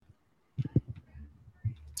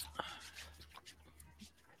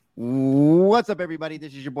What's up, everybody?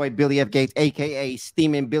 This is your boy Billy F. Gates, aka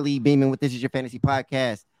Steamin' Billy Beaming with This Is Your Fantasy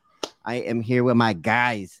Podcast. I am here with my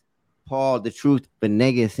guys, Paul, the Truth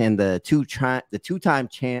Venegas, and the two-time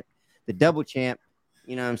champ, the double champ.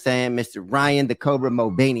 You know what I'm saying, Mr. Ryan, the Cobra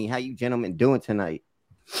Mulvaney. How you gentlemen doing tonight?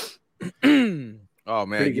 Oh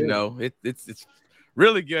man, you know it's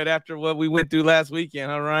really good after what we went through last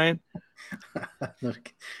weekend, huh, Ryan?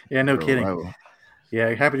 Yeah, no kidding.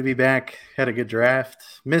 Yeah, happy to be back. Had a good draft.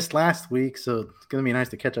 Missed last week, so it's gonna be nice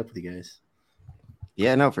to catch up with you guys.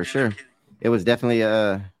 Yeah, no, for sure. It was definitely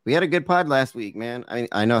we had a good pod last week, man.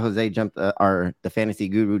 I know Jose jumped the fantasy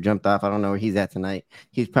guru jumped off. I don't know where he's at tonight.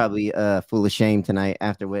 He's probably full of shame tonight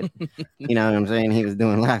after what you know what I'm saying he was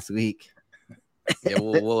doing last week. Yeah,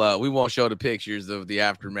 we won't show the pictures of the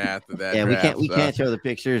aftermath of that. Yeah, draft, we can't show the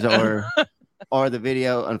pictures or the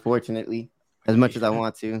video, unfortunately, as much as I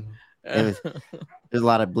want to. There's a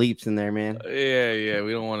lot of bleeps in there, man. Yeah,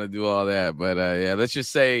 we don't want to do all that, but yeah, let's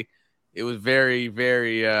just say it was very,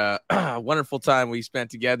 very wonderful time we spent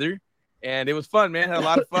together, and it was fun, man. Had a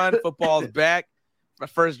lot of fun. Football's back. My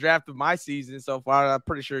first draft of my season so far. I'm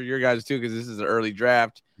pretty sure your guys too, because this is an early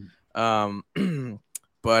draft.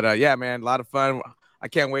 But yeah, man, a lot of fun. I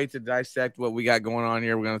can't wait to dissect what we got going on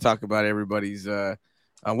here. We're going to talk about everybody's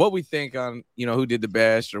what we think on, who did the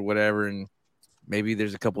best or whatever. And maybe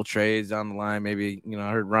there's a couple trades on the line. Maybe,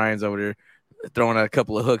 I heard Ryan's over there throwing a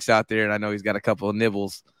couple of hooks out there, and I know he's got a couple of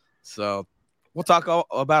nibbles. So we'll talk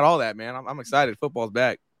about all that, man. I'm excited. Football's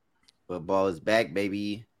back. Football is back,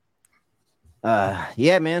 baby.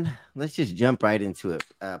 Yeah, man. Let's just jump right into it.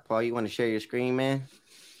 Paul, you want to share your screen, man?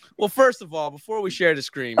 Well, first of all, before we share the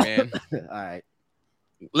screen, man, all right,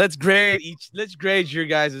 let's grade your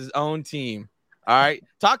guys' own team. All right,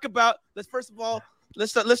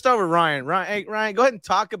 let's start with Ryan. Hey, Ryan, go ahead and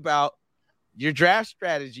talk about your draft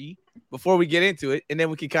strategy before we get into it, and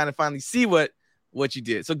then we can kind of finally see what you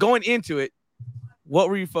did. So going into it, what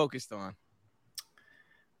were you focused on?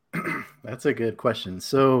 That's a good question.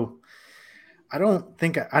 So I don't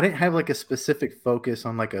think I didn't have like a specific focus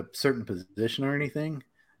on like a certain position or anything.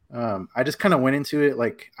 I just kind of went into it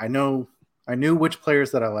like I knew which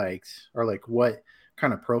players that I liked or like what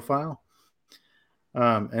kind of profile.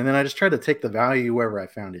 And then I just tried to take the value wherever I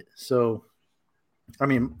found it. So, I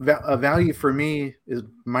mean, a value for me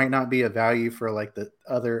might not be a value for like the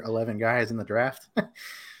other 11 guys in the draft.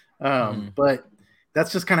 But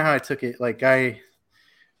that's just kind of how I took it. Like I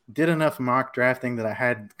did enough mock drafting that I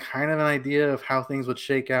had kind of an idea of how things would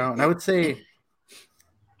shake out. And I would say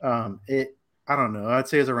I don't know. I'd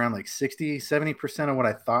say it was around like 60-70% of what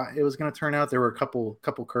I thought it was going to turn out. There were a couple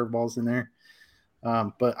curveballs in there.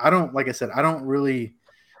 But I don't, like I said, I don't really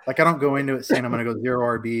I don't go into it saying I'm going to go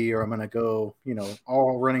 0 RB or I'm going to go,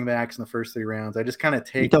 all running backs in the first 3 rounds. I just kind of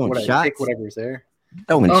take whatever's there.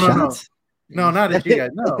 Shots? No, not at you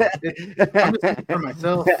guys. No, I'm just thinking for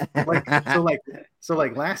myself. So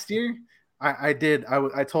last year,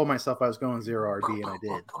 I told myself I was going 0 RB, and I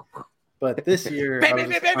did. But this year, I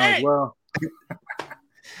was well.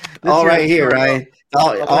 All right here, Ryan.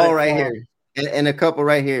 All right here, and a couple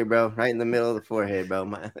right here, bro. Right in the middle of the forehead,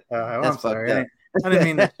 bro. I'm sorry. I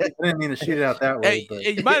didn't mean to shoot it out that way.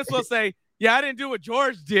 Hey, you might as well say, "Yeah, I didn't do what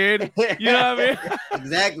George did." You know what I mean?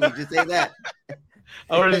 Exactly. Just say that.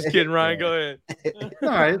 Oh, we're just kidding, Ryan. Go ahead.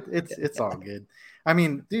 No, it's all good. I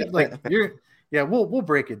mean, dude, we'll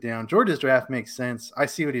break it down. George's draft makes sense. I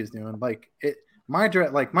see what he was doing. My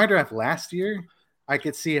draft last year, I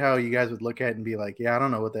could see how you guys would look at it and be like, yeah, I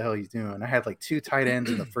don't know what the hell he's doing. I had 2 tight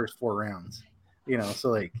ends in the first 4 rounds,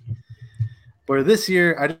 but this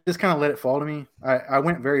year I just kind of let it fall to me. I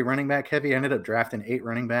went very running back heavy. I ended up drafting 8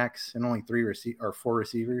 running backs and only 4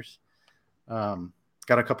 receivers.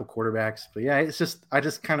 Got a couple quarterbacks, but yeah, it's just I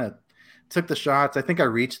just kind of took the shots. I think I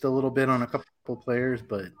reached a little bit on a couple players,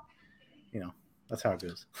 but that's how it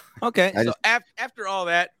goes. Okay, so after all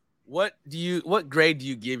that, what grade do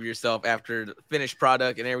you give yourself after the finished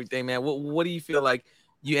product and everything, man? What do you feel like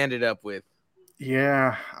you ended up with?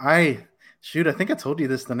 Yeah, I think I told you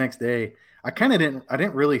this the next day. I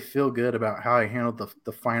didn't really feel good about how I handled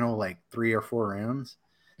the final 3 or 4 rounds.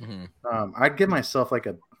 Mm-hmm. I'd give myself like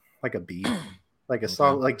a B. Like a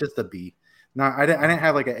solid, just a B. No, I didn't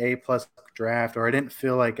have an A+ draft, or I didn't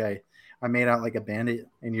feel like I made out like a bandit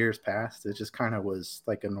in years past. It just kind of was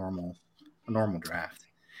like a normal draft.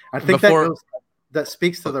 I think that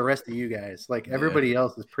speaks to the rest of you guys. Everybody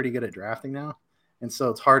else is pretty good at drafting now, and so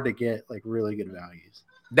it's hard to get really good values.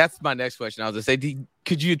 That's my next question. I was gonna say,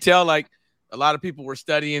 could you tell a lot of people were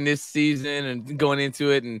studying this season and going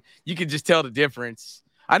into it, and you could just tell the difference?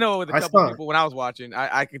 I know with a couple people when I was watching,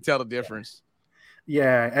 I could tell the difference.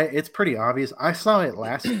 Yeah, it's pretty obvious. I saw it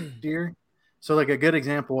last year. So, like a good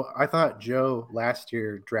example, I thought Joe last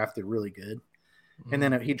year drafted really good. And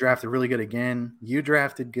then he drafted really good again. You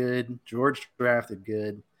drafted good. George drafted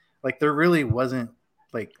good. Like there wasn't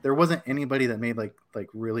anybody that made like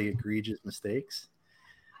really egregious mistakes.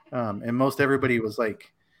 And most everybody was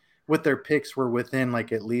like with their picks were within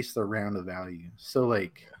like at least the round of value. So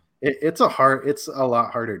like it's a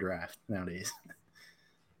lot harder draft nowadays.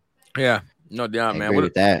 Yeah, no doubt, I man. agree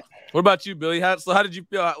with that. What about you, Billy? How did you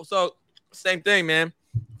feel? So same thing, man.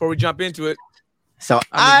 Before we jump into it, So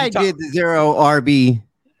I did the 0 RB,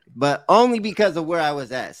 but only because of where I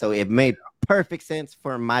was at. So it made perfect sense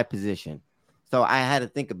for my position. So I had to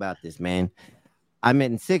think about this, man. I'm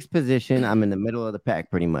in 6th position. I'm in the middle of the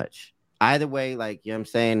pack pretty much. Either way, like, you know what I'm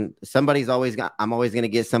saying? I'm always going to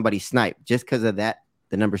get somebody sniped just because of that,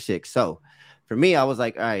 the number 6. So for me, I was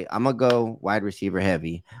like, all right, I'm going to go wide receiver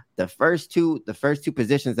heavy. The first two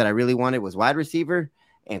positions that I really wanted was wide receiver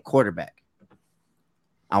and quarterback.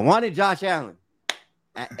 I wanted Josh Allen.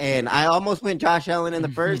 And I almost went Josh Allen in the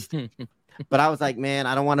first, but I was like, man,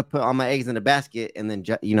 I don't want to put all my eggs in the basket and then,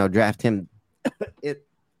 draft him at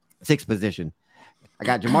 6th position. I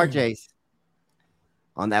got Jamar Chase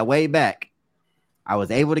on that way back. I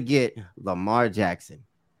was able to get Lamar Jackson.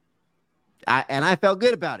 I felt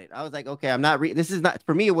good about it. I was like, okay, this is not,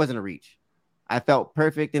 for me, it wasn't a reach. I felt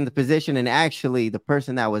perfect in the position. And actually the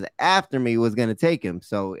person that was after me was going to take him.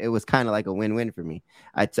 So it was kind of like a win-win for me.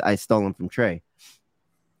 I stole him from Trey.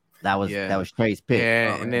 That was Trey's pick.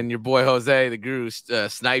 Yeah, and then your boy Jose, the guru,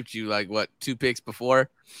 sniped you like what 2 picks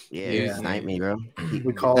before. Yeah, he sniped me, bro.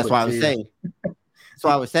 That's what I was saying. That's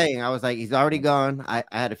what I was saying. I was like, he's already gone. I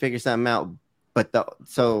had to figure something out. But I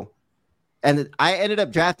ended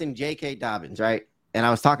up drafting J.K. Dobbins, right? And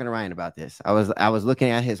I was talking to Ryan about this. I was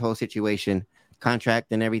looking at his whole situation,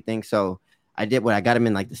 contract and everything. So I did what I got him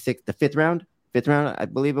in like the 5th round. 5th round, I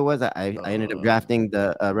believe it was. I ended up drafting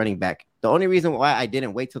the running back. The only reason why I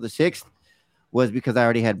didn't wait till the 6th was because I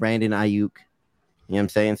already had Brandon Ayuk. You know what I'm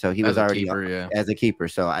saying? So he was already as a keeper.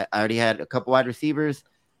 So I already had a couple wide receivers.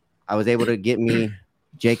 I was able to get me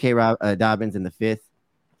J.K. Dobbins in the 5th.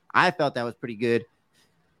 I felt that was pretty good.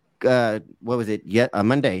 What was it?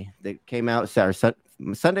 Monday that came out.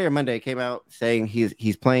 Sunday or Monday came out saying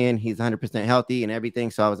he's playing. He's 100% healthy and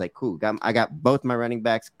everything. So I was like, cool. I got both my running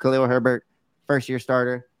backs. Khalil Herbert, first-year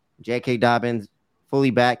starter. J.K. Dobbins,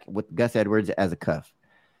 fully back with Gus Edwards as a cuff.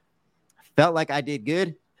 Felt like I did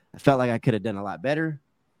good. I felt like I could have done a lot better.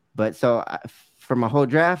 But for my whole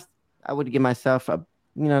draft, I would give myself a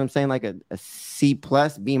C+,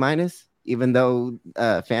 B-, even though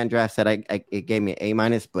Fan Draft said it gave me an A-,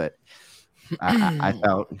 but I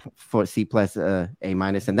felt for C+, A-.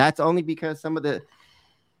 And that's only because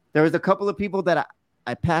there was a couple of people that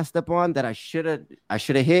I passed up on that I should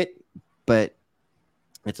have hit, but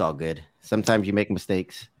it's all good. Sometimes you make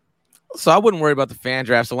mistakes. So I wouldn't worry about the Fan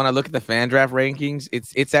Draft. So when I look at the Fan Draft rankings,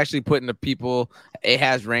 it's actually putting the people it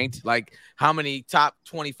has ranked, like how many top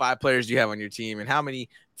 25 players do you have on your team and how many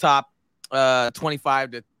top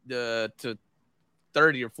 25 to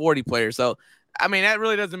 30 or 40 players. So I mean that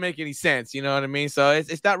really doesn't make any sense, you know what I mean? So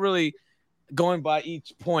it's not really going by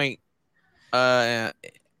each point.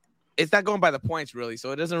 It's not going by the points really.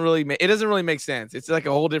 So it doesn't really make sense. It's like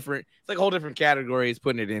a whole different category it's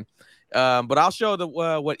putting it in. But I'll show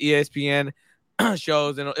what ESPN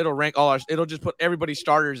shows, and it'll rank it'll just put everybody's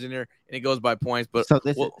starters in there, and it goes by points. But so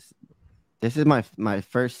this is my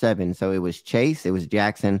first 7. So it was Chase, it was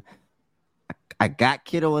Jackson. I got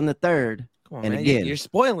Kittle in the 3rd. Come on, and man, you're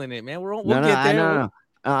spoiling it, man. We'll get there. No.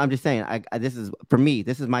 I'm just saying. This is for me.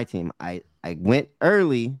 This is my team. I went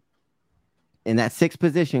early in that 6th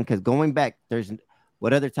position because going back, there's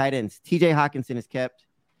what other tight ends? T.J. Hawkinson is kept.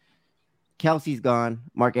 Kelsey's gone.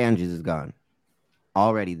 Mark Andrews is gone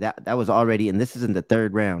already. That was already, and this is in the 3rd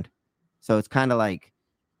round. So it's kind of like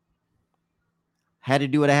had to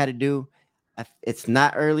do what I had to do. It's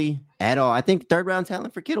not early at all. I think 3rd round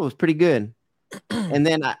talent for Kittle was pretty good. and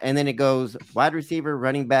then it goes wide receiver,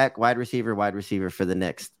 running back, wide receiver for the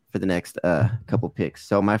next couple picks.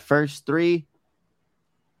 So my first 3,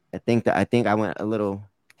 I think I went a little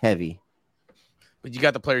heavy. But you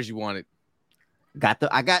got the players you wanted.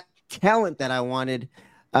 I got talent that I wanted.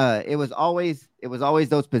 It was always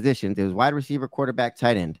those positions. It was wide receiver, quarterback,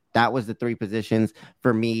 tight end. That was the 3 positions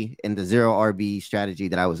for me in the 0 RB strategy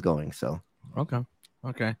that I was going. So okay.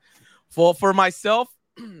 For myself,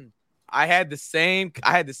 I had the same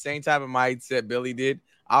type of mindset Billy did.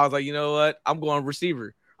 I was like, you know what? I'm going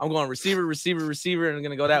receiver, and I'm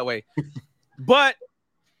gonna go that way. But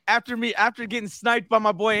after getting sniped by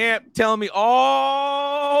my boy Amp telling me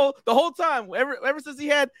all the whole time, ever since he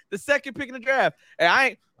had the second pick in the draft, and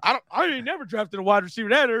I ain't never drafted a wide receiver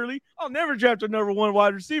that early. I'll never draft a number one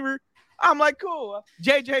wide receiver. I'm like, cool.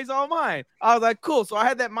 JJ's all mine. I was like, cool. So I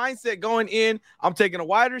had that mindset going in. I'm taking a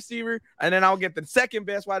wide receiver, and then I'll get the second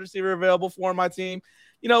best wide receiver available for my team.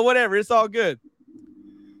 Whatever. It's all good.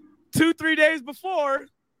 2-3 days before,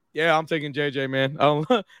 yeah, I'm taking JJ, man.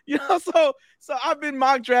 So I've been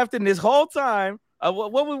mock drafting this whole time.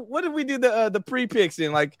 What did we do the pre picks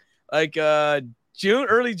in like June,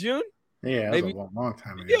 early June? Yeah, maybe a long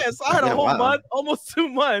time ago. Yeah, so I had a whole month, almost 2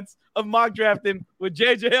 months of mock drafting with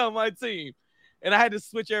JJ on my team, and I had to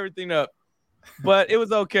switch everything up. But it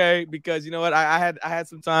was okay because you know what? I had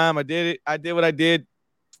some time. I did it. I did what I did.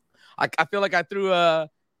 I feel like I threw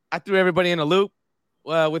everybody in a loop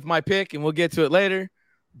with my pick, and we'll get to it later.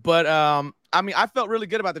 But I felt really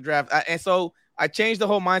good about the draft, and so I changed the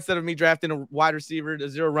whole mindset of me drafting a wide receiver, the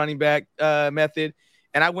zero running back method.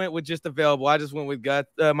 And I went with just available. I just went with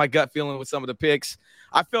my gut feeling with some of the picks.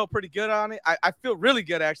 I felt pretty good on it. I feel really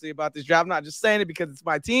good actually about this draft. I'm not just saying it because it's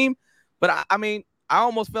my team, but I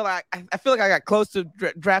almost feel like I feel like I got close to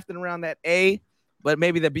drafting around that A, but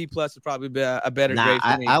maybe the B plus would probably be a better grade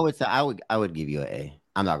for me. I would say I would give you an A.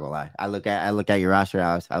 I'm not gonna lie. I look at your roster.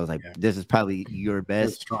 I was like, this is probably your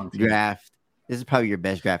best draft. This is probably your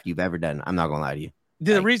best draft you've ever done. I'm not gonna lie to you.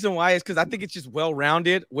 The reason why is because I think it's just well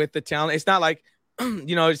rounded with the talent. It's not like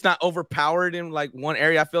it's not overpowered in like one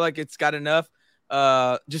area. I feel like it's got enough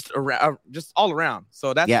just all around.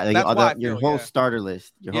 So that's why your whole starter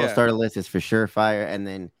list. Your whole starter list is for sure fire. And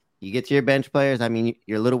then you get to your bench players. I mean,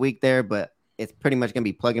 you're a little weak there, but it's pretty much gonna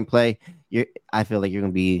be plug and play. I feel like you're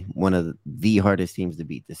gonna be one of the hardest teams to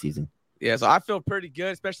beat this season. Yeah, so I feel pretty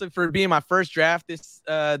good, especially for being my first draft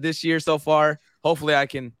this year so far. Hopefully I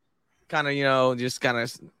can kind of, just kind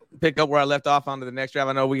of pick up where I left off onto the next draft.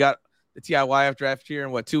 I know we got the Tiyf draft here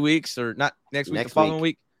in 2 weeks, or not next week, the following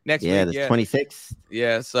week. Next week, the 26th.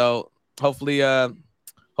 Yeah, so hopefully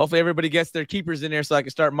everybody gets their keepers in there so I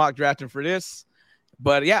can start mock drafting for this.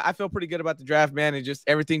 But yeah, I feel pretty good about the draft, man, and just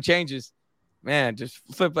everything changes. Man, just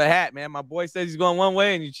flip a hat, man. My boy says he's going one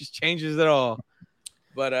way, and he just changes it all.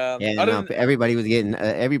 But everybody was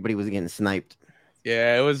getting sniped.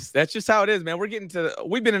 Yeah, that's just how it is, man.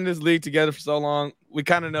 We've been in this league together for so long. We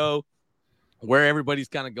kind of know where everybody's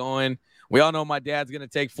kind of going. We all know my dad's going to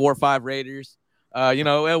take 4 or 5 Raiders. We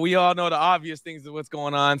all know the obvious things of what's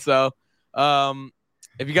going on. So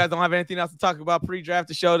if you guys don't have anything else to talk about pre-draft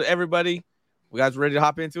to show to everybody, we guys ready to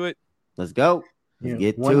hop into it? Let's go.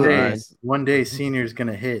 One day Senior's going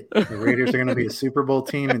to hit. The Raiders are going to be a Super Bowl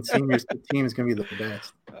team, and Senior's team is going to be the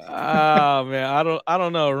best. Oh, man. I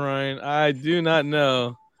don't know, Ryan. I do not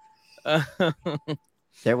know.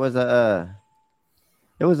 There was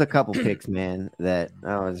a couple picks, man, that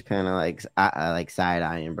I was kind of like side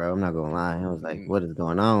eyeing, bro. I'm not gonna lie. I was like, what is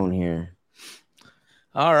going on here?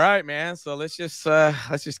 All right, man. So let's just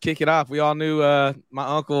kick it off. We all knew my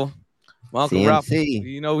uncle CMC. Ralph.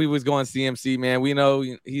 He was going CMC, man. We know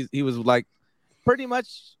he was like pretty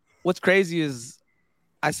much. What's crazy is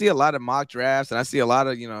I see a lot of mock drafts and I see a lot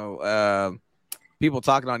of people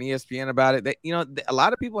talking on ESPN about it. That a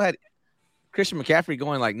lot of people had Christian McCaffrey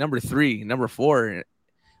going like number 3, number 4.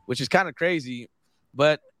 Which is kind of crazy,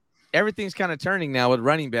 but everything's kind of turning now with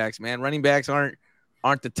running backs, man. Running backs aren't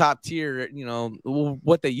the top tier,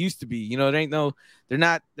 what they used to be. They're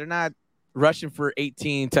not rushing for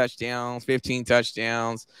 18 touchdowns, 15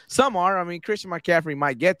 touchdowns. Some are. I mean, Christian McCaffrey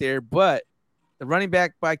might get there, but the running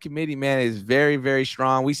back by committee, man, is very, very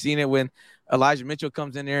strong. We've seen it when Elijah Mitchell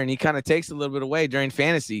comes in there and he kind of takes a little bit away during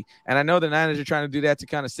fantasy. And I know the Niners are trying to do that to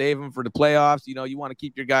kind of save them for the playoffs. You want to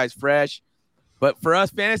keep your guys fresh. But for us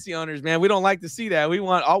fantasy owners, man, we don't like to see that. We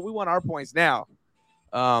want our points now.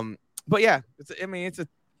 But yeah,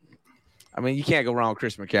 you can't go wrong with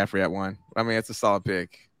Chris McCaffrey at 1. I mean, it's a solid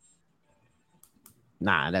pick.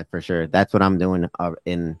 Nah, that for sure. That's what I'm doing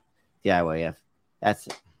in TIYF. That's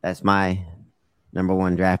my number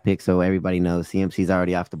 1 draft pick. So everybody knows CMC's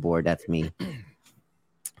already off the board. That's me.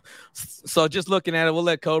 So just looking at it, we'll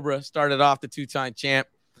let Cobra start it off, the 2-time champ.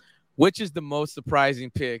 Which is the most surprising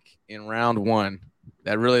pick in round 1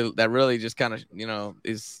 that really just kind of,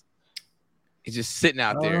 is just sitting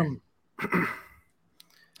out there?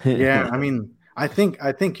 Yeah, I mean, I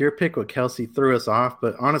think your pick with Kelsey threw us off,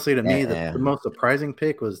 but honestly, to me, the most surprising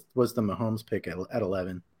pick was the Mahomes pick at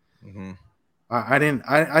 11. Mm-hmm. I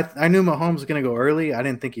knew Mahomes was going to go early. I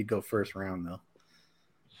didn't think he'd go first round though.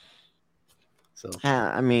 So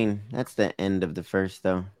I mean, that's the end of the first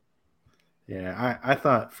though. Yeah, I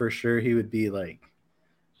thought for sure he would be like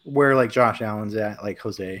where like Josh Allen's at, like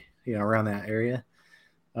Jose, around that area.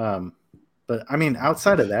 But But I mean,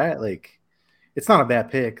 outside of that, like, it's not a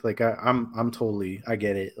bad pick. Like, I'm totally, I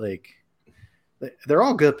get it. Like, they're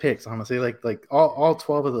all good picks, honestly. Like all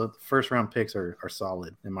 12 of the first round picks are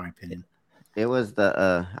solid in my opinion. It was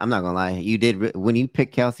the I'm not gonna lie. You did when you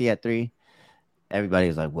picked Kelsey at 3. Everybody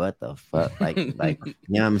was like, "What the fuck?" Like you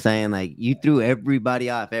know what I'm saying? Like you threw everybody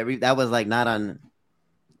off. That was like not on.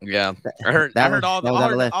 Yeah, I heard all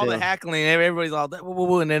the field. hackling. Everybody's all that, woo, woo,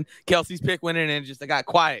 woo, and then Kelsey's pick went in and just got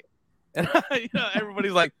quiet. And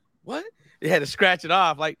everybody's like, "What?" They had to scratch it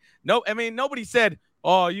off. Like, no, I mean, nobody said,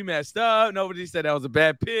 "Oh, you messed up." Nobody said that was a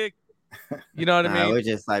bad pick. You know what I mean? We're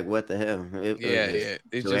just like, what the hell?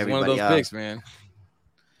 It's just one of those picks, man.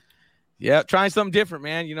 Yeah, trying something different,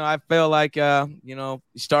 man. I feel like, you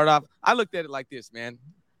start off. I looked at it like this, man.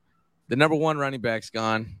 The number one running back's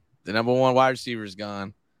gone. The number one wide receiver's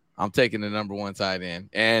gone. I'm taking the number one tight end.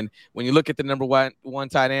 And when you look at the number one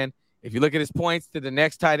tight end, if you look at his points to the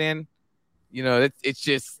next tight end, it's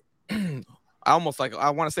just I want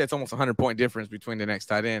to say it's almost 100-point difference between the next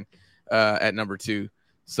tight end at number 2.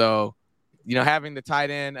 So, having the tight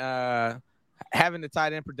end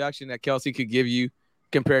production that Kelsey could give you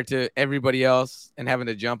compared to everybody else and having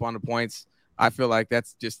to jump on the points, I feel like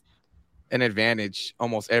that's just an advantage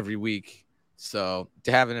almost every week. So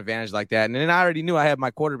to have an advantage like that, and then I already knew I had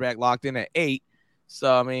my quarterback locked in at 8.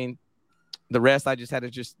 So, I mean, the rest I just had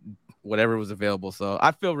to whatever was available. So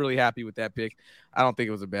I feel really happy with that pick. I don't think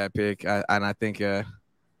it was a bad pick. I think I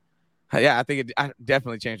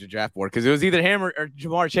definitely changed the draft board because it was either him or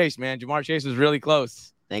Jamar Chase, man. Jamar Chase was really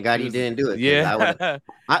close. Thank God you didn't do it. Yeah.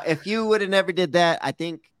 If you would have never did that, I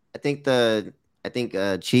think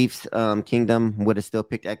Chiefs Kingdom would have still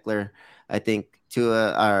picked Eckler. I think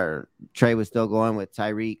our Trey was still going with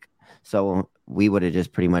Tyreek. So we would have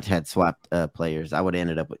just pretty much had swapped players. I would have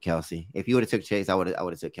ended up with Kelsey. If you would have took Chase, I would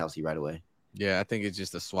have took Kelsey right away. Yeah, I think it's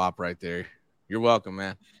just a swap right there. You're welcome,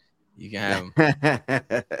 man. You can have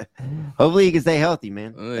him. Hopefully he can stay healthy,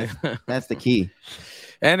 man. That's the key.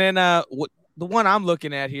 And then the one I'm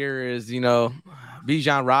looking at here is,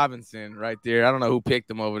 Bijan Robinson right there. I don't know who picked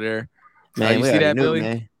him over there. Man, you see that, knew, Billy?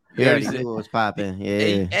 Man. We already knew what was popping.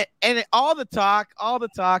 Yeah. And all the talk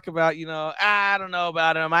about, I don't know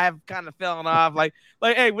about him. I have kind of fallen off. Like,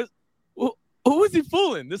 hey, who was he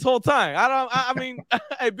fooling this whole time? I mean,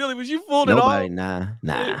 hey, Billy, was you fooled Nobody, at all?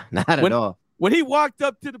 Nah, not at all. When he walked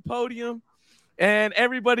up to the podium and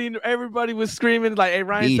everybody was screaming like, hey,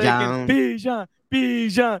 Ryan Sagan,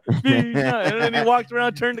 Bijan. And then he walked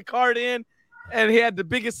around, turned the card in, and he had the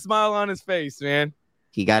biggest smile on his face, man.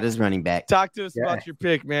 He got his running back. Talk to us about your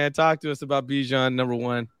pick, man. Talk to us about Bijan, number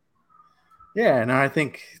 1. Yeah, no, I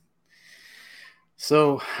think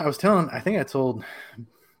so. I think I told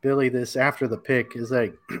Billy this after the pick is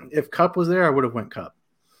like, if Cup was there, I would have went Cup.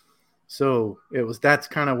 So that's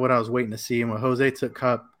kind of what I was waiting to see. And when Jose took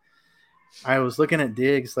Cup, I was looking at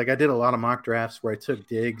Diggs. Like I did a lot of mock drafts where I took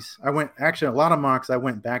Diggs. A lot of mocks. I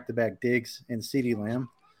went back-to-back Diggs and CeeDee Lamb.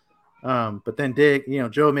 But then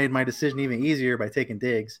Joe made my decision even easier by taking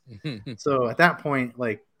Diggs. So at that point,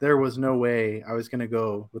 like there was no way I was going to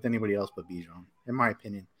go with anybody else but Bijan, in my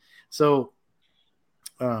opinion. So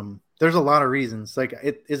there's a lot of reasons. Like,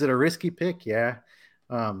 is it a risky pick? Yeah.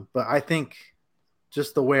 But I think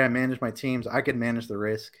just the way I manage my teams, I could manage the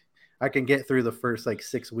risk. I can get through the first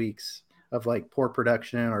 6 weeks of poor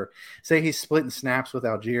production, or say he's splitting snaps with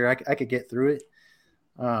Algier. I could get through it.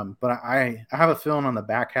 But I have a feeling on the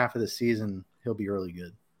back half of the season he'll be really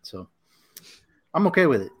good. So I'm okay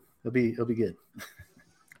with it. He'll be good.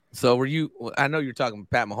 So I know you're talking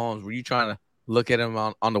Pat Mahomes. Were you trying to look at him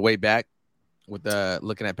on the way back with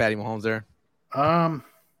looking at Patty Mahomes there?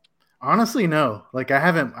 Honestly, no. I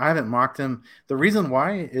haven't mocked him. The reason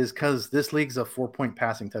why is because this league's a 4-point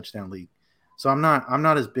passing touchdown league. So I'm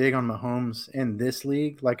not as big on Mahomes in this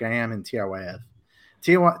league like I am in TIYF.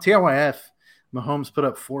 TIYF, Mahomes put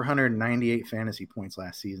up 498 fantasy points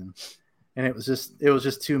last season, and it was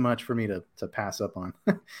just too much for me to pass up on.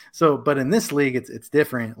 So, but in this league, it's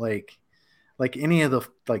different. Like any of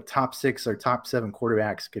the top 6 or top 7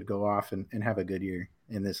 quarterbacks could go off and have a good year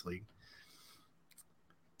in this league.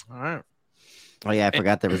 All right. Oh yeah, I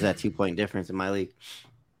forgot there was that 2-point difference in my league.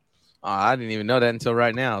 I didn't even know that until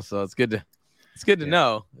right now. So it's good to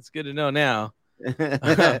know. It's good to know now.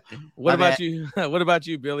 What about you? What about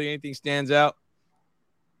you, Billy? Anything stands out?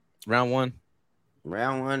 Round one,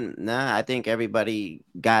 nah. I think everybody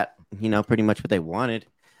got pretty much what they wanted.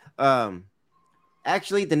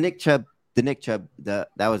 Actually, the Nick Chubb, that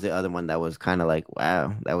was the other one that was kind of like,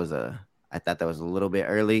 wow, I thought that was a little bit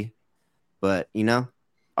early, but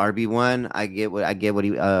RB1, I get what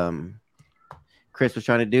he Chris was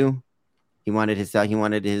trying to do. He wanted his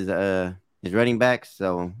his running backs.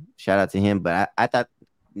 So shout out to him. But I thought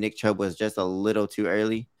Nick Chubb was just a little too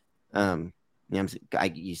early. You know,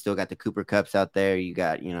 you still got the Cooper Cups out there. You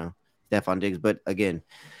got, Stephon Diggs. But again,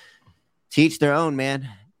 teach their own, man.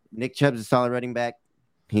 Nick Chubb's a solid running back.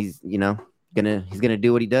 He's, gonna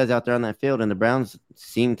do what he does out there on that field. And the Browns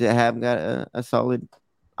seem to have got a solid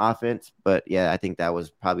offense. But yeah, I think that was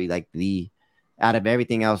probably like out of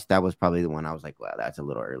everything else, that was probably the one I was like, wow, that's a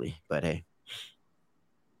little early. But hey.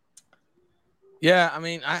 Yeah, I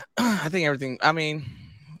mean, I think everything. I mean,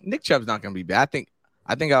 Nick Chubb's not going to be bad.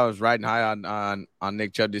 I think I was riding high on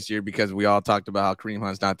Nick Chubb this year because we all talked about how Kareem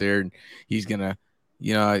Hunt's not there and he's gonna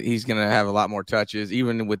have a lot more touches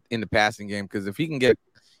even in the passing game, because if he can get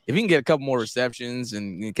a couple more receptions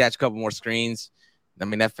and catch a couple more screens, I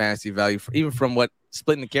mean that fantasy value even from what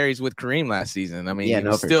splitting the carries with Kareem last season. I mean, he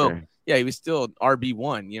was still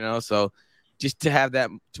RB1, so just to have that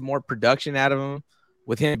to more production out of him,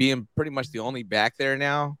 with him being pretty much the only back there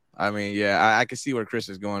now. I mean, yeah, I can see where Chris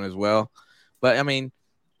is going as well. But I mean,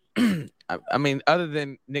 other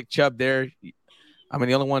than Nick Chubb there, I mean,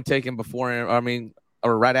 the only one taken before him,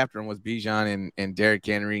 or right after him was Bijan and Derrick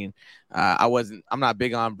Henry. And I'm not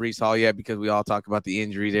big on Breece Hall yet because we all talk about the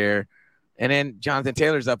injury there. And then Jonathan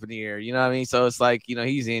Taylor's up in the air, you know what I mean? So it's like,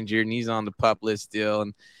 he's injured and he's on the PUP list still.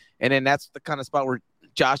 And then that's the kind of spot where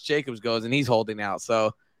Josh Jacobs goes and he's holding out.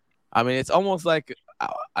 So, I mean, it's almost like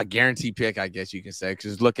a guarantee pick, I guess you can say,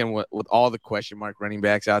 because looking with all the question mark running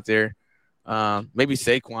backs out there, maybe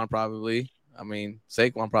Saquon probably. I mean,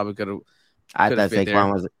 Saquon probably could have. I thought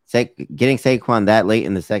Saquon was getting Saquon that late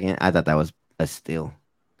in the second. I thought that was a steal,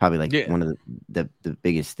 probably one of the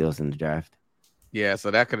biggest steals in the draft. Yeah,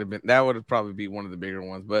 so that would probably be one of the bigger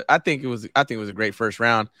ones. But I think it was a great first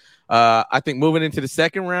round. I think moving into the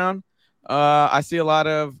second round, I see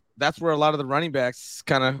that's where a lot of the running backs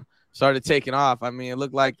kind of started taking off. I mean, it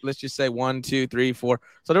looked like, let's just say 1, 2, 3, 4.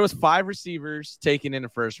 So there was 5 receivers taken in the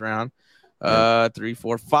first round. 3,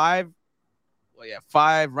 4, 5. Well, yeah,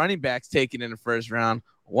 5 running backs taken in the first round,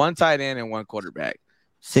 1 tight end and 1 quarterback.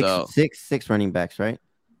 Six running backs, right?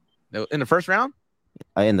 In the first round?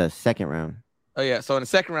 In the second round. Oh yeah. So in the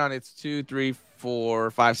second round, it's 2, 3, 4,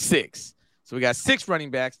 5, 6. So we got 6 running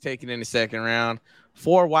backs taken in the second round,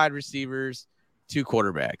 4 wide receivers, 2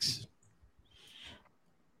 quarterbacks.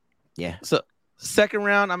 Yeah. So second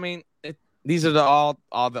round, I mean, these are all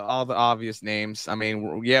the obvious names. I mean,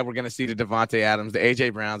 we're going to see the Devontae Adams, the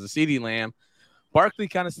AJ Browns, the CeeDee Lamb. Barkley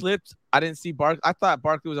kind of slipped. I didn't see Barkley. I thought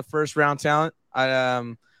Barkley was a first round talent.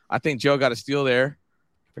 I think Joe got a steal there.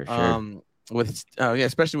 For sure.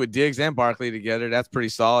 Especially with Diggs and Barkley together, that's pretty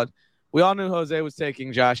solid. We all knew Jose was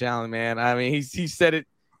taking Josh Allen, man. I mean, he said it.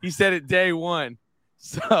 He said it day one.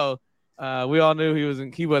 So we all knew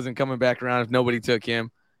he wasn't coming back around if nobody took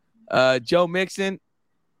him. Joe Mixon,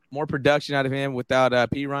 more production out of him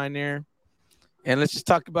without P. Ryan there. And let's just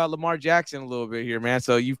talk about Lamar Jackson a little bit here, man.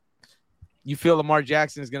 So you feel Lamar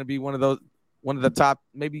Jackson is going to be one of the top,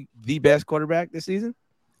 maybe the best quarterback this season?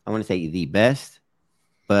 I want to say the best,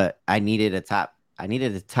 but I needed a top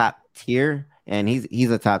tier, and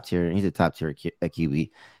he's a top tier. He's a top tier QB.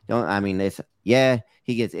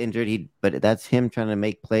 He gets injured. But that's him trying to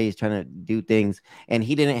make plays, trying to do things, and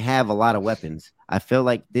he didn't have a lot of weapons. I feel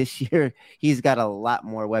like this year he's got a lot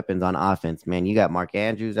more weapons on offense, man. You got Mark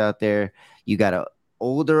Andrews out there. You got a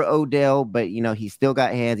older Odell, but he's still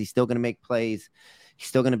got hands. He's still going to make plays. He's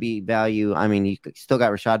still going to be value. I mean, you still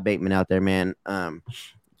got Rashad Bateman out there, man.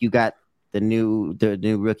 You got the new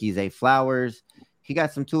rookie Zay Flowers. He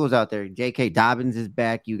got some tools out there. J.K. Dobbins is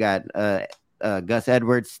back. You got Gus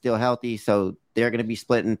Edwards still healthy, so they're going to be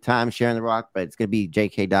splitting time, sharing the rock. But it's going to be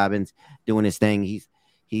J.K. Dobbins doing his thing.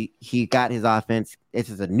 He got his offense. This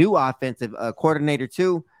is a new offensive coordinator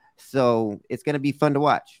too, so it's going to be fun to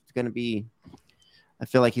watch. It's going to be. I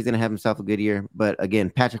feel like he's going to have himself a good year. But again,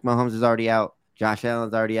 Patrick Mahomes is already out. Josh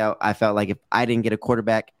Allen's already out. I felt like if I didn't get a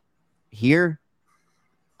quarterback here,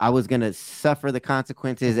 I was going to suffer the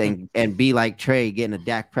consequences and be like Trey getting a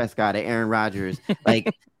Dak Prescott, a Aaron Rodgers.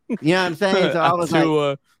 Like, you know what I'm saying? So I was like, you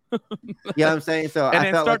know what I'm saying? So and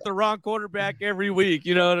then start the wrong quarterback every week.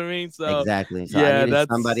 You know what I mean? So exactly. So I needed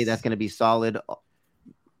somebody that's going to be solid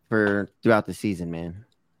for throughout the season, man.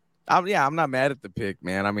 I'm not mad at the pick,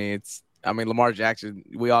 man. I mean, Lamar Jackson,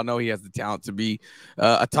 we all know he has the talent to be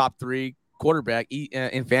a top 3 quarterback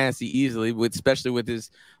in fantasy easily, especially with his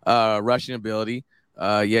rushing ability.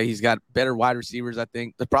 He's got better wide receivers, I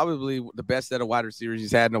think. Probably the best set of wide receivers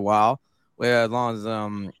he's had in a while. Well, as long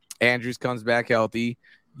as Andrews comes back healthy.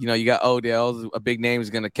 You got Odell, a big name,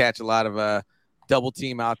 is going to catch a lot of double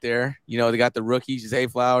team out there. They got the rookies, Zay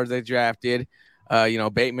Flowers they drafted.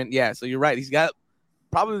 Bateman. Yeah, so you're right. He's got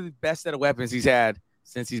probably the best set of weapons he's had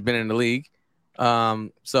since he's been in the league.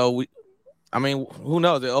 Who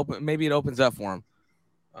knows? Maybe it opens up for him.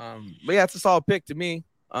 But yeah, it's a solid pick to me.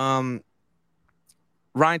 Ryan,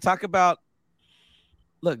 talk about.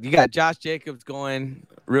 Look, you got Josh Jacobs going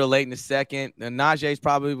real late in the second. And Najee's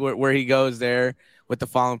probably where he goes there with the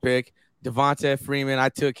following pick. Devonta Freeman, I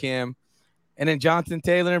took him. And then Jonathan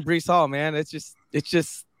Taylor and Breece Hall, man. It's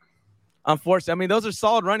just unfortunate. I mean, those are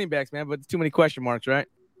solid running backs, man, but too many question marks, right?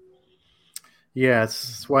 Yeah,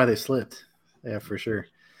 it's why they slipped. Yeah, for sure.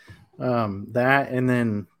 That and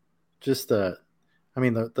then just this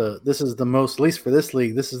is the most, at least for this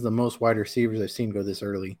league, this is the most wide receivers I've seen go this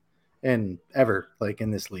early and ever, like in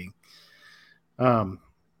this league. I'd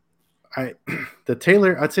say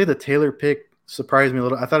the Taylor pick surprised me a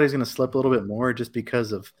little. I thought he was going to slip a little bit more just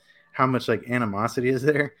because of how much like animosity is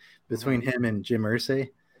there between him and Jim Irsay.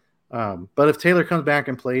 But if Taylor comes back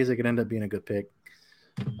and plays, it could end up being a good pick.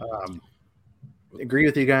 Agree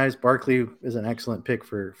with you guys. Barkley is an excellent pick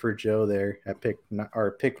for Joe there at pick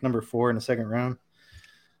number 4 in the second round.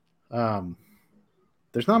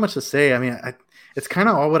 There's not much to say. I mean, it's kind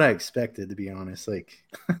of all what I expected, to be honest. Like,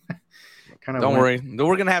 kind of. Don't worry,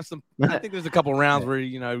 we're gonna have some. I think there's a couple rounds where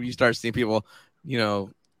you start seeing people,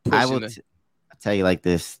 I will tell you like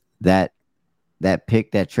this: that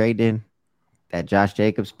pick that traded, that Josh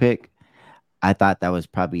Jacobs pick, I thought that was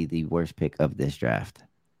probably the worst pick of this draft,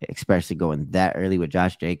 especially going that early with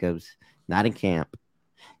Josh Jacobs, not in camp.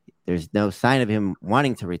 There's no sign of him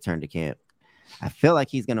wanting to return to camp. I feel like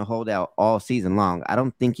he's going to hold out all season long. I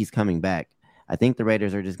don't think he's coming back. I think the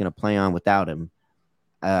Raiders are just going to play on without him.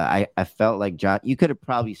 I felt like you could have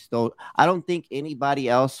probably stole. I don't think anybody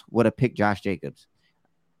else would have picked Josh Jacobs.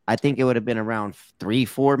 I think it would have been around 3,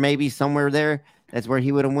 4, maybe somewhere there. That's where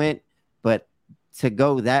he would have went. But to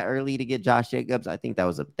go that early to get Josh Jacobs, I think that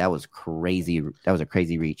was crazy. That was a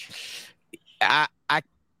crazy reach. I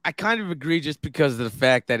kind of agree just because of the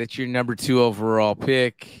fact that it's your number 2 overall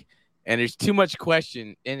pick. And there's too much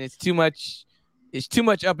question, and it's too much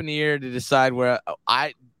up in the air to decide where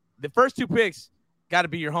the first 2 picks got to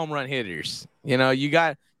be your home run hitters.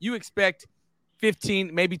 You expect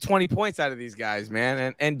 15, maybe 20 points out of these guys,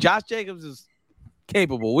 man. And Josh Jacobs is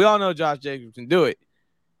capable. We all know Josh Jacobs can do it.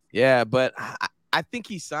 Yeah, but I think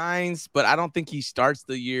he signs, but I don't think he starts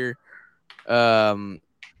the year kind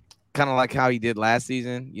of like how he did last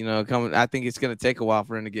season. I think it's going to take a while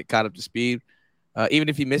for him to get caught up to speed. Even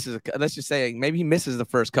if he misses, let's just say maybe he misses the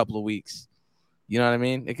first couple of weeks. You know what I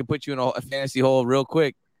mean? It could put you in a fantasy hole real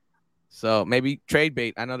quick. So maybe trade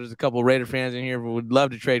bait. I know there's a couple of Raider fans in here who would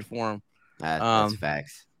love to trade for him. That's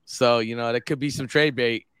facts. So, there could be some trade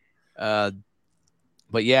bait. But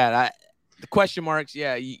yeah, the question marks.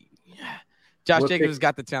 Yeah. Josh Jacobs has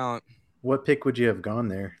got the talent. What pick would you have gone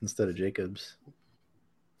there instead of Jacobs?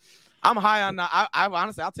 I'm high on. I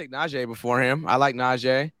honestly, I'll take Najee before him. I like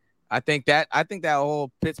Najee. I think that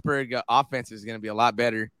whole Pittsburgh offense is going to be a lot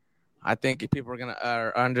better. I think if people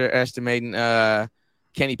are underestimating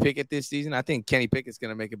Kenny Pickett this season, I think Kenny Pickett's going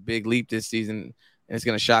to make a big leap this season, and it's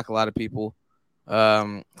going to shock a lot of people.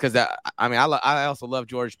 Because I also love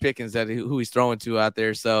George Pickens, who he's throwing to out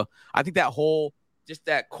there. So I think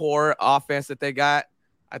that core offense that they got,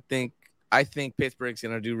 I think Pittsburgh's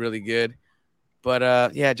going to do really good.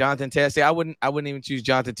 But yeah, Jonathan Taylor. See, I wouldn't even choose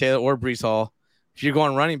Jonathan Taylor or Breece Hall. If you're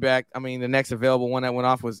going running back, I mean, the next available one that went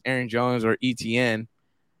off was Aaron Jones or ETN.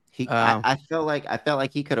 I felt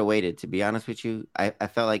like he could have waited. To be honest with you, I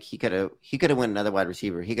felt like he could have went another wide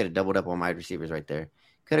receiver. He could have doubled up on wide receivers right there.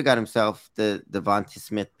 Could have got himself the Devonta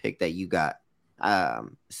Smith pick that you got.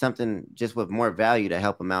 Something just with more value to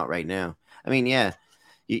help him out right now. I mean, yeah,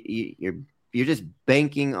 you're just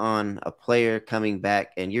banking on a player coming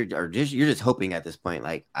back, and you're just hoping at this point.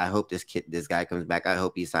 Like, I hope this guy comes back. I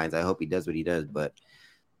hope he signs. I hope he does what he does. But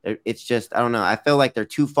it's just, I don't know. I feel like they're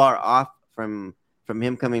too far off from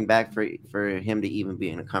him coming back for him to even be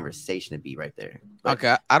in a conversation to be right there. But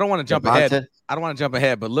okay, I don't want to jump ahead. I don't want to jump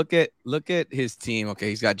ahead, but look at his team. Okay,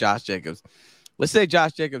 he's got Josh Jacobs. Let's say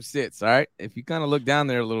Josh Jacobs sits. All right, if you kind of look down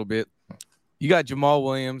there a little bit, you got Jamal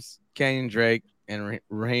Williams, Kenyon Drake, and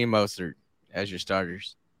Raheem Mostert as your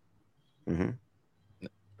starters. Mm-hmm.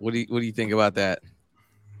 What do you think about that?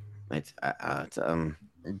 It's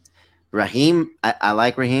Raheem. I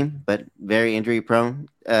like Raheem, but very injury prone.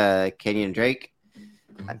 Kenyon Drake.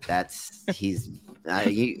 He's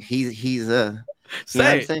a.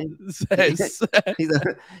 Say,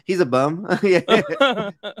 he's a bum.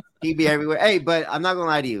 Yeah. He'd be everywhere. Hey, but I'm not gonna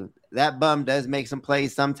lie to you. That bum does make some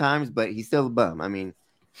plays sometimes, but he's still a bum. I mean,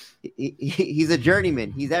 he's a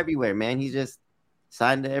journeyman. He's everywhere, man. He's just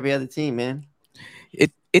signed to every other team, man.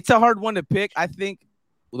 It's a hard one to pick. I think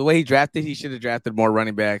the way he drafted, he should have drafted more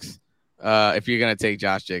running backs. If you're gonna take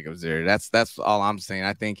Josh Jacobs there, that's all I'm saying.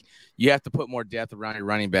 I think you have to put more depth around your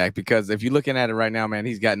running back because if you're looking at it right now, man,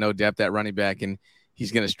 he's got no depth at running back, and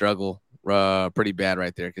he's gonna struggle pretty bad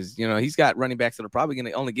right there because he's got running backs that are probably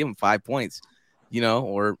gonna only give him 5 points,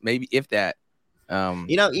 or maybe if that.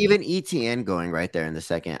 Even ETN going right there in the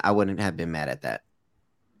second, I wouldn't have been mad at that.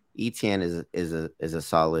 ETN is a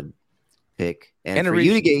solid pick, and for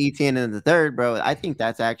you to get ETN in the third, bro, I think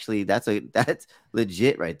that's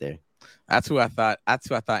legit right there. That's who I thought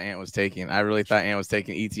Ant was taking. I really thought Ant was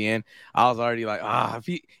taking ETN. I was already like,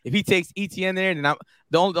 if he takes ETN there, then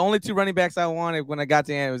the only two running backs I wanted when I got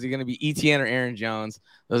to Ant was going to be ETN or Aaron Jones.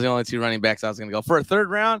 Those are the only two running backs I was going to go for a third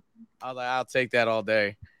round. I was like, I'll take that all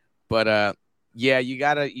day. But yeah,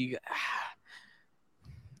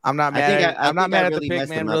 I'm not mad. I'm not mad at the pick,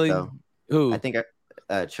 man. Really, who? I think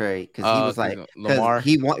Trey, because he was like Lamar.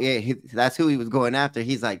 That's who he was going after.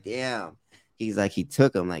 He's like, damn. He's like, he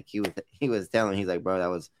took him. Like he was telling. He's like, bro, that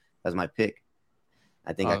was my pick.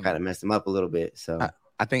 I think I kind of messed him up a little bit. So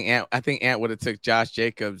I think Ant would have took Josh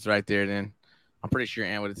Jacobs right there. Then I'm pretty sure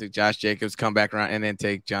Ant would have took Josh Jacobs, come back around, and then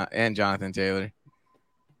take Jonathan Taylor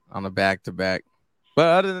on the back-to-back. But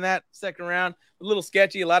other than that, second round, a little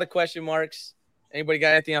sketchy, a lot of question marks. Anybody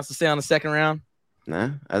got anything else to say on the second round?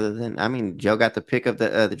 No, other than Joe got the pick of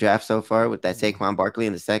the draft so far with that Saquon Barkley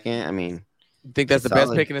in the second. I mean, you think that's the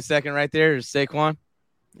best pick in the second right there is Saquon?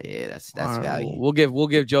 Yeah, that's value. We'll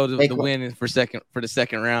give Joe the win for the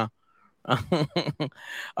second round. All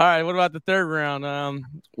right, what about the third round?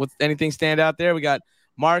 What's anything stand out there? We got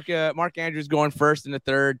Mark Andrews going first in the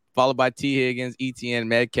third, followed by T. Higgins, ETN,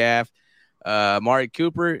 Metcalf, Mari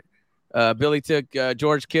Cooper. Billy took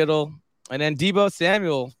George Kittle, and then Deebo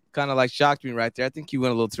Samuel kind of like shocked me right there. I think he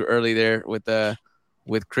went a little too early there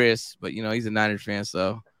with Chris, but he's a Niners fan,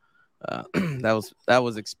 so that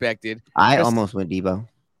was expected. I almost went Deebo.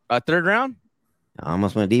 Third round? I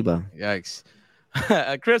almost went Deebo. Yikes.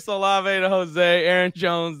 Chris Olave to Jose, Aaron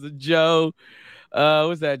Jones to Joe.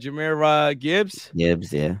 What's that? Jameer Gibbs?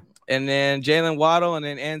 Gibbs, yeah. And then Jalen Waddle, and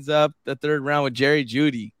then ends up the third round with Jerry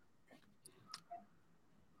Jeudy.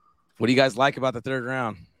 What do you guys like about the third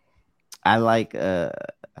round? I like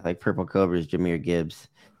Purple Cobra's Jameer Gibbs.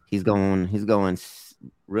 He's going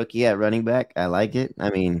rookie at running back. I like it. I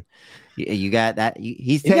mean, you got that.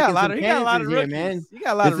 He got a lot of rookies, man. He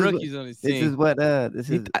got a lot of rookies on his team. This is what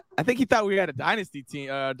I think he thought we had a dynasty team,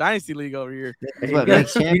 dynasty league over here. You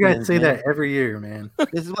guys say that every year, man.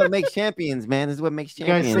 This is what makes champions, man. This is what makes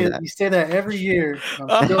champions. You say that every year.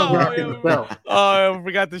 I'm still rocking the belt. Oh, I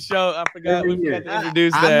forgot the show. I forgot we forgot to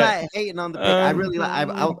introduce that. I'm not hating on the pick. I really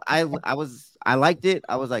I liked it.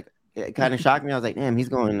 I was like, it kind of shocked me. I was like, damn, he's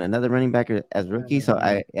going another running back as rookie.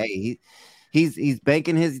 So he's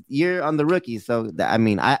banking his year on the rookie. So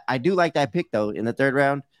I do like that pick though in the third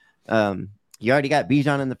round. You already got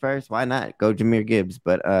Bijan in the first. Why not go Jameer Gibbs?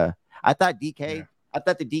 But I thought the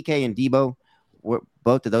DK and Deebo were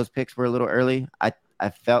both of those picks were a little early. I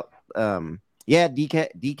felt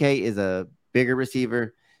DK is a bigger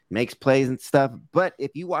receiver, makes plays and stuff. But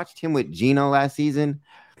if you watched him with Geno last season,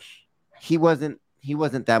 he wasn't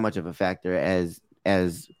that much of a factor as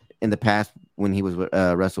in the past when he was with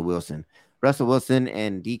Russell Wilson. Russell Wilson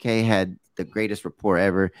and DK had the greatest rapport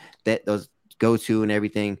ever. That those go-to and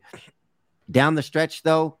everything. Down the stretch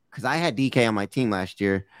though, because I had DK on my team last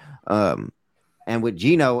year, and with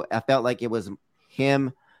Geno, I felt like it was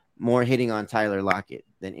him more hitting on Tyler Lockett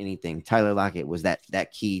than anything. Tyler Lockett was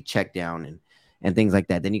that key check down and things like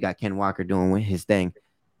that. Then you got Ken Walker doing his thing.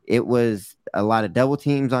 It was a lot of double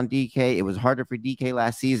teams on DK. It was harder for DK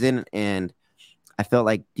last season, and I felt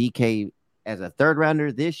like DK as a third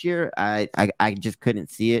rounder this year, I just couldn't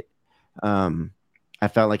see it. I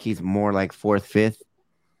felt like he's more like fourth, fifth.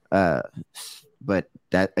 But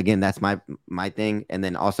that again, that's my thing. And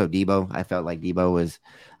then also Deebo, I felt like Deebo was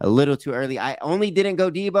a little too early. I only didn't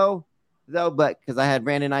go Deebo though, but because I had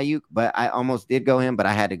Brandon Ayuk, but I almost did go him, but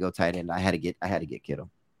I had to go tight end. I had to get Kittle.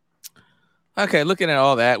 Okay, looking at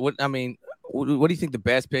all that, what do you think the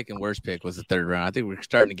best pick and worst pick was the third round? I think we're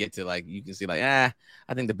starting to get to like you can see like I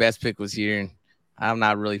think the best pick was here, and I'm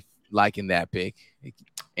not really liking that pick.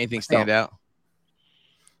 Anything stand out?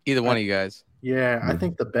 Either one of you guys? Yeah, I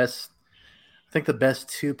think the best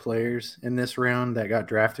two players in this round that got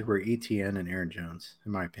drafted were ETN and Aaron Jones,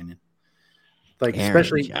 in my opinion. Like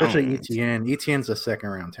especially ETN. ETN's a second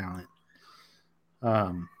round talent.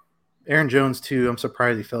 Aaron Jones too. I'm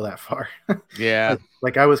surprised he fell that far. Yeah,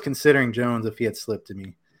 like I was considering Jones if he had slipped to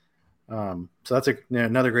me. So that's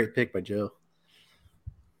another great pick by Joe.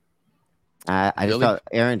 I just thought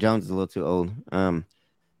Aaron Jones is a little too old. I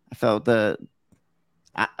felt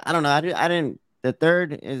I don't know. I didn't. The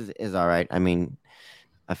third is all right. I mean,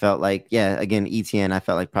 I felt like again ETN. I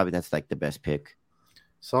felt like probably that's like the best pick.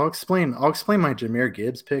 So I'll explain my Jahmyr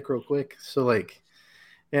Gibbs pick real quick. So like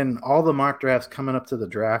in all the mock drafts coming up to the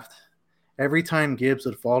draft, every time Gibbs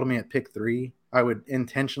would fall to me at pick 3, I would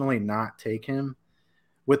intentionally not take him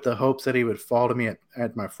with the hopes that he would fall to me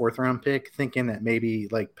at my 4th round pick, thinking that maybe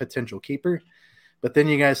like potential keeper. But then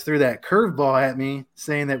you guys threw that curveball at me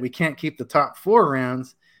saying that we can't keep the top 4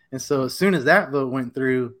 rounds. And so as soon as that vote went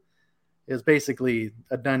through, it was basically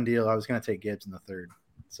a done deal. I was going to take Gibbs in the 3rd.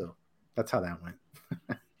 So that's how that went.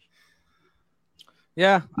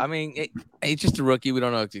 Yeah, I mean, it's just a rookie. We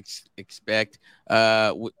don't know what to expect.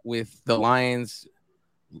 With the Lions'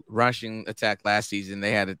 rushing attack last season,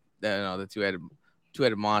 they had the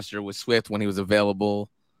two-headed monster with Swift when he was available,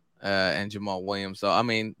 and Jamal Williams. So I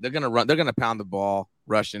mean, they're gonna pound the ball,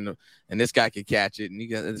 rushing, and this guy could catch it, and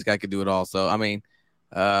this guy could do it all. So I mean,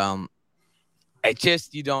 it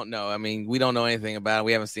just you don't know. I mean, we don't know anything about it.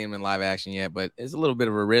 We haven't seen him in live action yet, but it's a little bit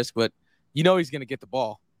of a risk. But he's gonna get the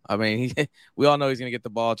ball. I mean, we all know he's going to get the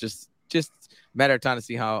ball. Just matter of time to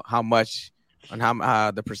see how much and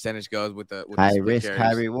how the percentage goes with the high split risk, carries.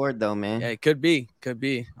 high reward, though, man. Yeah, it could be.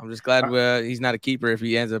 I'm just glad he's not a keeper if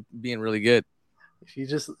he ends up being really good. If you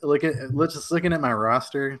just looking at my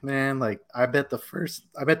roster, man, like I bet the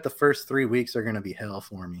first 3 weeks are going to be hell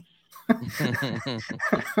for me.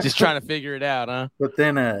 Just trying to figure it out, huh? But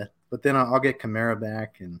then I'll get Kamara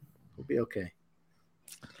back and we'll be okay.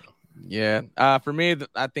 Yeah. For me,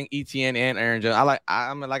 I think ETN and Aaron Jones. Like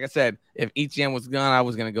I said, if ETN was gone, I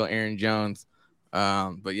was gonna go Aaron Jones.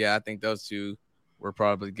 But yeah, I think those two were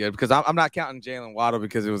probably good because I'm not counting Jalen Waddle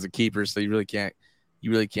because it was a keeper, so you really can't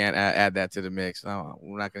add that to the mix. No,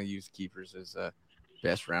 we're not gonna use keepers as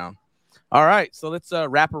best round. All right, so let's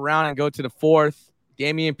wrap around and go to the 4th.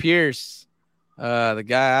 Dameon Pierce, the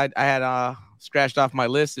guy I had scratched off my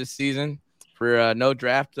list this season for no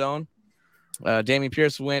draft zone. Dameon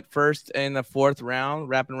Pierce went first in the 4th round,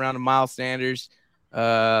 wrapping around to Miles Sanders.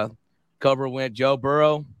 Cobra went Joe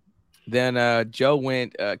Burrow. Then Joe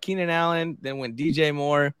went Keenan Allen. Then went DJ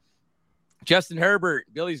Moore. Justin Herbert,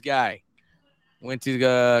 Billy's guy, went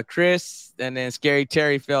to Chris. And then Scary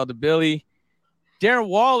Terry fell to Billy. Darren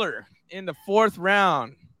Waller in the 4th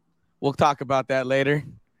round. We'll talk about that later.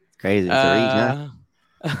 Crazy.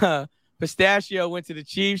 Pistachio went to the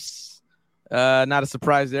Chiefs. Not a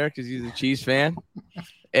surprise there because he's a Chiefs fan.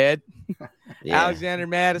 Ed. Yeah. Alexander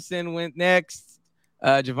Madison went next.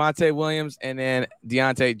 Javonte Williams, and then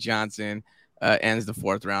Deontay Johnson ends the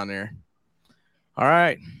 4th round there. All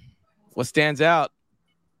right. What stands out?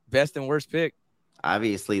 Best and worst pick?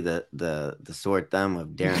 Obviously, the sore thumb of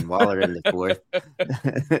Darren Waller in the 4th.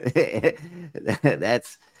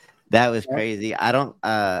 That was crazy. I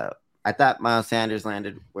thought Miles Sanders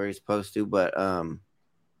landed where he's supposed to, but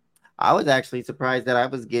I was actually surprised that I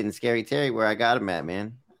was getting Scary Terry where I got him at,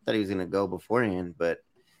 man. I thought he was going to go beforehand, but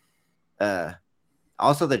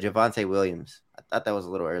also the Javonte Williams. I thought that was a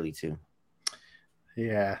little early too.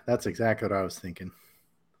 Yeah, that's exactly what I was thinking.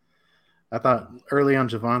 I thought early on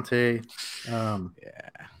Javonte,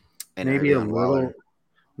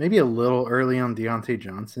 maybe a little early on Deontay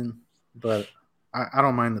Johnson, but I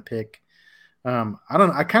don't mind the pick.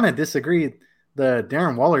 I kind of disagree. The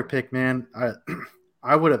Darren Waller pick, man,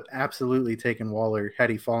 I would have absolutely taken Waller had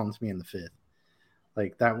he fallen to me in the 5th.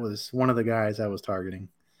 Like that was one of the guys I was targeting,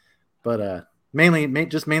 but mainly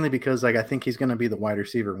because like I think he's going to be the wide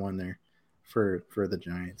receiver one there for the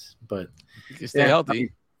Giants. But you stay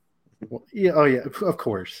healthy. Yeah. Oh yeah. Of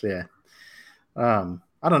course. Yeah.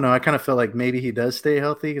 I don't know. I kind of feel like maybe he does stay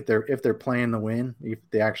healthy if they're playing to win, if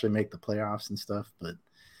they actually make the playoffs and stuff. But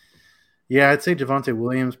yeah, I'd say Javonte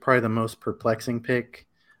Williams probably the most perplexing pick.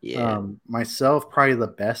 Yeah. Myself, probably the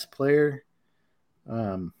best player.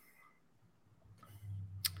 I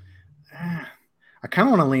kind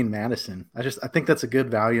of want to lean Madison. I think that's a good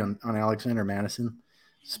value on Alexander Madison.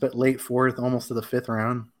 Late 4th, almost to the 5th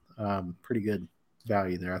round. Pretty good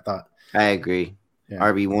value there, I thought. I agree. Yeah.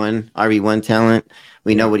 RB1 talent.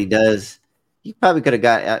 We know what he does. He probably could have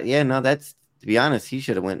got. That's to be honest, he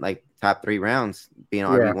should have went like top 3 rounds being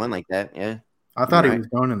RB1 like that. Yeah, I thought he was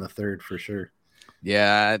going in the 3rd for sure.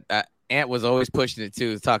 Yeah, Ant was always pushing it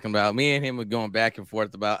too, talking about me and him were going back and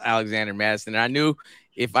forth about Alexander Madison. And I knew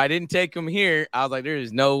if I didn't take him here, I was like, there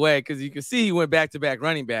is no way, because you can see he went back-to-back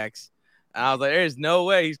running backs. And I was like, there's no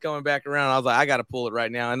way he's coming back around. I was like, I got to pull it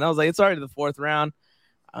right now. And I was like, it's already the 4th round.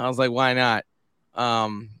 I was like, why not?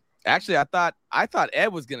 Actually, I thought Ed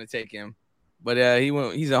was gonna take him, but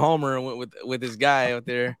he's a homer and went with his guy out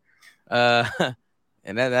there.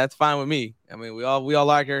 And that's fine with me. I mean, we all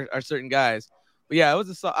like our certain guys. But yeah, it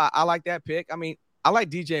was I like that pick. I mean, I like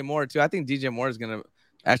DJ Moore too. I think DJ Moore is gonna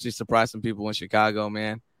actually surprise some people in Chicago,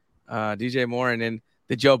 man. DJ Moore, and then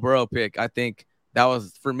the Joe Burrow pick. I think that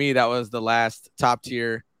was the last top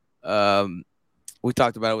tier. We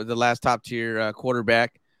talked about it with the last top tier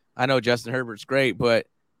quarterback. I know Justin Herbert's great, but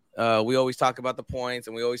we always talk about the points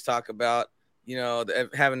and we always talk about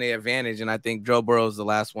having the advantage. And I think Joe Burrow is the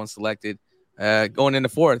last one selected going in the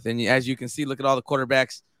fourth. And as you can see, look at all the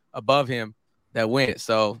quarterbacks above him that went.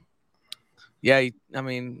 So yeah, I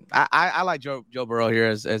mean, I like Joe Burrow here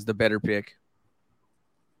as the better pick.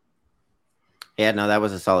 Yeah, no, that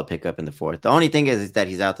was a solid pickup in the fourth. The only thing is that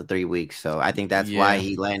he's out the 3 weeks. So I think that's why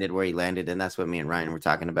he landed where he landed. And that's what me and Ryan were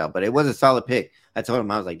talking about. But it was a solid pick. I told him,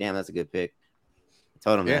 I was like, damn, that's a good pick. I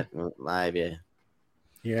told him that live. Yeah.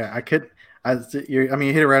 Yeah, you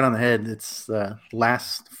hit it right on the head. It's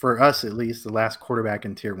last, for us at least, the last quarterback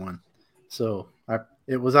in tier 1. So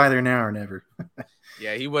it was either now or never.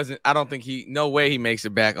 Yeah, he wasn't. I don't think no way he makes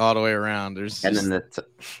it back all the way around. And then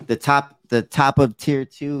the top of tier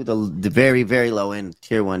 2, the very, very low end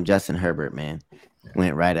tier 1, Justin Herbert, man,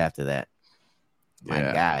 went right after that. My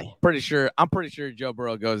guy. I'm pretty sure Joe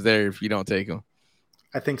Burrow goes there if you don't take him.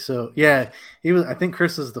 I think so. Yeah, I think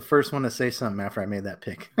Chris was the first one to say something after I made that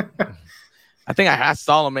pick. I think I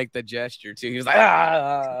saw him make the gesture too. He was like,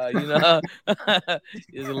 he was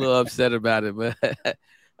a little upset about it. But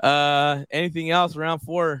anything else round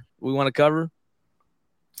 4 we want to cover?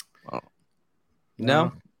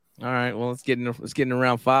 No. All right. Well, let's get into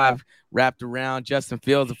round 5. Wrapped around. Justin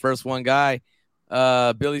Fields, the first one guy.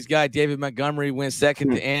 Billy's guy, David Montgomery, went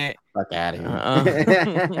second to Ant. Fuck out of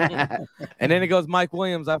here. And then it goes Mike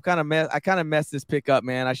Williams. I kind of messed this pick up,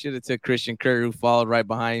 man. I should have took Christian Kirk, who followed right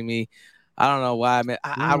behind me. I don't know why.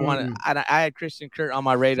 I had Christian Kirk on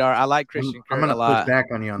my radar. I like Christian Kirk a lot. I'm gonna push back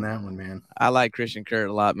on you on that one, man. I like Christian Kirk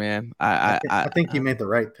a lot, man. I think you made the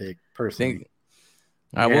right pick, personally.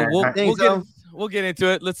 All right, we'll get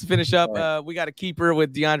into it. Let's finish up. Right. We got a keeper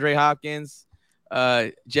with DeAndre Hopkins.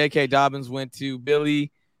 J.K. Dobbins went to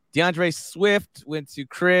Billy. DeAndre Swift went to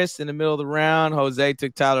Chris in the middle of the round. Jose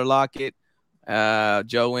took Tyler Lockett.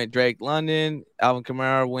 Joe went Drake London. Alvin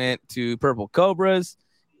Kamara went to Purple Cobras.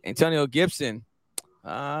 Antonio Gibson.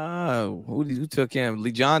 Who took him?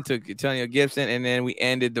 Lee John took Antonio Gibson, and then we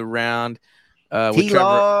ended the round with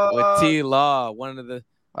T-Law, one of the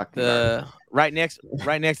right next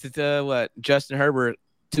to Justin Herbert,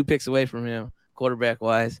 2 picks away from him, quarterback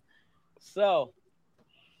wise. So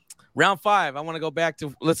round 5, I want to go back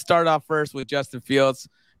to. Let's start off first with Justin Fields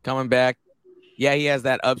coming back. Yeah, he has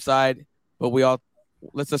that upside, but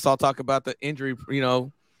let's just all talk about the injury.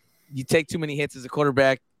 You take too many hits as a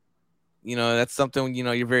quarterback. That's something,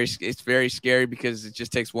 it's very scary because it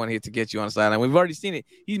just takes one hit to get you on the sideline. We've already seen it.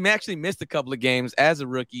 He actually missed a couple of games as a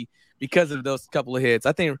rookie because of those couple of hits.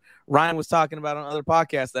 I think Ryan was talking about on other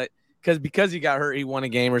podcasts that because he got hurt, he won a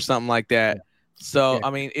game or something like that. So,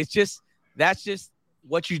 I mean, that's just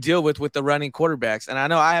what you deal with the running quarterbacks. And I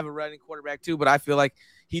know I have a running quarterback too, but I feel like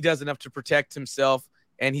he does enough to protect himself.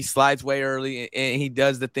 And he slides way early, and he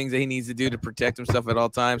does the things that he needs to do to protect himself at all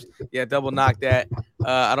times. Yeah, double knock that.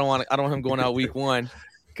 I don't want him going out week 1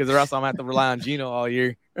 because or else I'm gonna have to rely on Geno all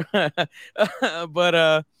year.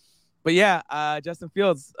 But yeah, Justin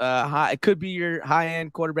Fields, it could be your high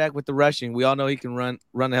end quarterback with the rushing. We all know he can run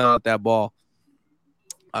the hell out that ball.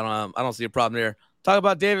 I don't see a problem there. Talk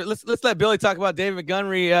about David. Let's let Billy talk about David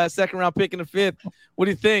Montgomery, second round pick in the 5th. What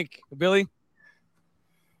do you think, Billy?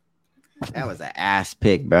 That was an ass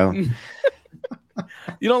pick, bro. You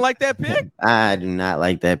don't like that pick? I do not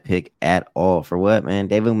like that pick at all. For what, man?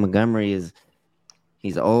 David Montgomery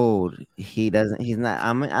he's old. I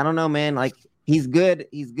don't know, man. Like he's good.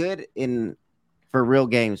 He's good for real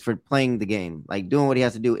games, for playing the game, like doing what he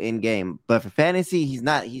has to do in game. But for fantasy, he's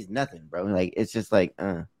nothing, bro. Like it's just like,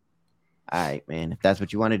 all right, man. If that's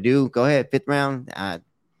what you want to do, go ahead. 5th round,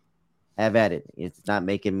 have at it. It's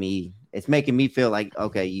making me feel like,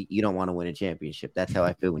 okay, you don't want to win a championship. That's how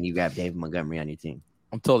I feel when you got David Montgomery on your team.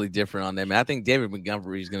 I'm totally different on that, man. I think David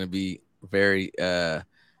Montgomery is going to be very,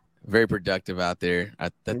 very productive out there. I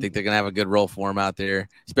think they're going to have a good role for him out there,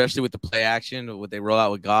 especially with the play action, what they roll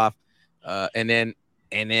out with Goff. And then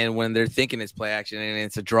when they're thinking it's play action and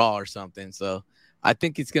it's a draw or something. So I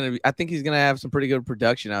think he's going to have some pretty good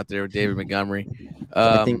production out there with David Montgomery.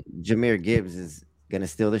 I think Jahmyr Gibbs is going to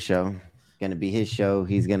steal the show. Going to be his show.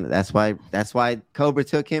 That's why Cobra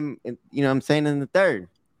took him. You know what I'm saying, in the 3rd.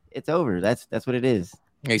 It's over. That's what it is.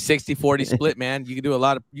 A 60-40 split, man. You could do a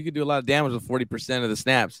lot of damage with 40% of the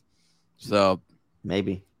snaps. So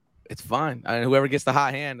maybe it's fine. I mean, whoever gets the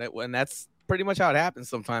hot hand, and that's pretty much how it happens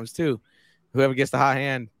sometimes too. Whoever gets the hot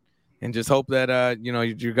hand and just hope that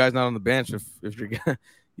your guy's not on the bench if you're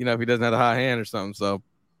if he doesn't have a hot hand or something. So,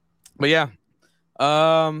 but yeah,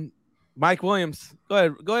 Mike Williams, go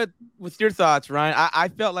ahead with your thoughts, Ryan. I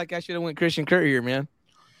felt like I should have went Christian Kirk here, man.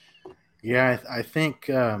 Yeah, I think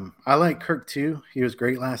I like Kirk too. He was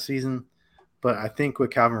great last season, but I think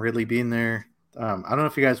with Calvin Ridley being there, I don't know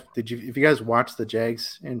if you guys watched the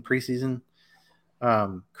Jags in preseason.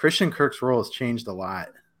 Christian Kirk's role has changed a lot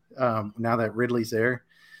now that Ridley's there.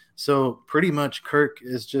 So pretty much Kirk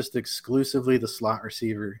is just exclusively the slot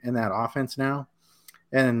receiver in that offense now.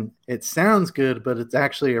 And it sounds good, but it's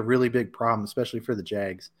actually a really big problem, especially for the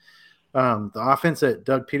Jags. The offense that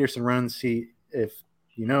Doug Peterson runs,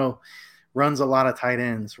 runs a lot of tight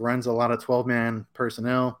ends, runs a lot of 12-man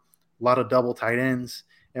personnel, a lot of double tight ends.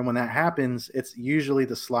 And when that happens, it's usually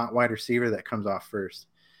the slot wide receiver that comes off first.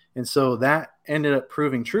 And so that ended up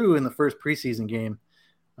proving true in the first preseason game.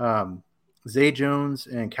 Zay Jones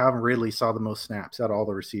and Calvin Ridley saw the most snaps out of all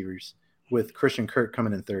the receivers, with Christian Kirk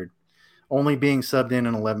coming in third, only being subbed in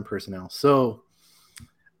 11 personnel. So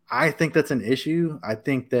I think that's an issue. I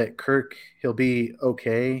think that Kirk, he'll be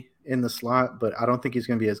okay in the slot, but I don't think he's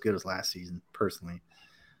going to be as good as last season, personally.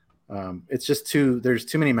 It's just there's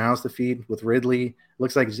too many mouths to feed with Ridley.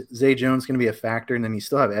 Looks like Zay Jones is going to be a factor, and then you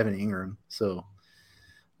still have Evan Ingram. So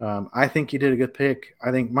I think you did a good pick. I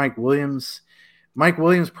think Mike Williams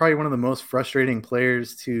probably one of the most frustrating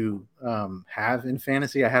players to have in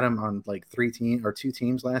fantasy. I had him on like 2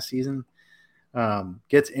 teams last season.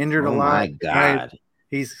 Gets injured a lot. My God.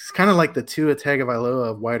 He's kind of like the Tua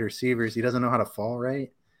Tagovailoa of wide receivers. He doesn't know how to fall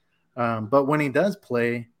right. But when he does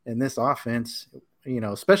play in this offense,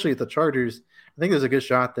 especially at the Chargers, I think there's a good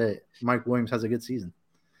shot that Mike Williams has a good season.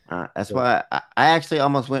 That's why I actually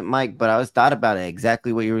almost went Mike, but I was thought about it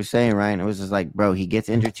exactly what you were saying, Ryan. It was just like, bro, he gets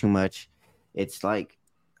injured too much. It's like,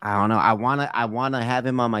 I don't know. I wanna have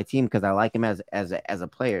him on my team because I like him as a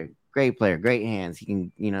player. Great player, great hands. He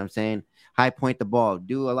can, you know what I'm saying, high point the ball,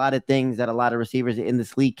 do a lot of things that a lot of receivers in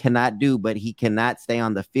this league cannot do, but he cannot stay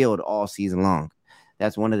on the field all season long.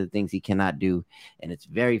 That's one of the things he cannot do, and it's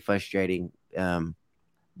very frustrating.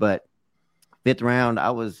 But 5th round,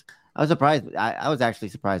 I was surprised. I was actually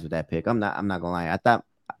surprised with that pick. I'm not gonna lie. I thought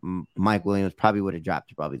Mike Williams probably would have dropped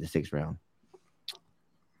to probably the 6th round.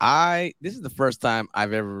 This is the first time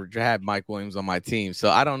I've ever had Mike Williams on my team, so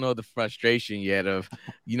I don't know the frustration yet of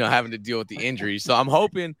having to deal with the injury. So I'm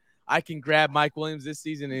hoping I can grab Mike Williams this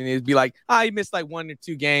season and it'd be like, he missed like 1 or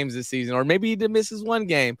 2 games this season, or maybe he did miss his 1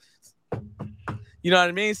 game. You know what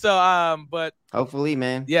I mean? So, but hopefully,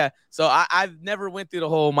 man. Yeah. So I've never went through the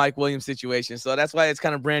whole Mike Williams situation. So that's why it's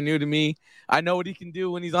kind of brand new to me. I know what he can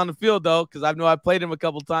do when he's on the field, though, because I played him a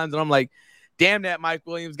couple times, and I'm like, damn, that Mike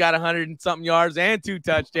Williams got 100 and something yards and 2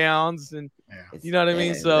 touchdowns, and you know what I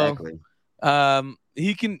mean. Exactly. So,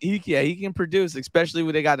 he can produce, especially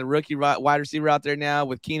when they got the rookie wide receiver out there now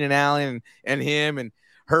with Keenan Allen and him and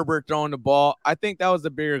Herbert throwing the ball. I think that was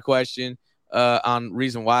the bigger question on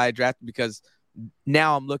reason why I drafted, because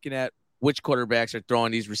now I'm looking at which quarterbacks are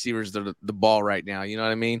throwing these receivers the ball right now. You know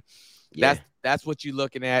what I mean? Yeah. That's what you're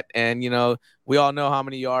looking at. And, we all know how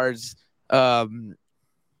many yards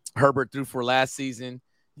Herbert threw for last season.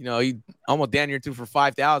 He almost damn near threw for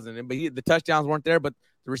 5,000. But the touchdowns weren't there, but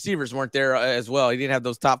the receivers weren't there as well. He didn't have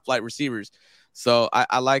those top flight receivers. So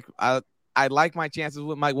I like my chances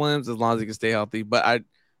with Mike Williams as long as he can stay healthy. But I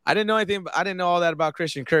didn't know anything. I didn't know all that about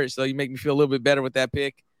Christian Kirk. So you make me feel a little bit better with that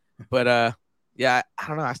pick. But yeah, I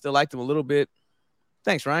don't know. I still liked him a little bit.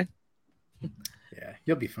 Thanks, Ryan. Yeah,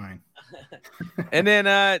 you'll be fine. And then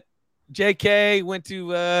JK went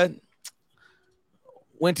to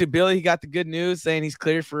Billy. He got the good news saying he's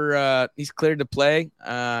cleared to play.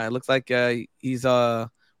 It looks like he's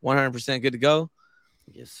 100% good to go.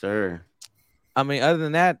 Yes, sir. I mean, other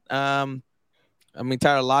than that,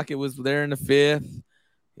 Tyler Lockett was there in the 5th.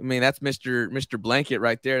 I mean, that's Mr. Blanket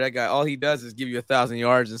right there. That guy, all he does is give you 1,000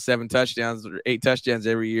 yards and 7 touchdowns or 8 touchdowns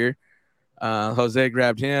every year. Jose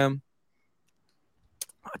grabbed him.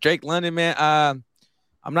 Drake London, man.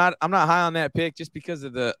 I'm not high on that pick just because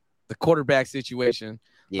of the quarterback situation.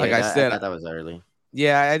 Yeah, like I said, I thought that was early.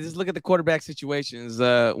 Yeah, I just look at the quarterback situations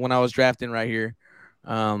when I was drafting right here.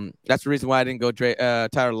 That's the reason why I didn't go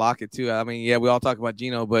Tyler Lockett too. I mean, yeah, we all talk about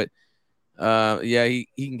Geno, but yeah, he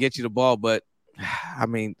can get you the ball, but I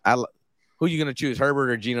mean, who are you gonna choose, Herbert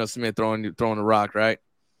or Geno Smith throwing the rock, right?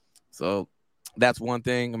 So that's one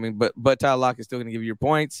thing. I mean, but Tyler Lockett is still gonna give you your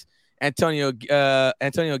points. Antonio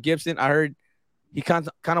Gibson, I heard he kind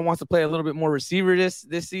of wants to play a little bit more receiver this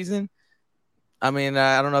season. I mean,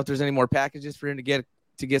 I don't know if there's any more packages for him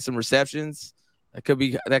to get some receptions.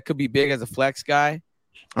 That could be big as a flex guy.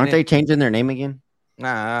 Aren't they changing their name again?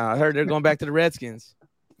 Nah, I heard they're going back to the Redskins.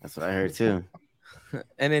 That's what I heard too.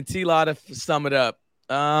 And then T-Law to sum it up.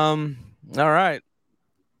 All right.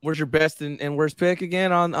 Where's your best and worst pick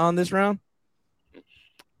again on this round?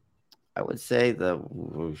 I would say the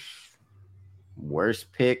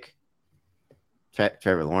worst pick,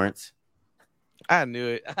 Trevor Lawrence. I knew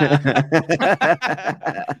it.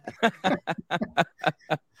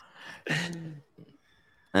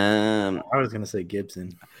 I was gonna say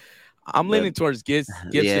Gibson. I'm leaning towards Gibson.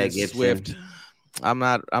 Gibson. Swift.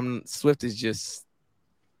 Swift is just.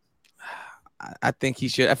 I think he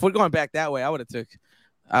should. If we're going back that way, I would have took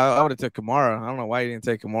Kamara. I don't know why you didn't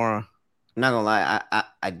take Kamara. I'm not gonna lie,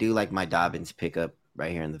 I do like my Dobbins pickup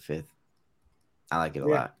right here in the 5th. I like it a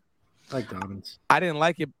lot. I like Dobbins. I didn't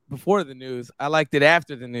like it before the news. I liked it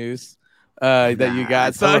after the news that you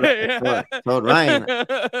got. I told Ryan.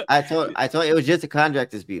 I told it was just a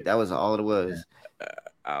contract dispute. That was all it was.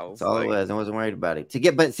 That's all it was. I wasn't worried about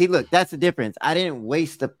it. But see, look, that's the difference. I didn't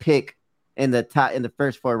waste a pick in the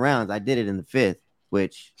first 4 rounds. I did it in the 5th,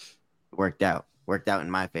 which worked out in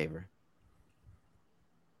my favor.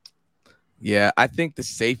 Yeah, I think the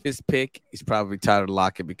safest pick is probably Tyler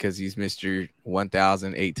Lockett because he's Mr.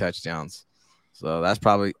 1,008 touchdowns. So that's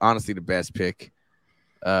probably honestly the best pick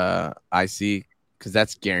I see because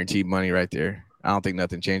that's guaranteed money right there. I don't think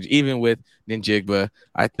nothing changed. Even with Njigba,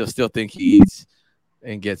 I still think he eats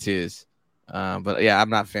and gets his. But yeah, I'm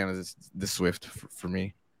not a fan of the Swift for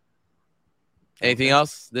me. Anything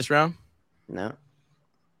else this round? No.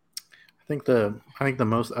 I think the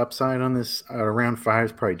most upside on this round 5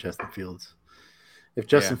 is probably Justin Fields. If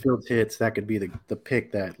Justin Fields hits, that could be the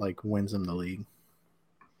pick that like wins him the league.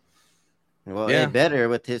 Well, it better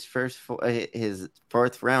with his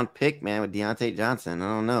 4th round pick, man, with Deontay Johnson. I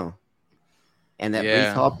don't know, and that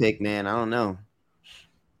Breece Hall pick, man, I don't know.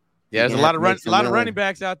 Yeah, there's a lot of running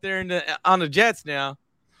backs out there on the Jets now.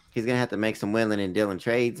 He's gonna have to make some willing and dealing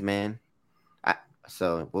trades, man.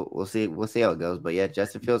 So we'll see how it goes. But yeah,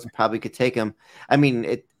 Justin Fields probably could take him. I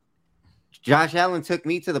mean, Josh Allen took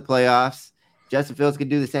me to the playoffs. Justin Fields could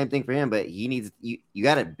do the same thing for him, but he needs you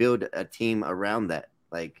got to build a team around that.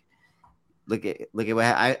 Like, look at what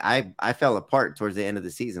I fell apart towards the end of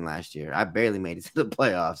the season last year. I barely made it to the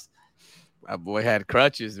playoffs. My boy had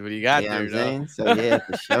crutches, but he got there. Saying? So yeah,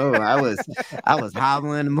 for sure. I was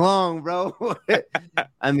hobbling him along, bro.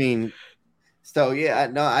 I mean. So yeah,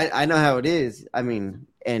 I know how it is. I mean,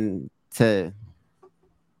 and I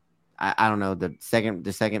don't know the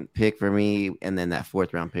second pick for me, and then that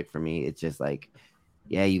 4th round pick for me. It's just like,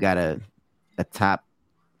 yeah, you got a top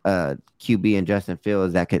QB in Justin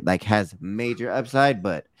Fields that could like has major upside,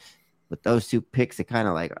 but with those 2 picks, it kind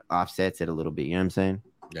of like offsets it a little bit. You know what I'm saying?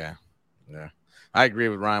 Yeah. I agree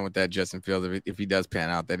with Ryan with that Justin Fields. If he does pan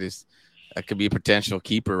out, that could be a potential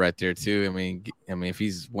keeper right there too. I mean, if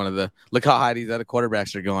he's one of the look how high these other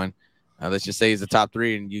quarterbacks are going. Let's just say he's the top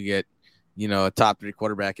 3, and you get, a top 3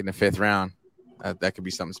 quarterback in the 5th round. That could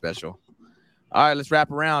be something special. All right, let's wrap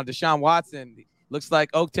around. Deshaun Watson looks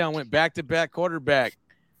like Oaktown went back-to-back quarterback.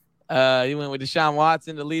 He went with Deshaun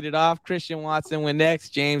Watson to lead it off. Christian Watson went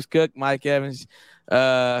next. James Cook, Mike Evans,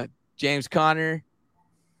 James Conner.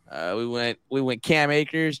 We went Cam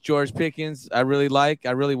Akers, George Pickens. I really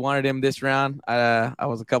wanted him this round. I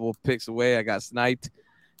was a couple of picks away. I got sniped.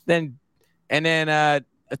 Then a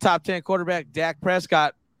top 10 quarterback, Dak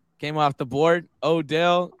Prescott, came off the board.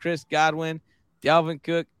 Odell, Chris Godwin, Dalvin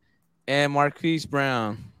Cook, and Marquise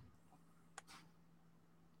Brown.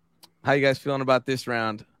 How you guys feeling about this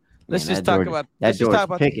round? Let's just talk about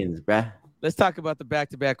Pickens, bruh. Let's talk about the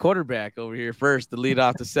back-to-back quarterback over here first to lead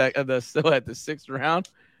off the 6th round.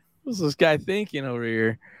 What's this guy thinking over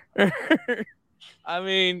here? I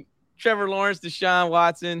mean, Trevor Lawrence, Deshaun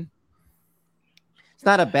Watson. It's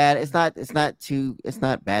not bad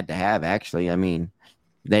to have, actually. I mean,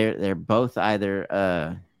 they're both either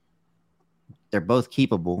they're both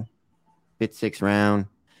keepable. 5th, 6th round.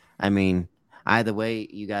 I mean, either way,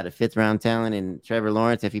 you got a 5th round talent in Trevor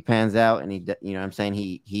Lawrence if he pans out and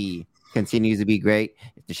he continues to be great.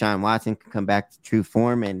 If Deshaun Watson can come back to true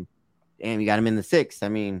form and you got him in the 6th. I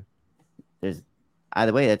mean, there's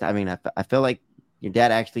either way. I feel like your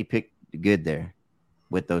dad actually picked good there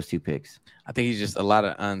with those 2 picks. I think he's just a lot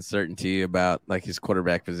of uncertainty about like his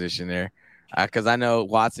quarterback position there, because I know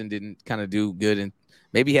Watson didn't kind of do good, and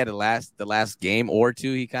maybe he had the last game or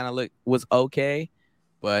 2 he kind of was okay,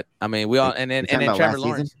 but I mean we all and then Trevor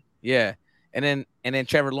Lawrence, yeah, and then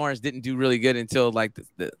Trevor Lawrence didn't do really good until like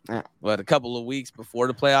a couple of weeks before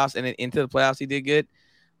the playoffs, and then into the playoffs he did good.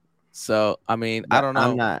 So I mean, I don't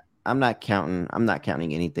know. I'm not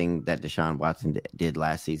counting anything that Deshaun Watson did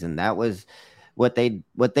last season. That was what they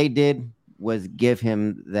did was give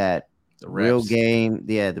him that The real reps. game,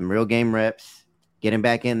 the real game reps, get him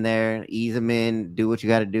back in there, ease him in, do what you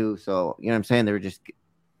got to do. So, you know what I'm saying? They were just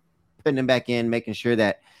putting him back in, making sure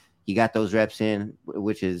that he got those reps in,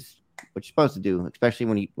 which is what you're supposed to do,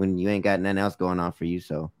 especially when you ain't got nothing else going on for you.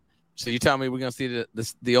 So you tell me we're gonna see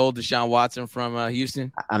the old Deshaun Watson from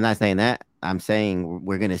Houston? I'm not saying that. I'm saying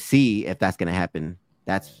we're gonna see if that's gonna happen.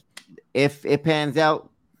 That's if it pans out.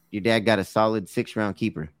 Your dad got a solid 6th-round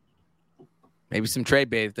keeper. Maybe some trade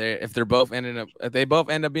bait if they both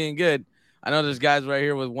end up being good. I know there's guys right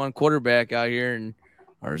here with one quarterback out here,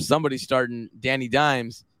 or somebody's starting Danny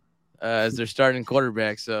Dimes as their starting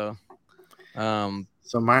quarterback. So,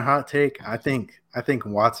 So my hot take, I think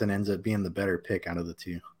Watson ends up being the better pick out of the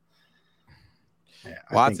two. Yeah,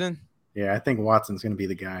 Watson? I think Watson's going to be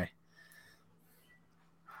the guy.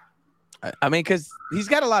 I mean, because he's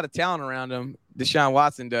got a lot of talent around him. Deshaun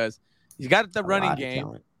Watson does. He's got the running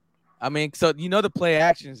game. I mean, so the play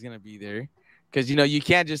action is going to be there because you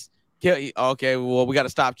can't just okay. Well, we got to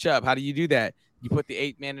stop Chubb. How do you do that? You put the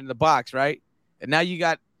 8-man in the box, right? And now you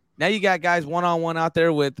got guys 1-on-1 out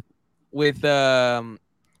there with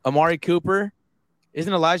Amari Cooper.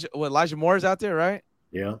 Isn't Elijah Moore's out there, right?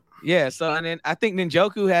 Yeah. Yeah. So and then I think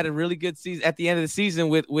Njoku had a really good season at the end of the season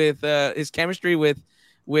with his chemistry with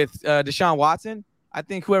Deshaun Watson. I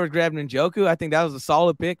think whoever grabbed Njoku, I think that was a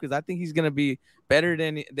solid pick because I think he's going to be better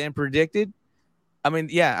than predicted. I mean,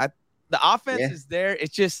 the offense is there.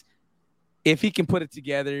 It's just if he can put it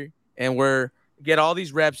together and get all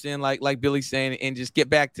these reps in, like Billy's saying, and just get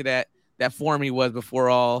back to that form he was before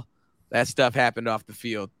all that stuff happened off the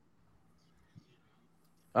field.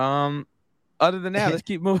 Other than that, let's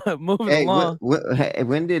keep moving along.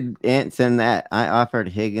 When did Ant send that? I offered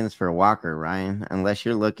Higgins for Walker, Ryan. Unless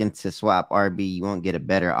you're looking to swap RB, you won't get a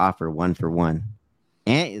better offer 1-for-1.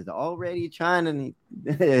 Ant is already trying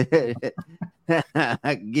to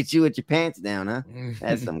get you with your pants down, huh?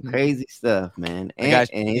 That's some crazy stuff, man.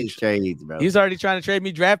 Ant and his trades, bro. He's already trying to trade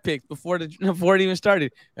me draft picks before it even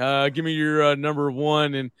started. Give me your number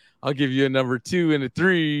 1, and I'll give you a number 2 and a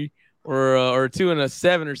 3. Or 2 and a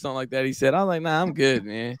 7 or something like that. He said, I was like, nah, I'm good,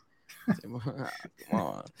 man. Come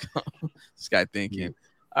on. This guy thinking.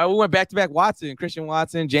 We went back-to-back Watson, Christian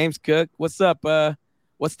Watson, James Cook. What's up?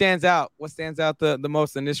 What stands out? What stands out the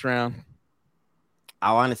most in this round?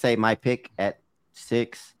 I want to say my pick at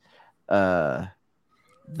 6. The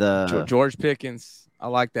George Pickens. I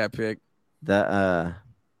like that pick. The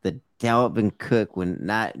Dalvin Cook when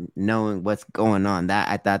not knowing what's going on. That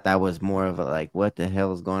I thought that was more of a like, what the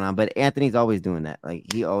hell is going on? But Anthony's always doing that.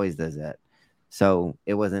 Like he always does that. So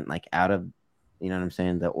it wasn't like out of, you know what I'm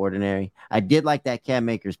saying, the ordinary. I did like that Cam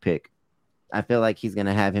Akers pick. I feel like he's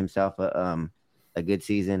gonna have himself a good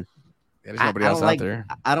season. Yeah, there's nobody else out there.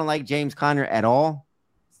 I don't like James Conner at all.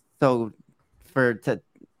 So for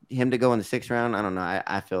him to go in the 6th round, I don't know.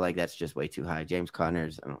 I feel like that's just way too high. James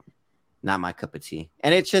Conner's not my cup of tea.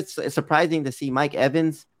 And it's surprising to see Mike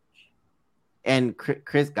Evans and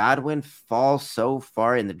Chris Godwin fall so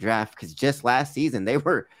far in the draft because just last season they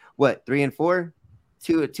were 3 and 4,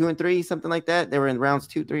 2 and 3, something like that. They were in rounds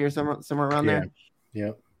 2, 3, or somewhere around there.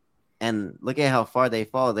 Yeah. And look at how far they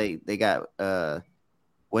fall. They got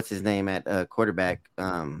what's his name at quarterback?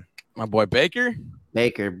 My boy Baker.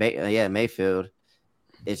 Mayfield.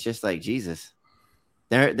 It's just like Jesus.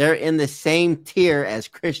 They're in the same tier as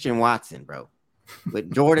Christian Watson, bro,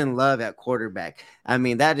 with Jordan Love at quarterback. I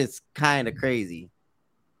mean, that is kind of crazy.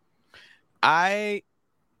 I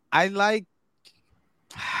don't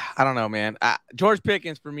know, man. George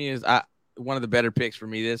Pickens for me is one of the better picks for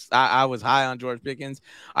me. I was high on George Pickens.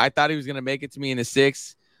 I thought he was going to make it to me in the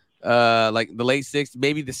 6th, like the late 6th,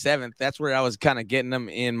 maybe the 7th. That's where I was kind of getting them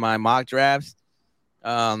in my mock drafts.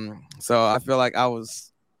 So I feel like I was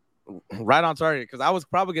right on target because I was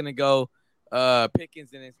probably going to go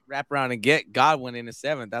Pickens and wrap around and get Godwin in the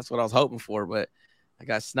 7th. That's what I was hoping for, but I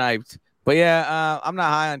got sniped. But yeah, I'm not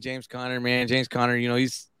high on James Conner, man. James Conner,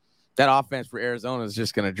 he's that offense for Arizona is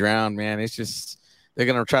just going to drown, man. It's just they're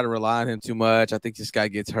going to try to rely on him too much. I think this guy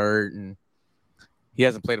gets hurt and he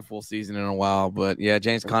hasn't played a full season in a while. But yeah,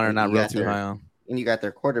 James Conner not real too high on. And you got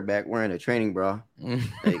their quarterback wearing a training bra. Yeah,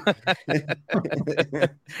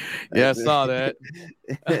 I saw that.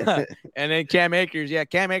 And then Cam Akers. Yeah,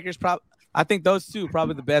 Cam Akers I think those two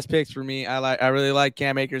probably the best picks for me. I really like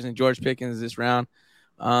Cam Akers and George Pickens this round.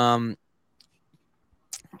 Yeah,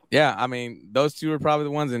 I mean, those two are probably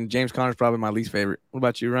the ones, and James Conner's probably my least favorite. What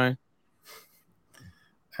about you, Ryan?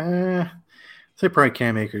 Say probably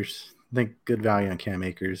Cam Akers. I think good value on Cam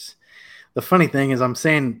Akers. The funny thing is I'm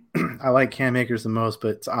saying I like Cam Akers the most,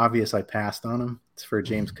 but it's obvious I passed on him. It's for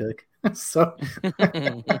James Cook. So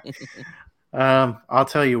I'll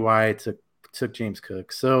tell you why I took James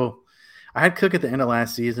Cook. So I had Cook at the end of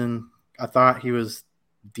last season. I thought he was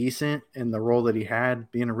decent in the role that he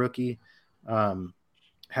had, being a rookie.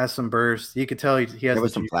 Has some bursts. You could tell he has There the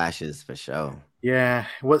was some flashes for sure. Yeah,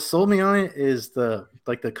 what sold me on it is the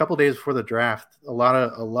couple days before the draft, a lot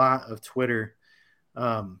of Twitter,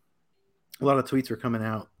 a lot of tweets were coming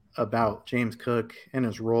out about James Cook and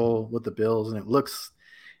his role with the Bills, and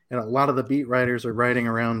and a lot of the beat writers are writing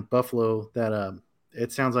around Buffalo that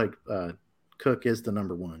it sounds like Cook is the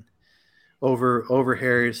number one over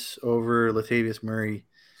Harris, over Latavius Murray.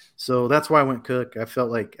 So that's why I went Cook. I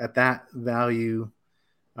felt like at that value,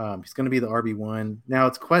 he's going to be the RB1. Now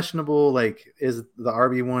it's questionable. Like, is the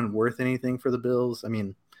RB1 worth anything for the Bills? I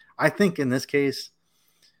mean, I think in this case,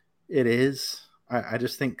 it is. I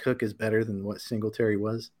just think Cook is better than what Singletary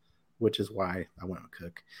was, which is why I went with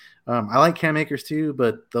Cook. I like Cam Akers too,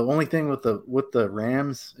 but the only thing with the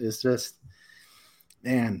Rams is just,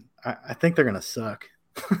 man, I think they're going to suck.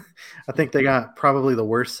 I think they got probably the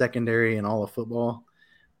worst secondary in all of football.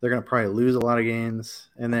 They're going to probably lose a lot of games.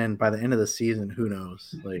 And then by the end of the season, who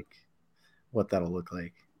knows like what that'll look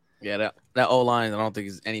like. Yeah, that O-line I don't think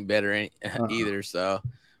is any better either. So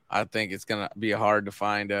I think it's going to be hard to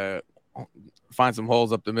find some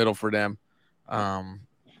holes up the middle for them. I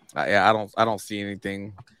don't see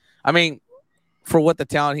anything. I mean, for what the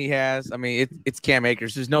talent he has, I mean, it's Cam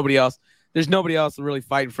Akers. There's nobody else really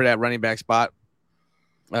fighting for that running back spot.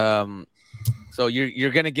 So you're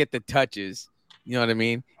going to get the touches. You know what I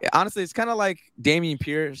mean? Honestly, it's kind of like Dameon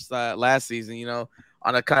Pierce last season, you know,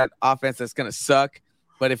 on a kind of offense that's going to suck.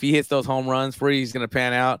 But if he hits those home runs for you, he's going to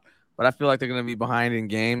pan out. But I feel like they're going to be behind in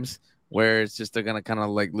games where it's just they're going to kind of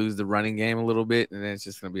like lose the running game a little bit, and then it's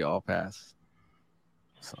just going to be all pass.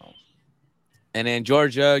 So, and then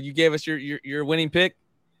Georgia, you gave us your winning pick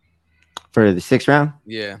For the 6th round?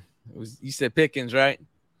 Yeah, you said Pickens, right?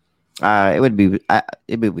 It'd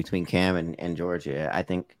be between Cam and Georgia. I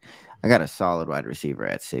think I got a solid wide receiver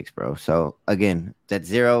at 6, bro. So again, that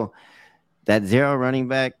zero running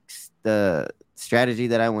backs, the strategy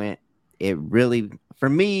that I went, it really, for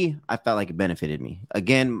me, I felt like it benefited me.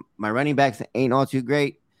 Again, my running backs ain't all too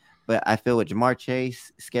great, but I feel with Jamar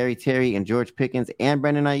Chase, Scary Terry, and George Pickens and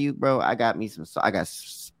Brandon Ayuk, bro, I got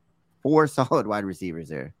 4 solid wide receivers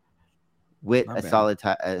there with a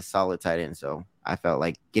solid tight end. So I felt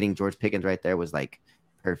like getting George Pickens right there was like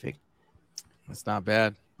perfect. That's not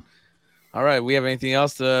bad. All right, we have anything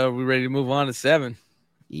else? We ready to move on to 7?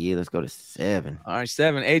 Yeah, let's go to 7. All right,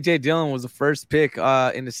 7. A.J. Dillon was the first pick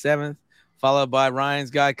in the 7th, followed by Ryan's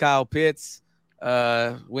guy Kyle Pitts.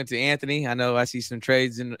 Went to Anthony. I know I see some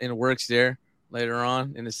trades in the works there later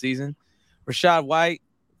on in the season. Rashad White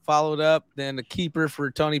followed up. Then the keeper for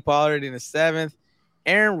Tony Pollard in the 7th.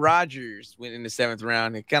 Aaron Rodgers went in the 7th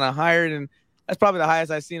round. It kind of hired, and that's probably the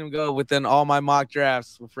highest I've seen him go within all my mock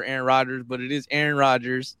drafts for Aaron Rodgers, but it is Aaron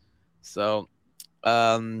Rodgers. So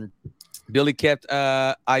Billy kept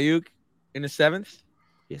Ayuk in the 7th.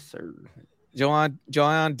 Yes, sir. Joanne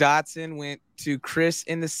Dotson went to Chris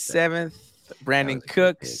in the 7th. Brandon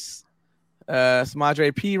Cooks,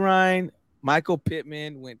 Smadre Pirine, Michael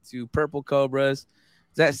Pittman went to Purple Cobras.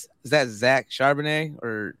 Is that Zach Charbonnet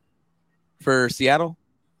or for Seattle?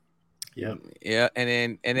 Yeah. Yeah,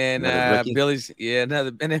 and then Billy's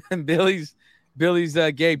Billy's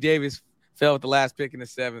Gabe Davis fell with the last pick in the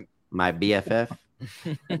 7th. My BFF.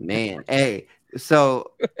 Man, hey,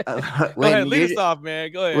 so go ahead, lead us off,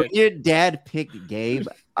 man. Go ahead. When your dad picked Gabe,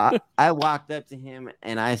 I walked up to him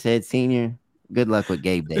and I said, "Senior, good luck with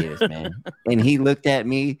Gabe Davis, man." And he looked at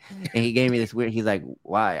me and he gave me this weird. He's like,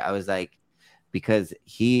 "Why?" I was like, "Because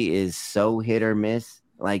he is so hit or miss.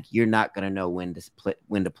 Like you're not gonna know when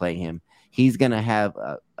to play him. He's gonna have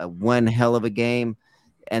a one hell of a game."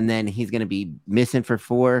 And then he's going to be missing for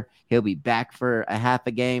 4. He'll be back for a half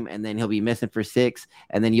a game, and then he'll be missing for 6.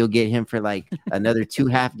 And then you'll get him for like another 2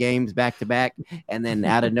 half games back to back. And then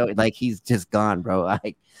out of nowhere, like he's just gone, bro.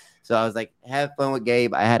 Like, so I was like, have fun with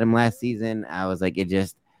Gabe. I had him last season. I was like, it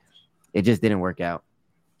just didn't work out.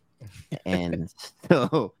 And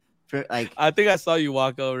so, I think I saw you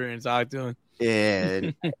walk over and talk to him.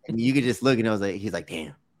 Yeah, and you could just look, and I was like, he's like,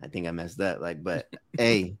 damn, I think I messed up. Like, but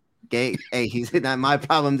hey. Gabe, hey, he's not my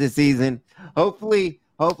problem this season. Hopefully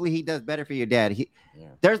he does better for your dad.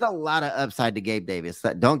 There's a lot of upside to Gabe Davis.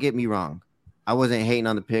 Don't get me wrong. I wasn't hating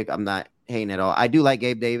on the pick. I'm not hating at all. I do like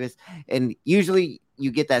Gabe Davis. And usually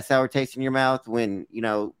you get that sour taste in your mouth when, you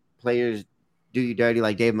know, players do you dirty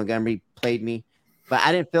like Dave Montgomery played me. But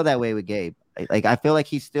I didn't feel that way with Gabe. Like I feel like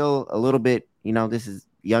he's still a little bit, you know, this is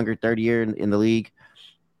younger, 3rd year in the league.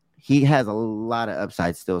 He has a lot of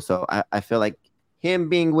upside still. So I feel like him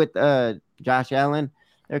being with Josh Allen,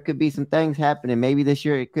 there could be some things happening. Maybe this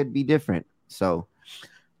year it could be different. So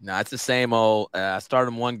no, it's the same old. Start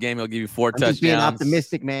him one game, he'll give you 4 I'm touchdowns. just being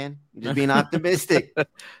optimistic, man. I'm just being optistic.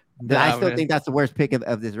 I still think that's the worst pick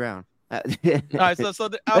of this round. All right,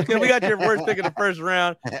 okay, we got your worst pick of the first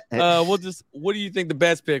round. What do you think the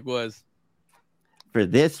best pick was for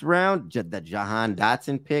this round? The Jahan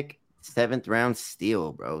Dotson pick, 7th round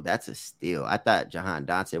steal, bro. That's a steal. I thought Jahan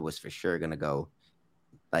Dotson was for sure gonna go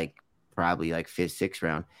probably 5th, 6th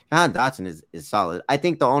round. Jahan Dotson is solid. I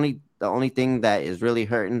think the only thing that is really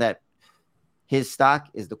hurting that his stock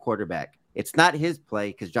is the quarterback. It's not his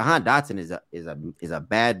play because Jahan Dotson is a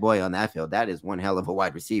bad boy on that field. That is one hell of a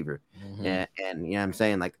wide receiver. Mm-hmm. And you know what I'm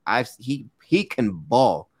saying? He can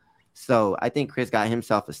ball. So I think Chris got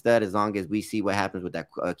himself a stud as long as we see what happens with that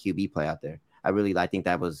QB play out there. I think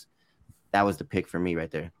that was the pick for me right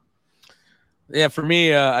there. Yeah, for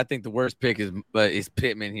me, I think the worst pick is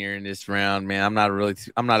Pittman here in this round, man. I'm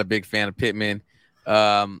not a big fan of Pittman.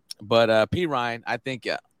 But P. Ryan, I think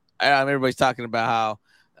everybody's talking about how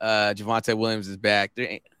Javonte Williams is back.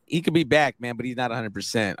 He could be back, man, but he's not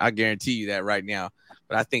 100%. I guarantee you that right now.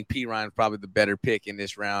 But I think P. Ryan is probably the better pick in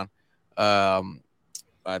this round than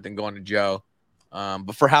going to Joe.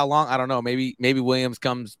 But for how long? I don't know. Maybe Williams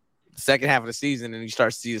comes second half of the season and you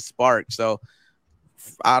start to see a spark. So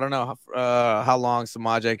I don't know how long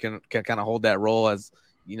Samaje can kind of hold that role as,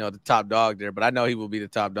 the top dog there. But I know he will be the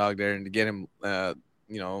top dog there. And to get him,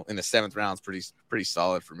 in the 7th round is pretty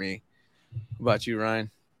solid for me. What about you, Ryan?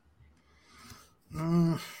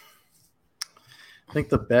 I think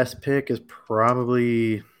the best pick is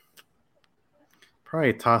probably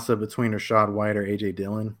a toss-up between Rachaad White or A.J.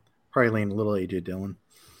 Dillon. Probably lean a little A.J. Dillon.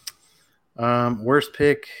 Worst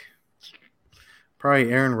pick,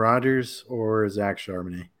 probably Aaron Rodgers or Zach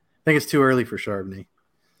Charbonnet. I think it's too early for Charbonnet.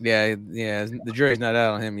 Yeah, the jury's not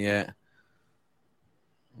out on him yet.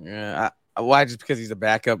 Yeah, why? Just because he's a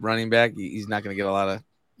backup running back, he's not going to get a lot of.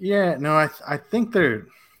 Yeah, no, I think they're,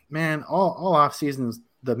 man, all off seasons.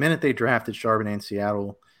 The minute they drafted Charbonnet in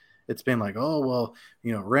Seattle, it's been like, oh well,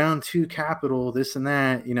 round 2 capital, this and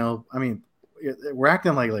that. I mean, we're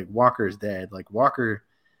acting like Walker's dead. Like Walker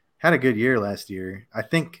had a good year last year. I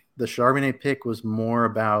think the Charbonnet pick was more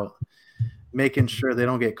about making sure they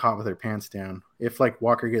don't get caught with their pants down. If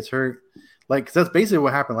Walker gets hurt, 'cause that's basically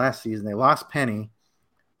what happened last season. They lost Penny.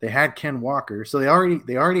 They had Ken Walker, so they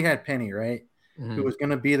already had Penny, right? Mm-hmm. Who was going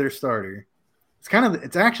to be their starter.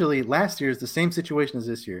 It's actually last year's the same situation as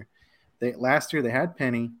this year. Last year they had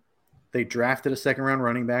Penny. They drafted a 2nd round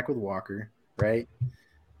running back with Walker, right?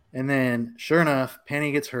 And then sure enough,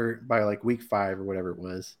 Penny gets hurt by week 5 or whatever it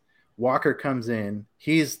was. Walker comes in.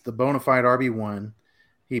 He's the bona fide RB1.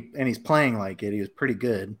 He's playing like it. He was pretty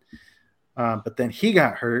good. But then he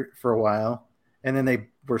got hurt for a while. And then they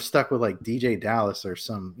were stuck with DJ Dallas or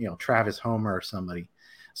some, Travis Homer or somebody.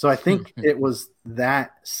 So I think it was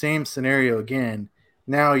that same scenario again.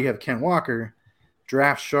 Now you have Ken Walker,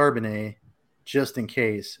 draft Charbonnet just in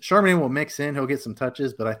case. Charbonnet will mix in. He'll get some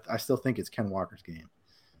touches, but I still think it's Ken Walker's game,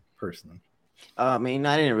 personally. I mean,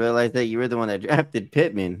 I didn't realize that you were the one that drafted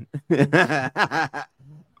Pittman.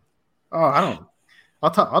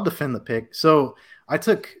 I'll defend the pick. So I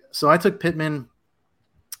took Pittman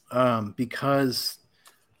because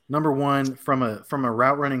number one, from a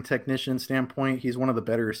route running technician standpoint, he's one of the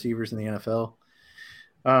better receivers in the NFL.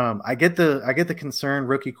 I get the concern.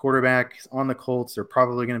 Rookie quarterback on the Colts, they're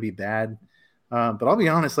probably going to be bad. But I'll be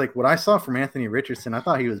honest, what I saw from Anthony Richardson, I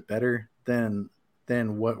thought he was better than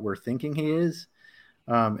what we're thinking he is.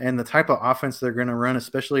 And the type of offense they're going to run,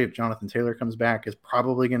 especially if Jonathan Taylor comes back, is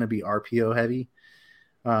probably going to be RPO heavy.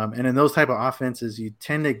 And in those type of offenses, you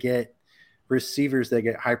tend to get receivers that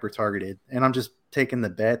get hyper targeted. And I'm just taking the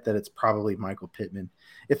bet that it's probably Michael Pittman.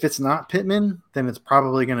 If it's not Pittman, then it's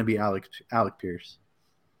probably going to be Alec Pierce.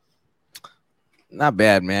 Not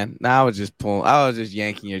bad, man. I was just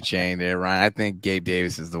yanking your chain there, Ryan. I think Gabe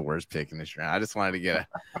Davis is the worst pick in this round. I just wanted to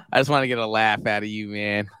get a laugh out of you,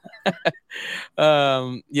 man.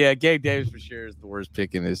 Yeah, Gabe Davis for sure is the worst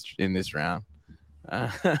pick in this round.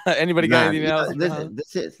 Anybody got anything else?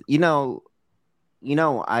 This is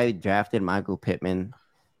I drafted Michael Pittman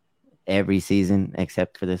every season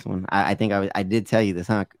except for this one. I think I did tell you this,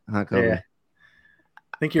 huh, Kobe? Yeah.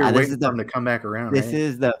 I think you're waiting for him to come back around. This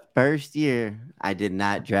is the first year I did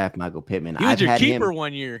not draft Michael Pittman. He was your keeper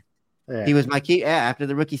 1 year. Yeah. He was my keeper after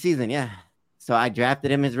the rookie season. Yeah. So I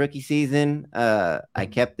drafted him his rookie season. I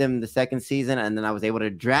kept him the second season, and then I was able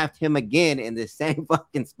to draft him again in the same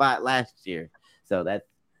fucking spot last year. So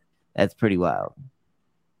that's pretty wild.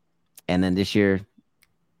 And then this year,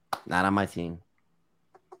 not on my team.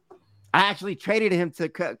 I actually traded him to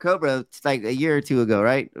Cobra like a year or two ago,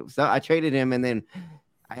 right? So I traded him, and then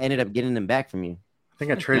I ended up getting him back from you. I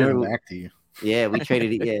think I traded him back to you. Yeah, we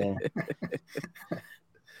traded it. Yeah.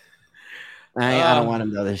 I don't want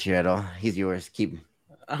him though this year at all. He's yours. Keep him.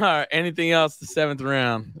 All right. Anything else? The 7th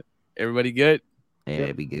round. Everybody good? Yeah,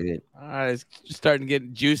 it'd be good. All right. It's starting to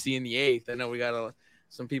get juicy in the 8th. I know we got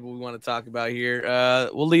some people we want to talk about here.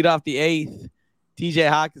 We'll lead off the 8th. TJ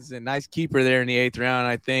Hawkinson, nice keeper there in the 8th round,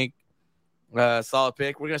 I think. Solid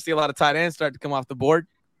pick. We're going to see a lot of tight ends start to come off the board.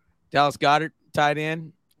 Dallas Goedert, tight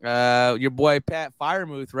end. Your boy Pat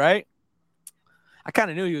Freiermuth, right? I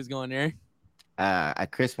kind of knew he was going there.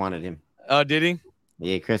 Chris wanted him. Oh, did he?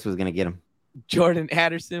 Yeah, Chris was going to get him. Jordan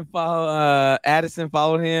Addison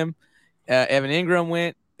followed him. Evan Ingram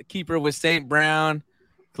went. The keeper was St. Brown.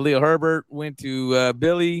 Khalil Herbert went to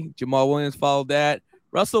Billy. Jamal Williams followed that.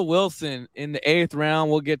 Russell Wilson in the 8th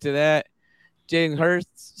round. We'll get to that. Jalen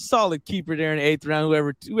Hurts, solid keeper there in the 8th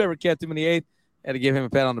round. Whoever kept him in the 8th had to give him a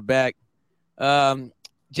pat on the back.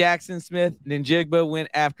 Jackson Smith and then Jigba went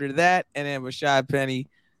after that. And then Rashad Penny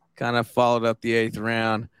kind of followed up the 8th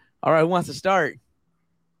round. All right, who wants to start?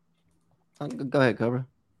 Go ahead, Cobra.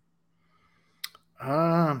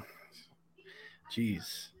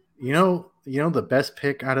 Geez. You know the best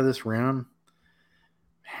pick out of this round?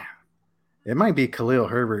 Man, it might be Khalil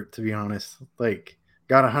Herbert, to be honest. Like,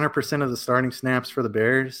 got 100% of the starting snaps for the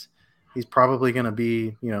Bears. He's probably going to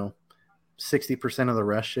be, 60% of the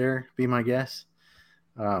rush share, be my guess.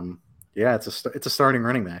 Yeah, it's a starting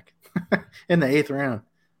running back in the 8th round.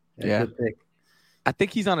 Yeah. Good pick. I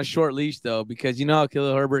think he's on a short leash though, because you know how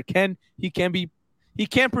Khalil Herbert can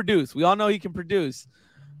produce. We all know he can produce,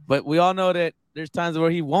 but we all know that there's times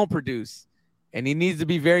where he won't produce, and he needs to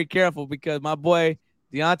be very careful because my boy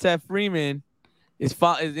Deonta Freeman is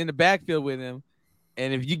in the backfield with him,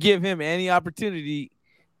 and if you give him any opportunity,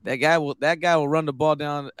 that guy will run the ball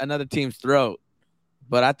down another team's throat.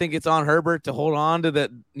 But I think it's on Herbert to hold on to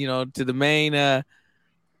the main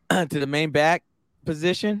back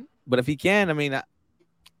position. But if he can, I mean,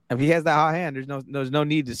 if he has that hot hand, there's no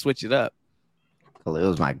need to switch it up.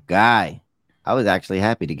 Khalil's my guy. I was actually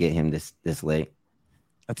happy to get him this late.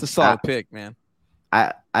 That's a solid pick, man.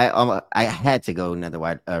 I had to go another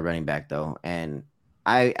wide running back though, and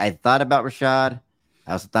I thought about Rashad.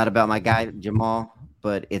 I also thought about my guy Jamal,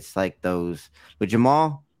 but it's like those with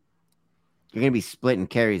Jamal, you're gonna be splitting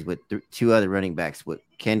carries with two other running backs with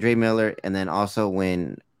Kendre Miller, and then also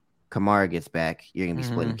when Kamara gets back, you're gonna be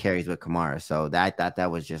splitting carries with Kamara. So I thought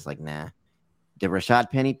that was just like nah. The Rashad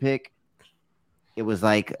Penny pick, it was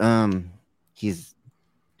like that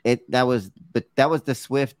was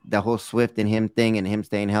the whole Swift and him thing and him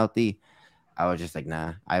staying healthy. I was just like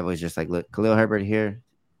nah. I was just like, look, Khalil Herbert here,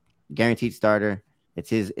 guaranteed starter. It's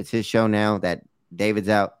his show now that David's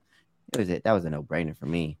out. That was a no-brainer for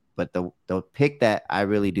me. But the pick that I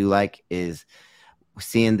really do like is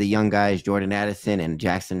seeing the young guys, Jordan Addison and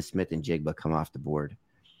Jackson Smith and Jigba, come off the board.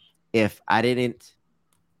 If I didn't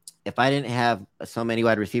have so many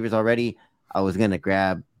wide receivers already, I was gonna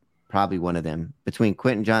grab probably one of them. Between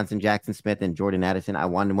Quentin Johnson, Jackson Smith, and Jordan Addison, I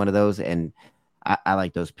wanted one of those, and I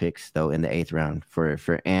like those picks though in the 8th round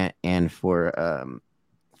for Ant and for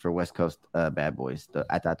West Coast bad boys.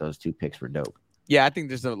 I thought those two picks were dope. Yeah, I think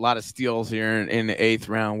there's a lot of steals here in the 8th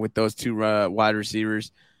round with those two wide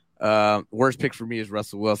receivers. Worst pick for me is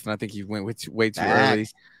Russell Wilson. I think he went way too early.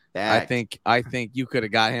 I think you could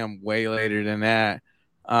have got him way later than that.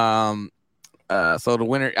 So the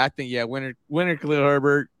winner, I think, winner Khalil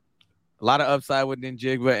Herbert. A lot of upside with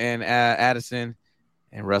Jigba and Addison,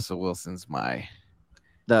 and Russell Wilson's my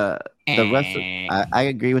the Russell. I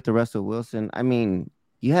agree with the Russell Wilson. I mean,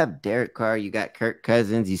 you have Derek Carr, you got Kirk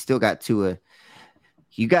Cousins, you still got Tua.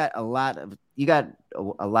 You got a lot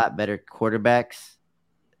better quarterbacks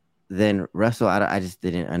than Russell. I just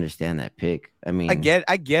didn't understand that pick. I mean, I get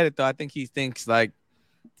it though. I think he thinks like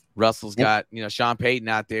Russell's got Sean Payton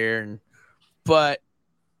out there, but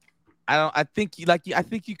I think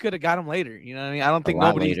you could have got him later. You know what I mean? I don't think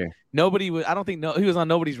he was on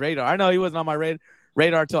nobody's radar. I know he wasn't on my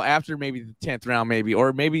radar till after maybe the 10th round,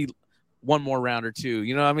 or maybe one more round or two.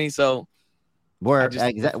 You know what I mean? So where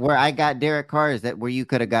I got Derek Carr, is that where you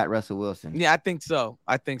could have got Russell Wilson? Yeah, I think so.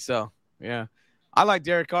 Yeah, I like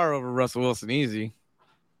Derek Carr over Russell Wilson easy.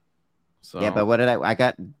 So yeah, but what did I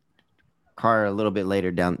got? Carr a little bit later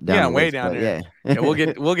down way list, down there. Yeah, we'll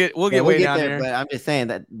get way down there. But I'm just saying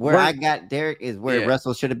that I got Derek is where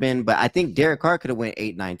Russell should have been. But I think Derek Carr could have went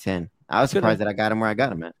 8, 9, 10. I was surprised that I got him where I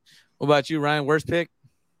got him at. What about you, Ryan? Worst pick?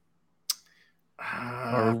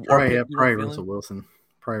 Probably Russell Wilson.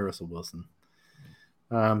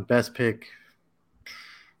 Best pick.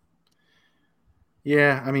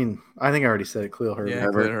 Yeah, I mean, I think I already said it. Khalil Herbert. Yeah,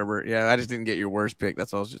 Khalil Herbert. Yeah, I just didn't get your worst pick.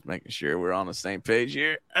 That's all. I was just making sure we're on the same page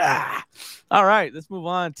here. All right, let's move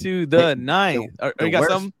on to the ninth. The you got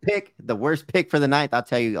worst something? the worst pick for the ninth. I'll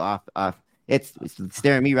tell you off. It's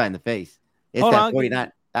staring me right in the face. It's Hold that on,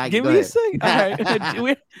 49. Give me a second. All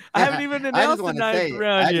right. I haven't even announced the ninth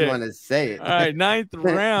round I yet. just want to say it. All right, ninth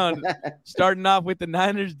round. Starting off with the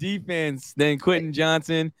Niners defense. Then Quentin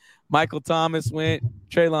Johnson, Michael Thomas went,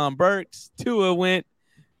 Treylon Burks, Tua went,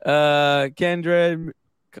 Kendra.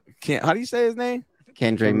 How do you say his name?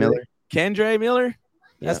 Kendre Miller. Kendre Miller.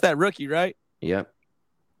 That's Yep. that rookie, right? Yep.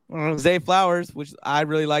 Zay Flowers, which I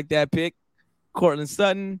really like that pick. Cortland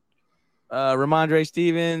Sutton, Ramondre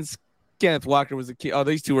Stevens, Kenneth Walker was a key. Oh,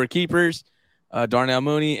 these two were keepers. Darnell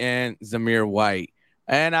Mooney and Zamir White.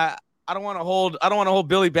 And I don't want to hold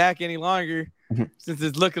Billy back any longer since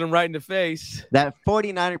it's looking him right in the face. That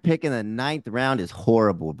 49er pick in the ninth round is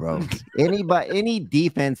horrible, bro. Any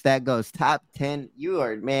defense that goes top 10,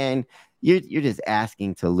 you're just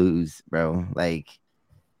asking to lose, bro. Like,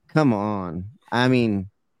 come on. I mean,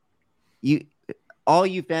 all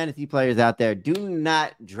you fantasy players out there, do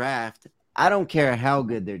not draft. I don't care how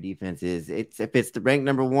good their defense is. If it's the rank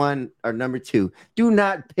number 1 or number 2, do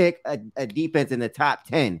not pick a defense in the top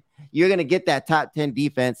 10. You're gonna get that top 10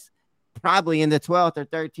 defense probably in the 12th or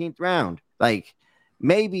 13th round, like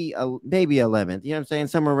maybe 11th. You know what I'm saying?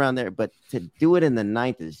 Somewhere around there. But to do it in the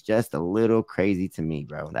 9th is just a little crazy to me,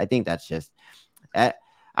 bro. I think that's just.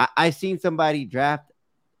 I've seen somebody draft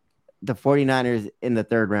the 49ers in the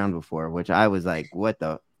 3rd round before, which I was like, what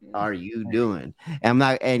the are you doing? And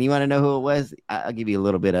you want to know who it was? I'll give you a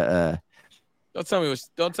little bit of Don't tell me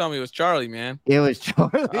it was Charlie, man. It was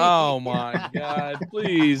Charlie. Oh my God,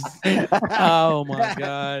 please. Oh my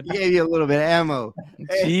God. He gave you a little bit of ammo.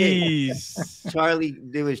 Jeez. Charlie,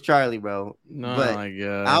 it was Charlie, bro. Oh but my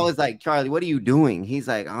God. I was like, Charlie, what are you doing? He's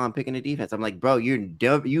like, oh, I'm picking a defense. I'm like, bro, you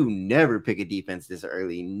never pick a defense this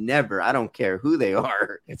early. Never. I don't care who they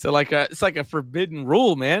are. It's like a forbidden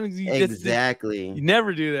rule, man. Exactly. You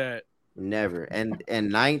never do that. Never. And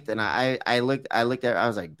ninth, and I looked at, I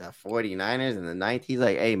was like, the 49ers and the ninth. He's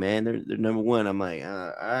like, hey man, they're number 1. I'm like,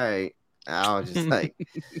 all right. I was just like,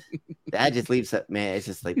 that just leaves up, man. It's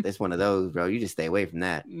just like, it's one of those, bro. You just stay away from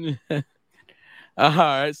that. All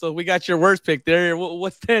right. So we got your worst pick there.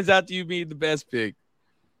 What stands out to you being the best pick?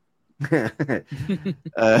 Man,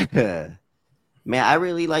 I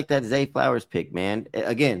really like that Zay Flowers pick, man.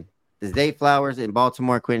 Again, the Zay Flowers in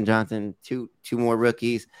Baltimore, Quentin Johnson, two more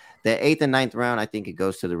rookies. The 8th and 9th round, I think it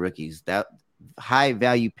goes to the rookies. That high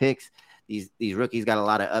value picks. These rookies got a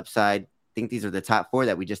lot of upside. I think these are the top 4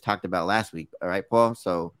 that we just talked about last week. All right, Paul.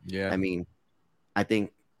 So yeah, I mean, I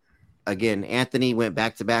think again, Anthony went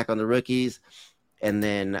back to back on the rookies, and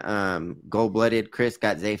then gold blooded Chris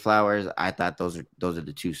got Zay Flowers. I thought those are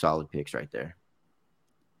the 2 solid picks right there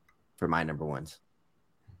for my number 1s.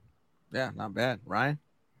 Yeah, not bad, Ryan.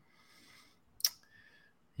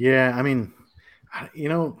 Yeah, I mean,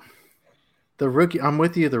 the rookie. I'm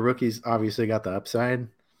with you. The rookies obviously got the upside.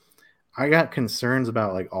 I got concerns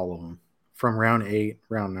about like all of them from round 8,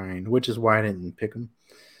 round 9, which is why I didn't pick them.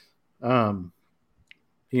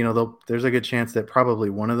 There's a good chance that probably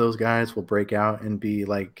one of those guys will break out and be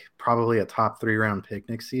like probably a top 3 round pick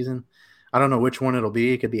next season. I don't know which one it'll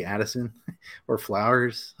be. It could be Addison or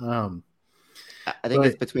Flowers. I think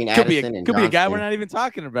it's between Addison and could be a guy Johnston. we're not even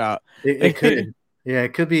talking about. It could. Yeah,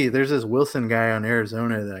 it could be. There's this Wilson guy on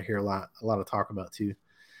Arizona that I hear a lot of talk about too.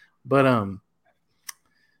 But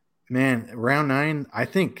man, round 9, I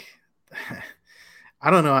think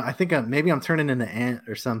I don't know. I think maybe I'm turning into Ant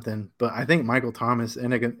or something, but I think Michael Thomas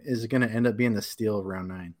is going to end up being the steal of round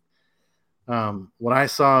 9. What I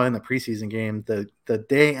saw in the preseason game, the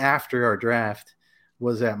day after our draft,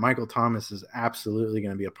 was that Michael Thomas is absolutely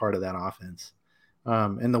going to be a part of that offense.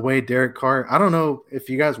 And the way Derek Carr, I don't know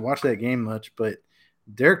if you guys watch that game much, but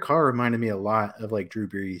Derek Carr reminded me a lot of like Drew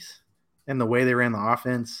Brees and the way they ran the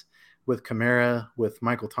offense with Kamara, with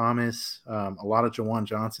Michael Thomas, a lot of Jawan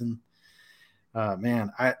Johnson.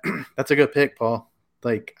 Man, that's a good pick, Paul.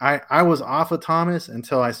 Like I was off of Thomas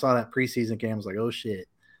until I saw that preseason game. I was like, oh shit.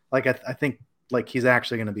 Like I think like he's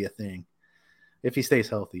actually going to be a thing if he stays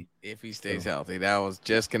healthy. If he stays healthy, I was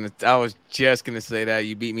just gonna say that.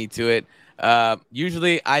 You beat me to it.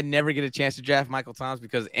 Usually I never get a chance to draft Michael Thomas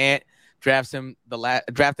because Ant drafted him the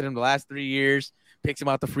last 3 years, picks him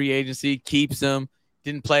out the free agency, keeps him,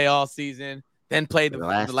 didn't play all season, then played the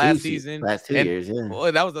last season. Last 2 years, yeah.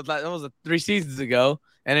 Boy, that was 3 seasons ago.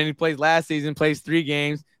 And then he plays last season, plays 3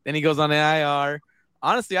 games, then he goes on the IR.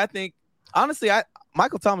 Honestly,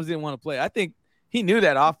 Michael Thomas didn't want to play. I think he knew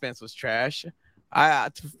that offense was trash.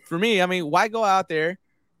 For me, I mean, why go out there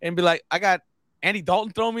and be like, I got Andy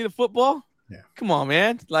Dalton throwing me the football? Yeah. Come on,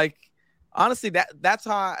 man. Like, honestly, that's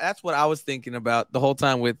what I was thinking about the whole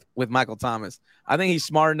time with Michael Thomas. I think he's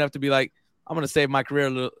smart enough to be like, I'm gonna save my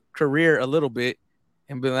career a little bit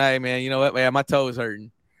and be like, hey man, you know what, man, my toe is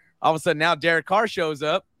hurting. All of a sudden now Derek Carr shows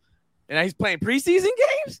up and now he's playing preseason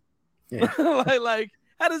games. Yeah. like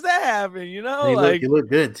how does that happen? You know, you look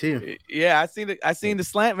good too. Yeah, I seen the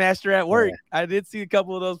slant master at work. Yeah. I did see a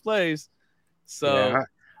couple of those plays. So yeah,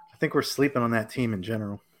 I think we're sleeping on that team in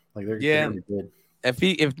general. Like they're really good.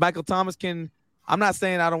 If Michael Thomas can, I'm not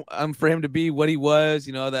saying I'm for him to be what he was.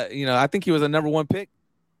 You know that I think he was a number 1 pick.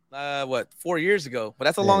 4 years ago? But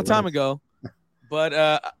that's a long time ago. But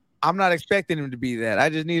I'm not expecting him to be that. I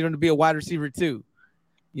just need him to be a wide receiver too.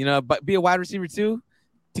 But be a wide receiver too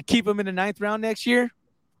to keep him in the 9th round next year.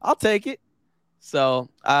 I'll take it. So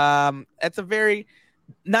that's a very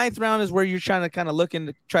 9th round is where you're trying to kind of look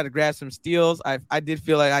to try to grab some steals. I did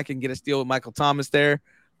feel like I can get a steal with Michael Thomas there.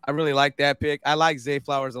 I really like that pick. I like Zay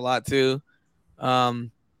Flowers a lot too.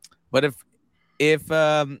 But if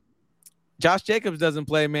Josh Jacobs doesn't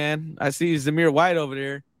play, man, I see Zamir White over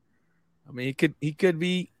there. I mean, he could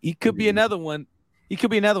be another one. He could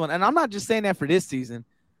be another one. And I'm not just saying that for this season.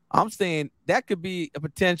 I'm saying that could be a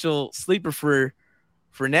potential sleeper for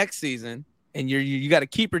next season. And you got a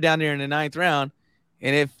keeper down there in the 9th round.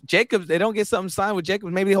 And if Jacobs, they don't get something signed with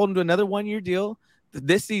Jacobs, maybe they hold him to another 1-year deal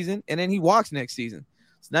this season, and then he walks next season.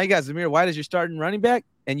 So now you got Zamir White as your starting running back,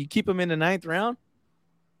 and you keep him in the 9th round.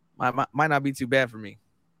 Might not be too bad for me.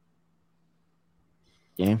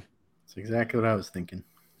 Yeah, that's exactly what I was thinking.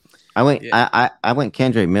 I went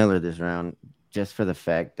Kendrick Miller this round just for the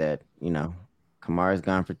fact that Kamara's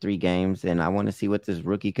gone for 3 games, and I want to see what this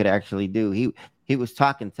rookie could actually do. He was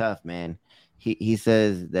talking tough, man. He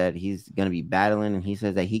says that he's going to be battling, and he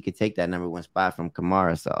says that he could take that number 1 spot from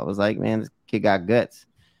Kamara. So I was like, man, this kid got guts.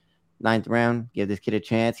 9th round, give this kid a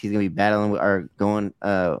chance. He's going to be battling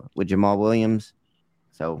with Jamal Williams.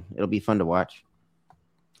 So it'll be fun to watch.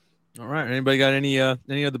 All right. Anybody got any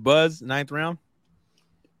other buzz? 9th round?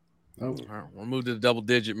 Oh. All right, we'll move to the double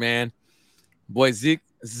digit, man. Boy,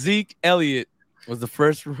 Zeke Elliott was the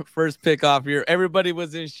first pick off here. Everybody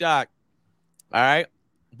was in shock. All right.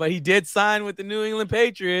 But he did sign with the New England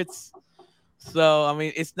Patriots. So, I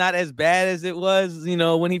mean, it's not as bad as it was,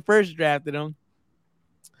 when he first drafted him.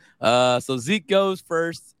 So Zeke goes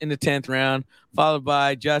first in the 10th round, followed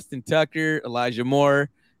by Justin Tucker, Elijah Moore,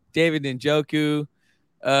 David Njoku,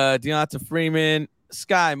 Deonta Freeman,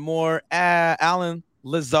 Sky Moore, Alan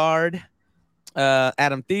Lazard,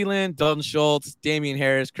 Adam Thielen, Dalton Schultz, Damian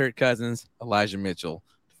Harris, Kirk Cousins, Elijah Mitchell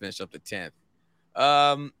to finish up the 10th.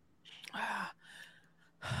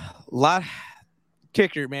 Lot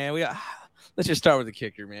kicker, man. Let's just start with the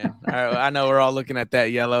kicker, man. All right, I know we're all looking at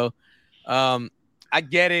that yellow. I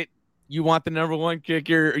get it. You want the number 1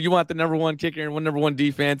 kicker, or you want the number 1 kicker and number 1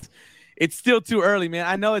 defense. It's still too early, man.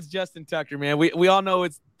 I know it's Justin Tucker, man. We all know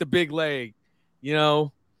it's the big leg,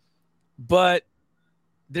 but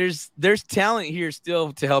there's talent here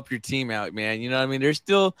still to help your team out, man. You know what I mean?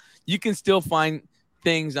 You can still find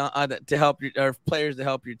things to help or players to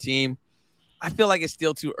help your team. I feel like it's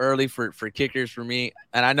still too early for kickers for me.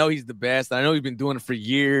 And I know he's the best. I know he's been doing it for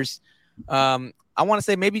years. I want to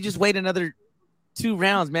say maybe just wait another 2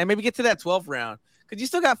 rounds, man. Maybe get to that 12th round because you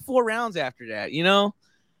still got 4 rounds after that,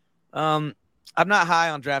 I'm not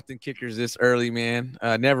high on drafting kickers this early, man.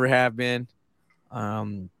 Never have been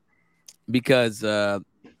because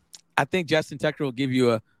I think Justin Tucker will give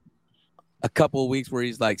you a couple of weeks where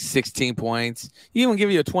he's like 16 points. He won't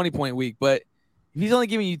give you a 20-point week, but if he's only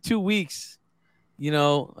giving you 2 weeks,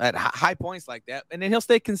 at high points like that, and then he'll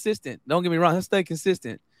stay consistent. Don't get me wrong, he'll stay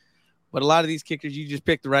consistent. But a lot of these kickers, you just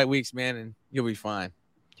pick the right weeks, man, and you'll be fine.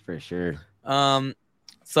 For sure.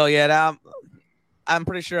 So yeah, I'm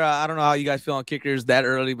pretty sure. I don't know how you guys feel on kickers that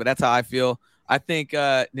early, but that's how I feel. I think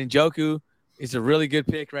Njoku is a really good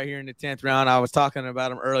pick right here in the 10th round. I was talking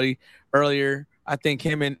about him earlier. I think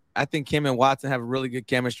him and Watson have a really good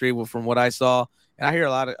chemistry from what I saw, and I hear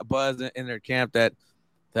a lot of buzz in their camp that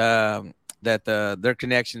their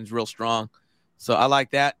connection is real strong. So I like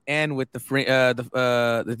that. And with the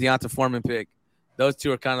Deonta Foreman pick, those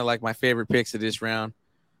 2 are kind of like my favorite picks of this round.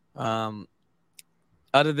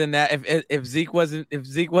 Other than that, if Zeke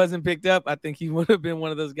wasn't picked up, I think he would have been one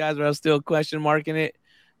of those guys where I was still question marking it.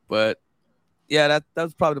 But yeah,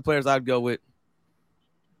 that's probably the players I'd go with.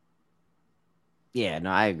 Yeah, no,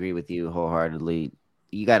 I agree with you wholeheartedly.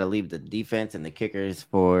 You got to leave the defense and the kickers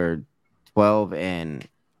for 12 and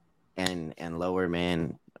lower,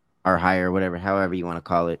 man, or higher, whatever, however you want to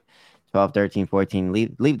call it. 12, 13, 14.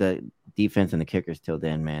 Leave the defense and the kickers till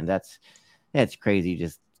then, man. That's crazy.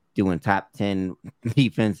 Just doing top 10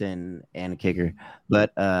 defense and a kicker.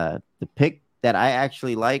 But the pick that I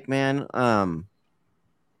actually like, man,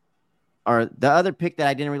 or the other pick that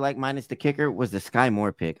I didn't really like minus the kicker was the Sky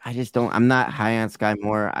Moore pick. I'm not high on Sky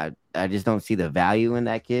Moore. I just don't see the value in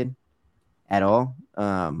that kid at all.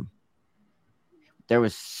 There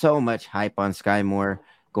was so much hype on Sky Moore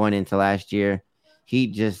going into last year. He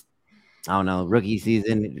just, I don't know, rookie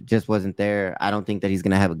season just wasn't there. I don't think that he's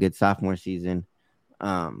going to have a good sophomore season.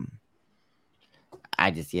 But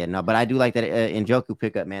I do like that Njoku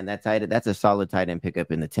pickup, man. That's a solid tight end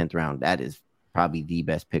pickup in the 10th round. That is probably the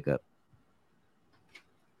best pickup.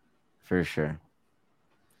 For sure.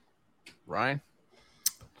 Ryan?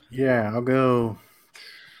 Yeah, I'll go.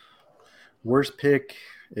 Worst pick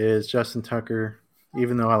is Justin Tucker,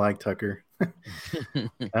 even though I like Tucker.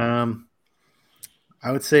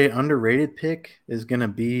 I would say underrated pick is going to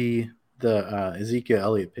be the Ezekiel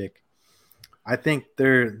Elliott pick. I think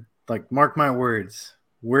they're like, mark my words,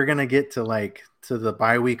 we're going to get to the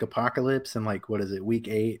bye week apocalypse and week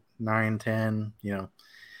 8, 9, 10,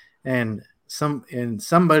 and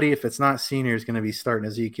somebody, if it's not senior, is going to be starting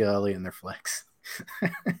Ezekiel Elliott in their flex.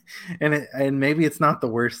 and maybe it's not the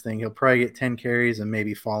worst thing. He'll probably get 10 carries and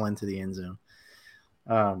maybe fall into the end zone.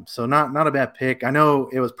 So not a bad pick. I know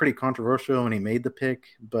it was pretty controversial when he made the pick,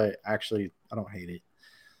 but actually I don't hate it.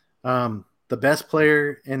 The best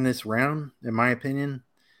player in this round, in my opinion,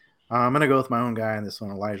 I'm going to go with my own guy in this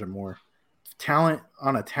one, Elijah Moore. Talent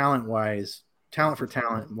for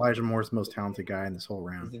talent, Elijah Moore is the most talented guy in this whole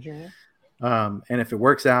round. And if it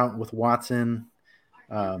works out with Watson,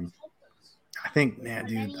 I think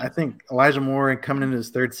Elijah Moore coming into his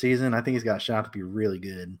third season, I think he's got a shot to be really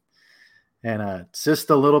good. And just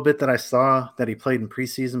a little bit that I saw that he played in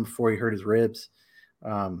preseason before he hurt his ribs.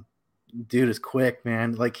 Dude is quick,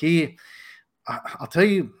 man. I'll tell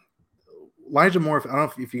you, Elijah Moore, I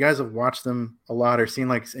don't know if you guys have watched them a lot or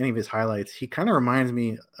seen any of his highlights, he kind of reminds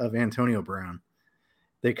me of Antonio Brown.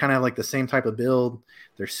 They kind of have the same type of build.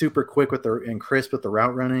 They're super quick and crisp with the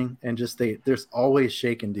route running, and there's always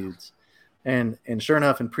shaking dudes. And sure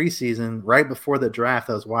enough, in preseason, right before the draft,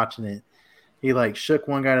 I was watching it. He shook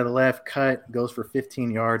one guy to the left, cut, goes for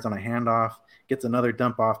 15 yards on a handoff, gets another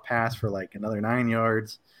dump off pass for another 9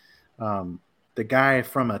 yards. The guy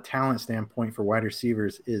from a talent standpoint for wide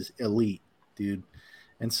receivers is elite, dude.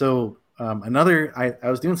 And so I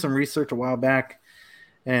was doing some research a while back,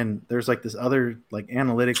 and there's this other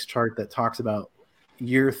analytics chart that talks about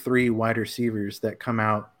year 3 wide receivers that come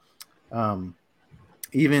out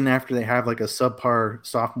even after they have a subpar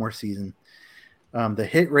sophomore season. The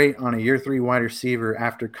hit rate on a year 3 wide receiver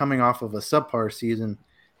after coming off of a subpar season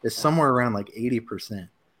is somewhere around 80%.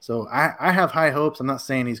 So I have high hopes. I'm not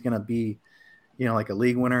saying he's going to be, a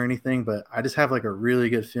league winner or anything, but I just have a really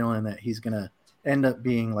good feeling that he's going to end up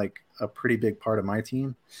being a pretty big part of my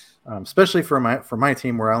team, especially for my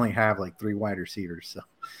team where I only have 3 wide receivers.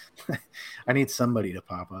 So I need somebody to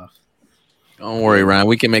pop off. Don't worry, Ryan.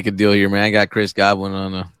 We can make a deal here, man. I got Chris Godwin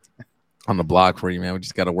on the block for you, man. We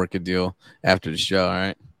just got to work a deal after the show, all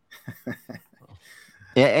right?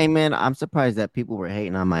 Yeah, hey, man, I'm surprised that people were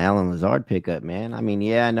hating on my Allen Lazard pickup, man. I mean,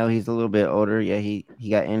 yeah, I know he's a little bit older. Yeah, he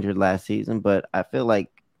got injured last season, but I feel like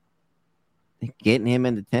getting him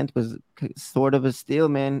in the 10th was sort of a steal,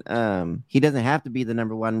 man. He doesn't have to be the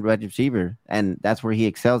number 1 wide receiver, and that's where he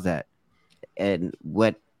excels at. And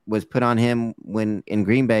what was put on him when in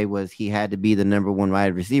Green Bay was he had to be the number 1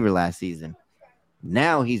 wide receiver last season.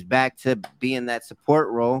 Now he's back to being that support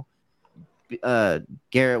role.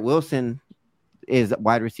 Garrett Wilson is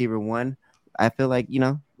wide receiver 1. I feel like,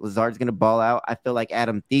 Lazard's going to ball out. I feel like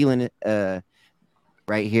Adam Thielen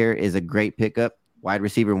right here is a great pickup. Wide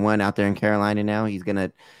receiver 1 out there in Carolina now.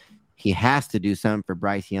 He has to do something for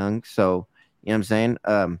Bryce Young. So, you know what I'm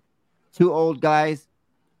saying? 2 old guys.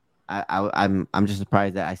 I'm just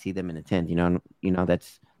surprised that I see them in the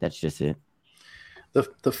 10th. That's just it.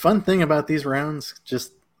 The fun thing about these rounds,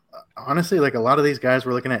 just honestly, a lot of these guys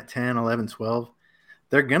we're looking at 10, 11, 12,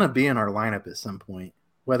 they're going to be in our lineup at some point,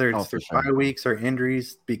 whether it's through bye weeks or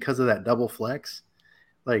injuries because of that double flex.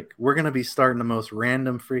 We're going to be starting the most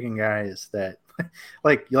random freaking guys that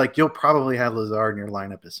you'll probably have Lazard in your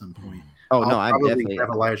lineup at some point. Oh, no, I definitely have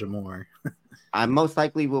Elijah Moore. I most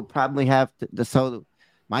likely will probably have so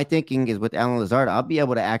my thinking is with Allen Lazard, I'll be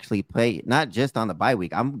able to actually play not just on the bye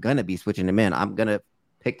week. I'm going to be switching him in. I'm going to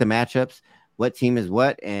pick the matchups, what team is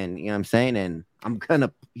what, and you know what I'm saying? And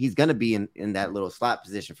he's going to be in that little slot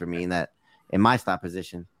position for me in my slot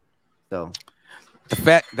position. So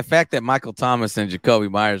the fact that Michael Thomas and Jacoby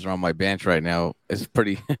Myers are on my bench right now is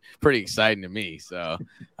pretty exciting to me. So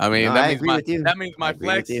I mean, No, that I means agree with you. that means I my agree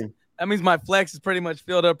flex with you. that means my flex is pretty much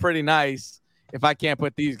filled up pretty nice if I can't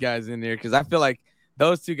put these guys in there, because I feel like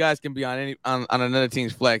those two guys can be on another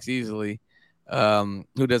team's flex easily.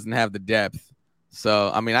 Who doesn't have the depth?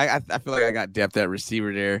 So I mean, I feel like I got depth at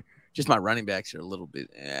receiver there. Just my running backs are a little bit.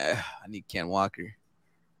 I need Ken Walker.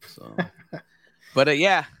 So, but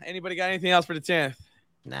yeah, anybody got anything else for the 10th?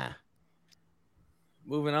 Nah.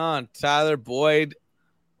 Moving on, Tyler Boyd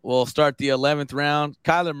will start the 11th round.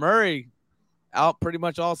 Kyler Murray out pretty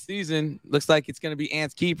much all season. Looks like it's going to be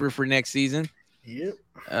Ant's keeper for next season. Yep.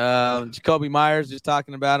 Jacoby Myers, just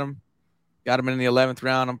talking about him. Got him in the 11th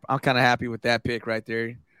round. I'm kind of happy with that pick right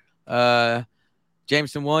there.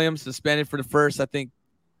 Jameson Williams suspended for the first, I think,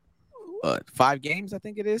 5 games, I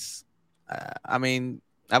think it is. I mean,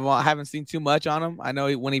 I haven't seen too much on him. I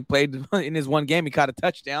know when he played in his one game, he caught a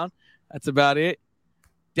touchdown. That's about it.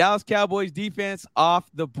 Dallas Cowboys defense off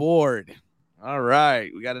the board. All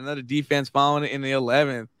right. We got another defense following it in the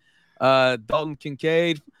 11th. Dalton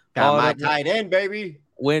Kincaid. Got my tight end, baby.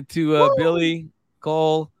 Went to Billy,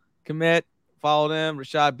 Cole, Komet. Followed him.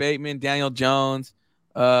 Rashad Bateman, Daniel Jones,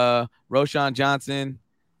 Roshan Johnson,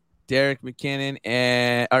 Jarek McKinnon,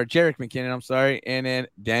 and then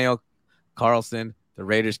Daniel Carlson, the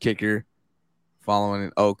Raiders kicker, following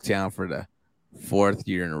in Oaktown for the 4th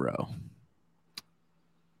year in a row.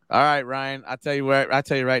 All right, Ryan. I tell you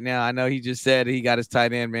right now. I know he just said he got his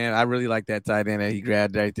tight end, man. I really like that tight end that he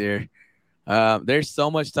grabbed right there. There's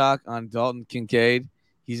so much talk on Dalton Kincaid.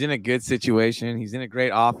 He's in a good situation. He's in a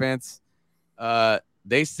great offense.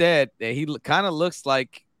 They said that he kind of looks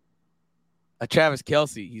like a Travis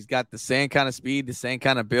Kelce. He's got the same kind of speed, the same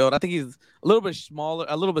kind of build. I think he's a little bit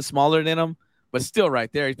smaller than him, but still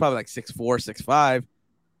right there. He's probably like 6'4", 6'5".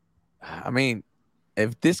 I mean,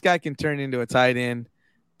 if this guy can turn into a tight end,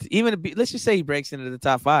 let's just say he breaks into the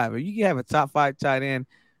top 5, or you can have a top 5 tight end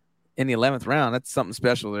in the 11th round. That's something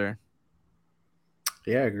special there.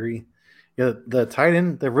 Yeah, I agree. Yeah,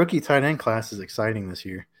 the rookie tight end class is exciting this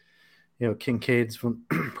year. You know, Kincaid's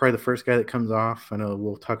probably the first guy that comes off. I know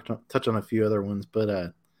we'll touch on a few other ones,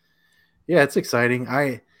 but yeah, it's exciting.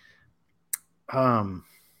 I don't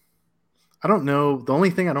know. The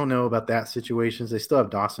only thing I don't know about that situation is they still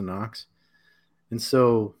have Dawson Knox, and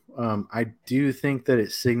so I do think that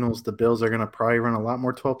it signals the Bills are going to probably run a lot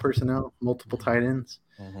more 12 personnel, multiple tight ends.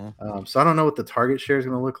 Mm-hmm. So I don't know what the target share is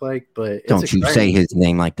going to look like, but Don't you say his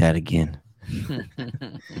name like that again.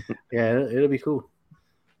 Yeah, it'll be cool.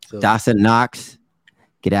 So. Dawson Knox,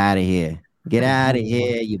 get out of here. Get out of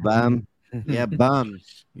here, you bum. Yeah, bum.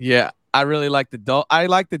 Yeah, I really like the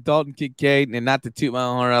Dalton Kincaid, and not to toot my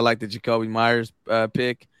own horn. I like the Jacoby Myers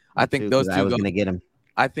pick. I think those two. I was gonna get him.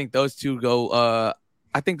 I think those two go.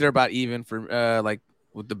 I think they're about even for like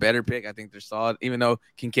with the better pick. I think they're solid. Even though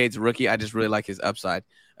Kincaid's a rookie, I just really like his upside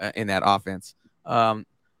in that offense.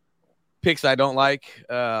 Picks I don't like.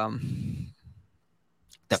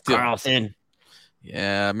 Carlson.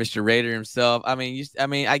 Yeah, Mr. Raider himself. I mean,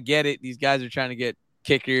 I get it. These guys are trying to get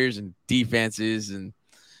kickers and defenses, and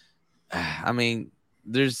I mean,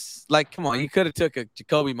 there's like, come on, you could have took a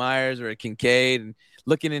Jacoby Myers or a Kincaid, and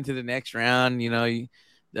looking into the next round, you know, you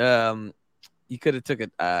could have took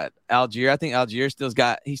a Algier. I think Algier still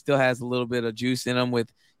has a little bit of juice in him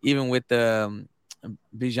with Bijan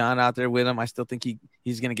out there with him. I still think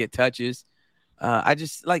he's gonna get touches. I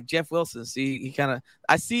just like Jeff Wilson.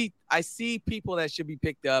 I see people that should be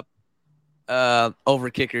picked up over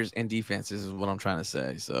kickers and defenses is what I'm trying to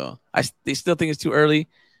say. So they still think it's too early.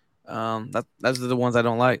 Those are the ones I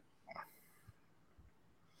don't like.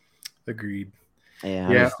 Agreed.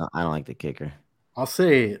 Yeah. I don't like the kicker. I'll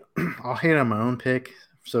say I'll hate on my own pick.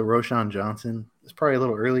 So Roshan Johnson. It's probably a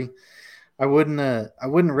little early. I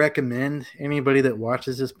wouldn't recommend anybody that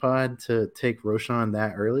watches this pod to take Roshan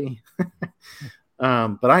that early.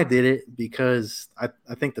 But I did it because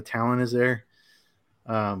I think the talent is there.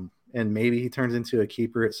 And maybe he turns into a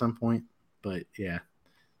keeper at some point. But yeah.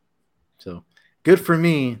 So good for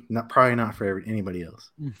me, probably not for anybody else.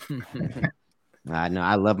 I know.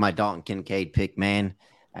 I love my Dalton Kincaid pick, man.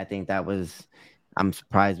 I think I'm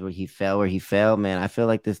surprised where he fell, man. I feel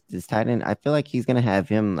like this tight end, I feel like he's gonna have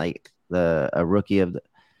him like a rookie of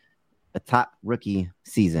a top rookie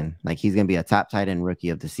season. Like he's gonna be a top tight end rookie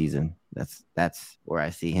of the season. That's where I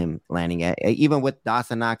see him landing at. Even with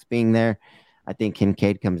Dawson Knox being there, I think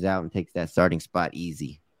Kincaid comes out and takes that starting spot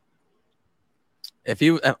easy.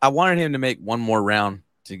 I wanted him to make one more round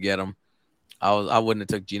to get him. I wouldn't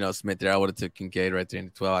have took Geno Smith there. I would have took Kincaid right there in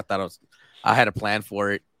the 12. I had a plan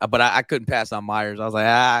for it, but I couldn't pass on Myers. I was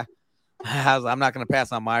like, I'm not going to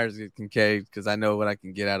pass on Myers to Kincaid because I know what I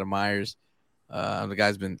can get out of Myers. The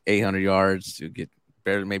guy's been 800 yards to get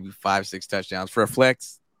barely maybe 5-6 touchdowns for a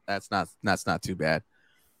flex. That's not too bad.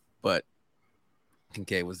 But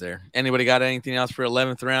Kincaid was there. Anybody got anything else for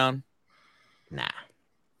 11th round? Nah.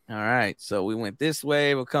 All right. So we went this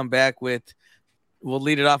way. We'll come back we'll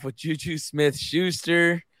lead it off with Juju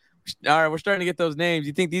Smith-Schuster. All right. We're starting to get those names.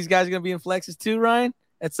 You think these guys are going to be in flexes too, Ryan,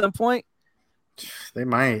 at some point? They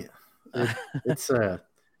might.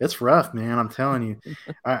 It's rough, man. I'm telling you.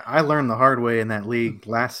 I learned the hard way in that league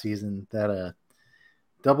last season that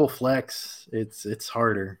double flex, it's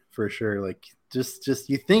harder for sure. Like just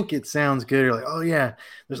you think it sounds good. You're like, oh yeah,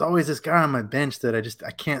 there's always this guy on my bench that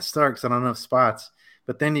I can't start because I don't have enough spots.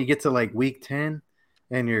 But then you get to like week 10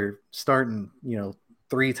 and you're starting,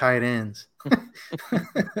 3 tight ends.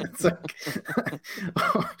 It's like,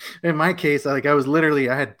 in my case, I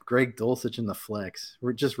had Greg Dulcich in the flex.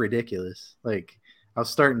 We're just ridiculous. Like I was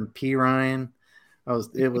starting P Ryan.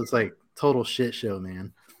 It was like total shit show,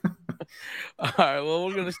 man. All right. Well,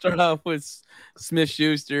 we're gonna start off with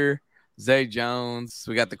Smith-Schuster, Zay Jones.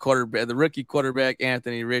 We got the rookie quarterback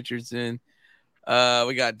Anthony Richardson.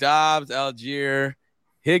 We got Dobbs, Algier,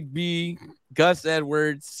 Higbee, Gus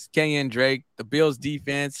Edwards, Kenyon Drake. The Bills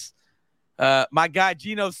defense. My guy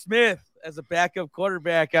Geno Smith as a backup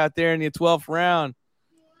quarterback out there in the 12th round.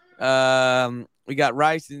 We got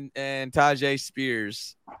Rice and Tajay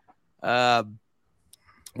Spears.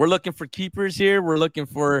 We're looking for keepers here. We're looking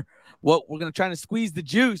for we're going to try to squeeze the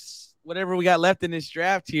juice, whatever we got left in this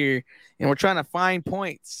draft here, and we're trying to find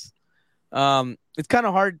points. It's kind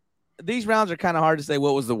of hard. These rounds are kind of hard to say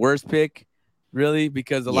what was the worst pick, really,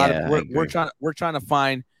 because we're trying to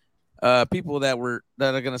find people that are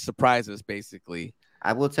going to surprise us, basically.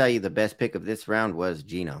 I will tell you the best pick of this round was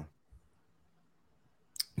Geno.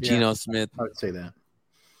 Geno Smith. I would say that.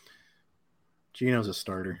 Geno's a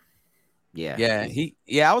starter. Yeah.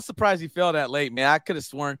 I was surprised he fell that late, man. I could have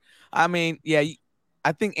sworn. I mean, yeah,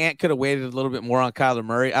 I think Ant could have waited a little bit more on Kyler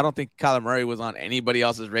Murray. I don't think Kyler Murray was on anybody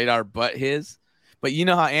else's radar but his. But you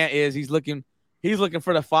know how Ant is. He's looking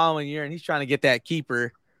for the following year, and he's trying to get that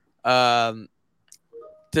keeper for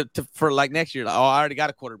like next year. Like, oh, I already got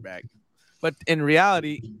a quarterback. But in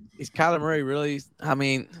reality, is Kyler Murray really? I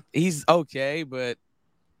mean, he's okay, but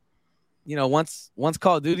once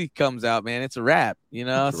Call of Duty comes out, man, it's a wrap, and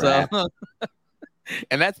that's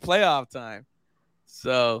playoff time.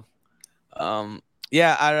 So,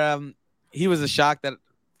 he was a shock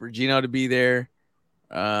for Geno to be there.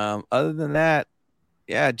 Other than that,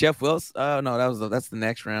 yeah, Jeff Wilson. Oh no, that's the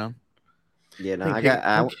next round. Yeah, no, I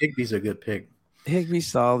think Higbee's a good pick. Higbee's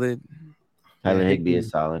solid. Tyler Higbee is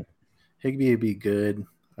solid. Higbee would be good.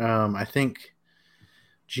 I think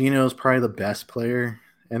Geno's probably the best player.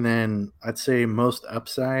 And then I'd say most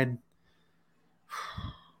upside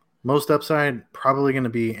probably going to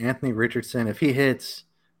be Anthony Richardson. If he hits,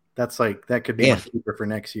 that could be my keeper for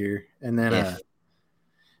next year. And then, of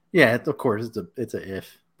course it's a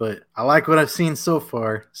if. But I like what I've seen so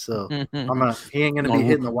far, so he ain't going to be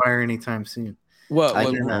hitting the wire anytime soon.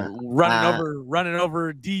 Running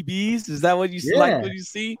over DBs? Is that what you like? What you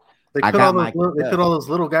see? They put all those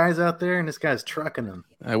little guys out there, and this guy's trucking them.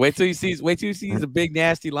 Wait till you see he's a big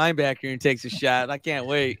nasty linebacker and takes a shot. I can't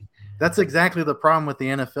wait. That's exactly the problem with the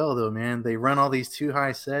NFL, though, man. They run all these too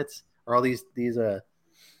high sets or all these two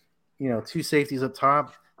safeties up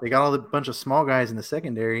top. They got all the bunch of small guys in the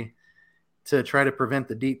secondary to try to prevent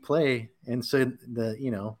the deep play, and so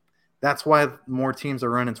that's why more teams are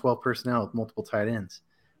running 12 personnel with multiple tight ends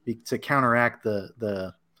to counteract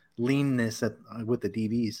the leanness with the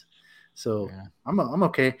DBs. So yeah. I'm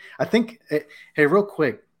okay. I think, hey, real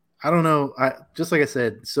quick, I don't know. Just like I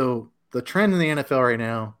said, so the trend in the NFL right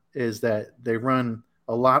now is that they run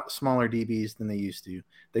a lot smaller DBs than they used to.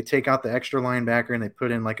 They take out the extra linebacker and they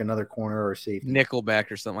put in like another corner or safety.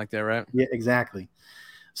 Nickelback or something like that, right? Yeah, exactly.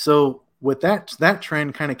 So with that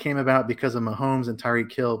trend kind of came about because of Mahomes and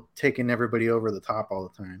Tyreek Hill taking everybody over the top all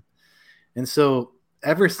the time. And so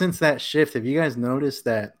ever since that shift, have you guys noticed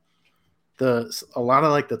that a lot of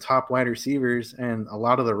like the top wide receivers and a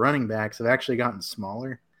lot of the running backs have actually gotten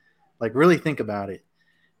smaller? Like, really think about it.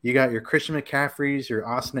 You got your Christian McCaffreys, your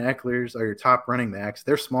Austin Ecklers are your top running backs.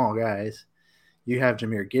 They're small guys. You have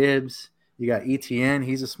Jahmyr Gibbs. You got ETN.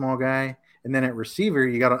 He's a small guy. And then at receiver,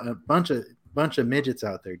 you got a bunch of midgets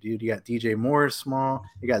out there, dude. You got DJ Moore is small.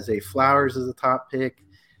 You got Zay Flowers as a top pick.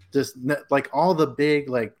 Just like all the big,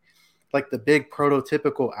 like the big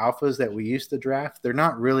prototypical alphas that we used to draft, they're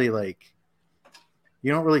not really like,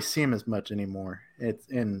 you don't really see them as much anymore.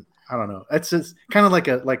 And I don't know. It's just kind of like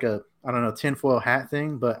a I don't know, tinfoil hat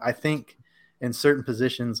thing. But I think in certain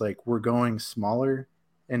positions, like we're going smaller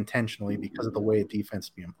intentionally because of the way defense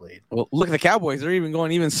is being played. Well, look at the Cowboys. They're even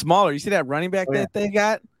going even smaller. You see that running back that they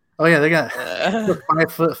got? Oh yeah, they got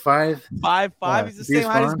 5'5". 5'5". He's the same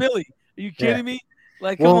height as Billy. Are you kidding me?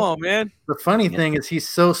 Like, come on, man. The funny thing is he's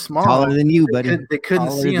so small. Taller than you, buddy. They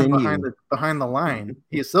couldn't see him behind the line.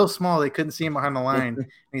 He's so small they couldn't see him behind the line. And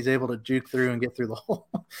he's able to juke through and get through the hole.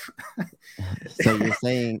 So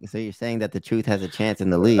you're saying that the truth has a chance in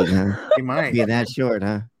the league, huh? He might be that short,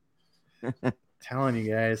 huh? Telling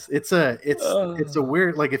you guys, it's a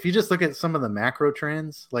weird, like if you just look at some of the macro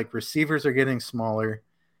trends, like receivers are getting smaller,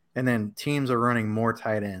 and then teams are running more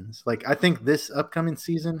tight ends. Like I think this upcoming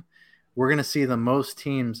season, we're going to see the most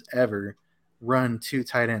teams ever run 2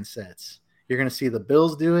 tight end sets. You're going to see the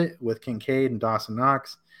Bills do it with Kincaid and Dawson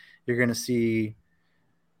Knox. You're going to see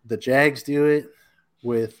the Jags do it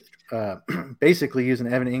with basically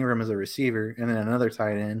using Evan Ingram as a receiver and then another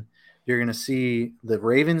tight end. You're going to see the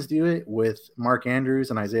Ravens do it with Mark Andrews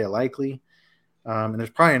and Isaiah Likely. And there's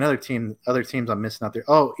probably other teams I'm missing out there.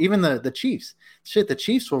 Oh, even the Chiefs. Shit, the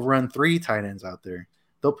Chiefs will run 3 tight ends out there.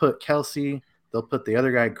 They'll put Kelsey, they'll put the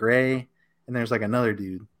other guy Gray, and there's like another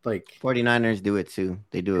dude. Like 49ers do it too.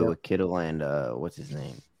 They do it with Kittle and what's his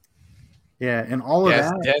name? Yeah, and all of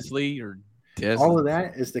that all of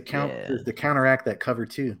that is to counteract that cover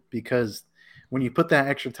 2, because when you put that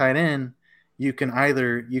extra tight end, you can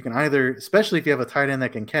either especially if you have a tight end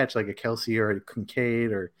that can catch like a Kelsey or a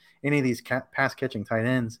Kincaid or any of these pass catching tight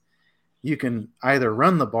ends, you can either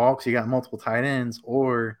run the ball because you got multiple tight ends,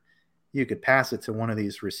 or you could pass it to one of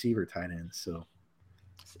these receiver tight ends. So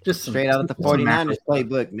just straight out of the 49ers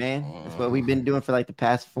playbook, man. That's what we've been doing for like the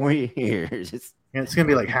past 4 years. It's going to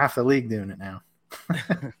be like half the league doing it now.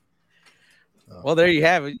 Well, there you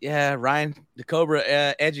have it. Yeah, Ryan the Cobra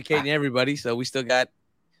educating everybody. So we still got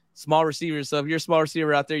small receivers. So if you're a small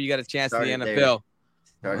receiver out there, you got a chance in the NFL.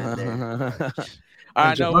 Started there. All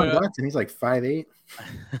right, Javon Johnson, he's like 5'8".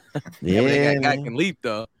 Yeah, that guy can leap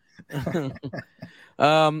though.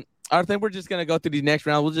 I think we're just gonna go through the next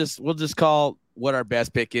round. We'll just call what our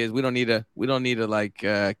best pick is. We don't need to like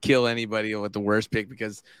kill anybody with the worst pick,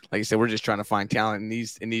 because like I said, we're just trying to find talent in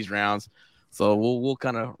these rounds. So we'll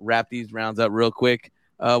kind of wrap these rounds up real quick.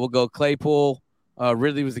 We'll go Claypool.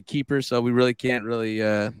 Ridley was the keeper, so we really can't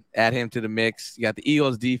add him to the mix. You got the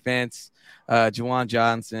Eagles defense, Juwan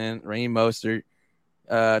Johnson, Raheem Mostert,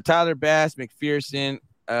 Tyler Bass, McPherson,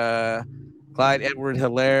 Clyde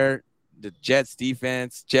Edwards-Helaire, the Jets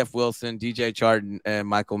defense, Jeff Wilson, DJ Chark, and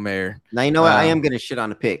Michael Mayer. Now, you know what? I am going to shit on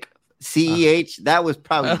the pick. CEH, that was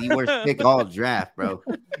probably the worst pick all draft, bro.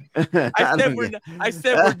 I said we're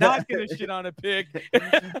not going to shit on a pick.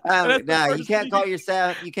 You can't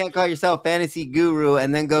call yourself fantasy guru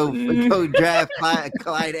and then go draft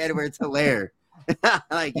Clyde Edwards-Helaire.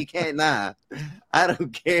 Like, you can't. Nah, I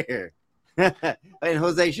don't care. And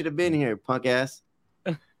Jose should have been here, punk ass.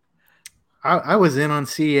 I was in on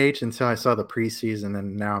CEH until I saw the preseason,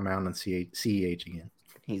 and now I'm out on CEH again.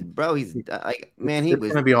 He's like, man, it's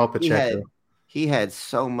gonna be all Pacheco. He had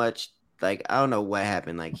so much, like, I don't know what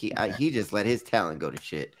happened. Like he just let his talent go to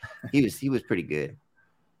shit. He was pretty good.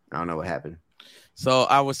 I don't know what happened. So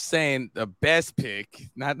I was saying the best pick.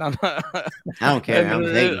 Not I don't care. I'm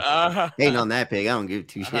hating on that pick. I don't give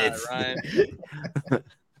 2 shits.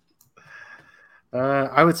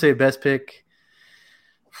 I would say best pick.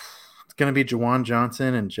 It's gonna be Juwan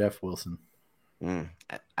Johnson and Jeff Wilson.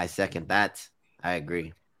 I second that. I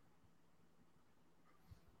agree.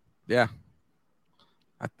 Yeah,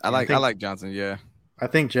 I like Johnson. Yeah, I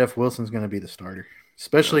think Jeff Wilson's going to be the starter,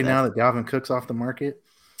 especially now that Dalvin Cook's off the market.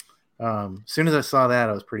 As soon as I saw that,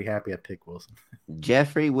 I was pretty happy I picked Wilson.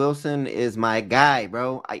 Jeffrey Wilson is my guy,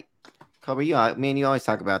 bro. Kobe, you always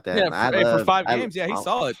talk about that. Yeah, for 5 games, he's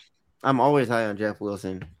solid. I'm always high on Jeff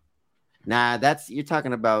Wilson. Nah, you're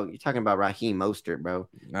talking about Raheem Mostert, bro.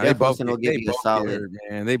 Nah, Jeff Wilson will give you a solid.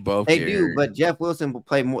 Man, they do, but Jeff Wilson will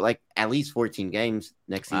play more, like at least 14 games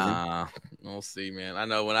next season. We'll see, man. I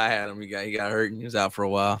know when I had him, he got hurt and he was out for a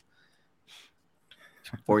while.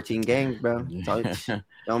 14 games, bro.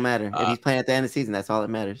 Don't matter if he's playing at the end of the season. That's all that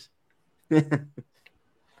matters. All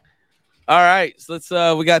right, so let's.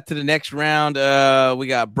 We got to the next round. We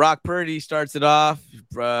got Brock Purdy starts it off.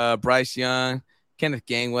 Bryce Young. Kenneth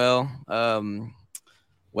Gainwell.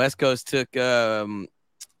 West Coast took Dolchich.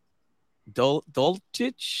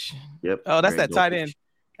 Yep. Oh, that's that tight end.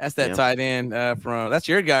 That's that tight end from. That's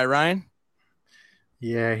your guy, Ryan.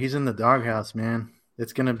 Yeah, he's in the doghouse, man.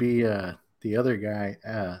 It's gonna be the other guy,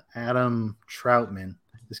 Adam Troutman.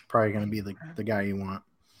 Is probably gonna be the guy you want.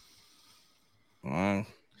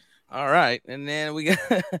 All right, and then we got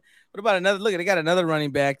what about another? Look, they got another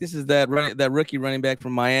running back. This is that rookie running back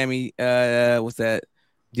from Miami. What's that?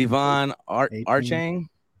 Devon 18. Archang.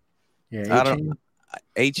 Yeah, I don't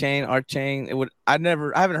 18. A-Chain, Archang.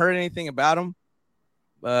 I haven't heard anything about him.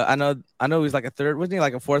 I know he's like a third. Wasn't he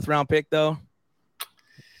like a fourth round pick though?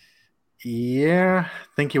 Yeah,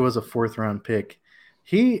 I think he was a fourth round pick.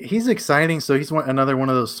 He's exciting. So he's another one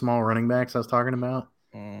of those small running backs I was talking about.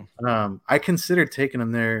 I considered taking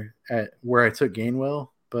him there at where I took Gainwell,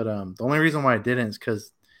 but the only reason why I didn't is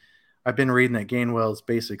because I've been reading that Gainwell's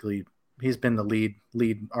basically he's been the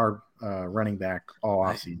lead our running back all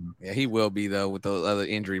offseason. Yeah, he will be though with those other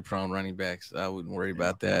injury prone running backs. I wouldn't worry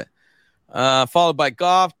about that. Followed by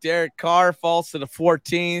Goff, Derek Carr falls to the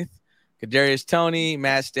 14th. Kadarius Toney,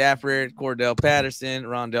 Matt Stafford, Cordell Patterson,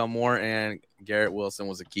 Rondell Moore, and Garrett Wilson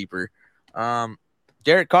was a keeper.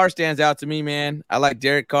 Derek Carr stands out to me, man. I like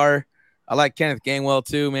Derek Carr. I like Kenneth Gainwell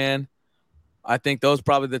too, man. I think those are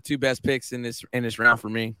probably the two best picks in this round for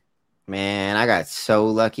me. Man, I got so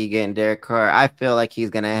lucky getting Derek Carr. I feel like he's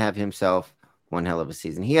gonna have himself one hell of a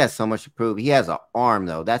season. He has so much to prove. He has an arm,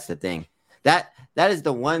 though. That's the thing. That is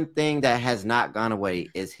the one thing that has not gone away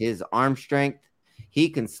is his arm strength. He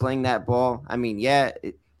can sling that ball. I mean, yeah,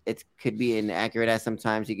 it could be inaccurate at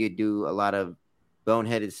sometimes. He could do a lot of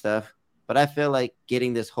boneheaded stuff. But I feel like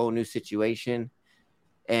getting this whole new situation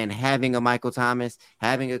and having a Michael Thomas,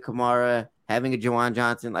 having a Kamara, having a Juwan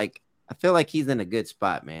Johnson, like I feel like he's in a good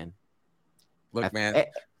spot, man. Look, man,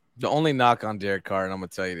 the only knock on Derek Carr, and I'm going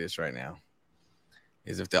to tell you this right now,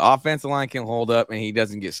 is if the offensive line can hold up and he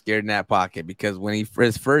doesn't get scared in that pocket. Because when he for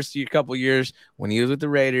his first couple years when he was with the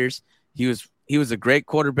Raiders, he was a great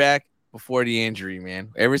quarterback before the injury, man.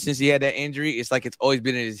 Ever since he had that injury, it's like it's always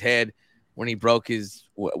been in his head when he broke his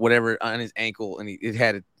whatever on his ankle, and it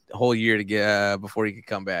had a whole year to get before he could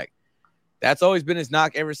come back. That's always been his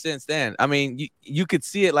knock ever since then. I mean, you could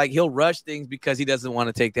see it like he'll rush things because he doesn't want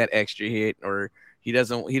to take that extra hit, or he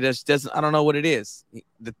just doesn't. I don't know what it is.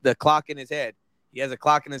 The clock in his head. He has a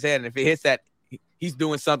clock in his head, and if it hits that, he's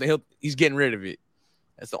doing something. He's getting rid of it.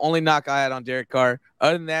 That's the only knock I had on Derek Carr.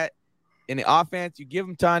 Other than that, in the offense, you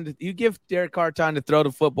give Derek Carr time to throw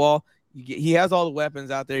the football. He has all the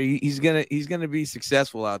weapons out there. He's gonna be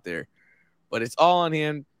successful out there, but it's all on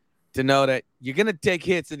him to know that you're gonna take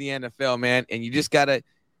hits in the NFL, man, and you just gotta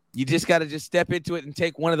step into it and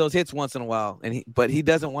take one of those hits once in a while. But he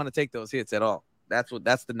doesn't want to take those hits at all. That's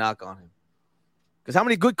the knock on him. Because how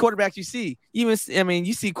many good quarterbacks you see? You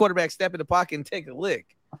see quarterbacks step in the pocket and take a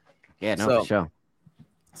lick. Yeah, no, for sure.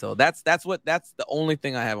 So that's the only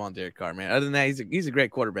thing I have on Derek Carr, man. Other than that, he's a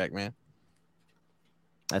great quarterback, man.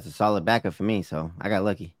 That's a solid backup for me, so I got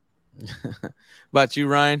lucky. About you,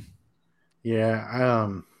 Ryan? Yeah,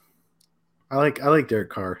 I like Derek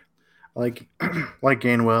Carr. I like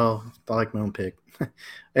Gainwell. I like my own pick.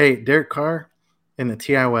 Hey, Derek Carr in the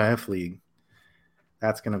Tiyf league.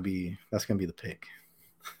 That's gonna be the pick.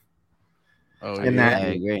 Oh, and yeah, that I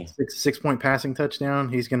agree. 6-point passing touchdown.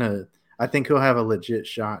 I think he'll have a legit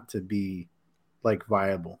shot to be like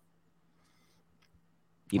viable.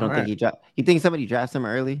 You don't think you think somebody drafts him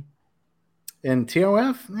early? In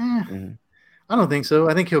TOF? I don't think so.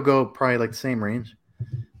 I think he'll go probably like the same range.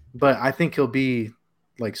 But I think he'll be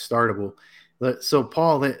like startable. So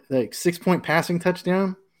Paul, that like 6-point passing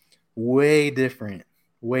touchdown, way different,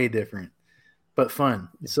 but fun.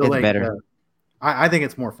 So it's like better. I think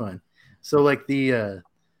it's more fun. So like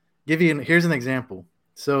here's an example.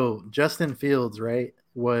 So Justin Fields, right,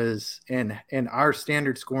 was in our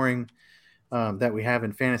standard scoring that we have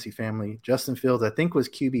in Fantasy Family. Justin Fields, I think, was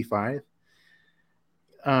QB5.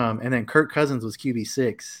 And then Kirk Cousins was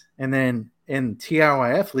QB6. And then in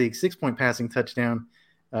TIYF League, 6-point passing touchdown,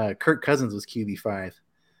 Kirk Cousins was QB5.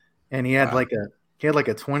 And he had like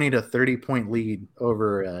a 20 to 30 point lead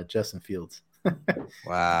over Justin Fields.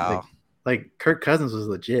 Wow. Like Kirk Cousins was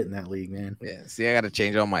legit in that league, man. Yeah. See, I got to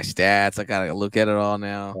change all my stats. I got to look at it all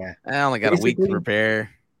now. Yeah. I only got a week to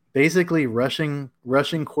prepare. Basically, rushing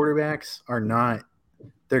quarterbacks are not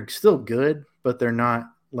 – they're still good, but they're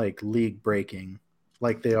not like league breaking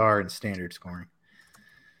like they are in standard scoring.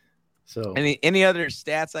 So any other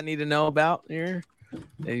stats I need to know about here?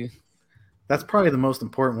 That's probably the most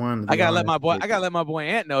important one. I gotta let my boy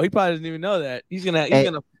Ant know. He probably doesn't even know that. He's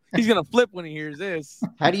gonna flip when he hears this.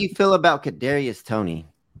 How do you feel about Kadarius Toney?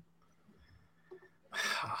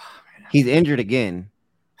 He's injured again.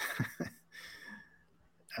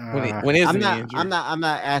 When is I'm he not. injured? I'm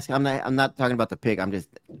not asking. I'm not talking about the pick. I'm just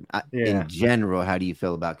in general. How do you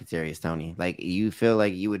feel about Kadarius Toney? Like, you feel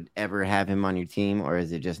like you would ever have him on your team, or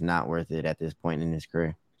is it just not worth it at this point in his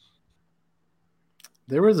career?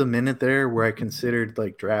 there was a minute there where I considered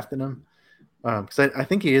like drafting him because I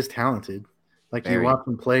think he is talented. Like you watch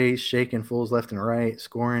him play, shaking fools left and right,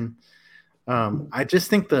 scoring. I just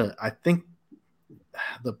think I think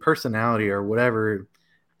the personality or whatever,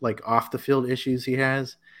 like off the field issues he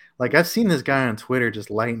has. Like I've seen this guy on Twitter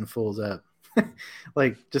just lighting fools up,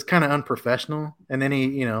 like just kind of unprofessional. And then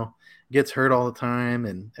he, gets hurt all the time,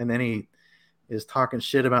 and then he is talking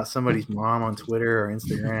shit about somebody's mom on Twitter or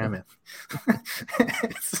Instagram, and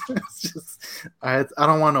it's just I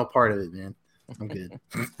don't want no part of it, man. I'm good.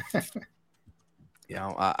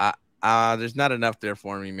 There's not enough there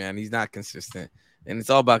for me, man. He's not consistent. And it's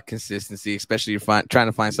all about consistency, especially you're trying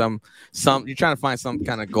to find some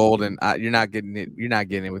kind of gold, and you're not getting it. You're not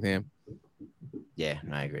getting it with him. Yeah,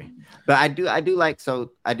 I agree. But I do like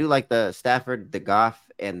the Stafford, the Goff,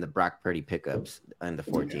 and the Brock Purdy pickups in the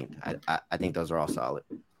 14th. I think those are all solid.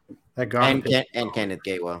 That Goff and Kenneth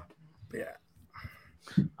Gainwell. Yeah.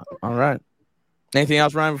 All right. Anything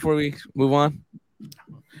else, Ryan, before we move on?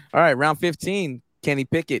 All right, round 15, Kenny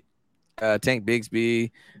Pickett, Tank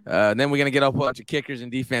Bigsby. Then we're going to get a bunch of kickers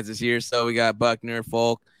and defenses here. So we got Buckner,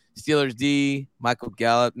 Folk, Steelers D, Michael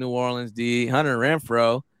Gallup, New Orleans D, Hunter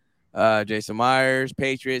Renfrow, Jason Myers,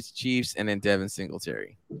 Patriots, Chiefs, and then Devin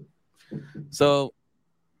Singletary. So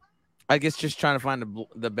I guess just trying to find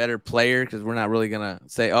the better player, because we're not really going to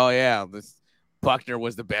say, oh, yeah, this Buckner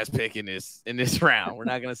was the best pick in this round. We're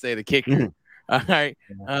not going to say the kicker. All right.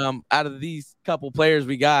 Out of these couple players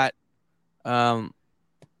we got, I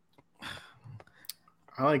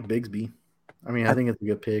like Bigsby. I mean, I think it's a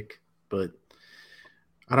good pick, but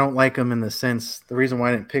I don't like him in the sense. The reason why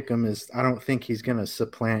I didn't pick him is I don't think he's going to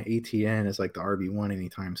supplant ETN as like the RB1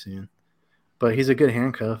 anytime soon. But he's a good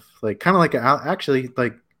handcuff, like kind of like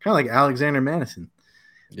Alexander Madison.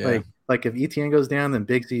 Yeah. Like if ETN goes down, then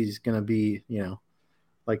Bigsy's going to be,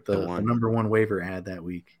 like the number one waiver ad that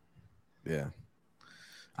week. Yeah.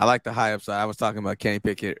 I like the high upside. I was talking about Kenny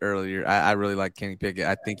Pickett earlier. I really like Kenny Pickett.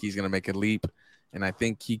 I think he's going to make a leap, and I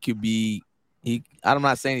think he could be I'm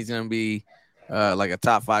not saying he's going to be like a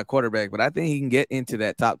top 5 quarterback, but I think he can get into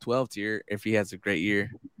that top 12 tier if he has a great year.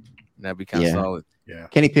 And that'd be kind of solid. Yeah.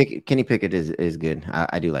 Kenny Pickett is good.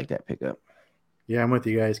 I do like that pickup. Yeah, I'm with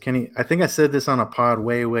you guys. Kenny, I think I said this on a pod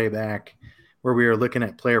way, way back where we were looking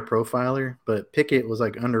at player profiler, but Pickett was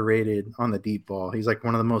like underrated on the deep ball. He's like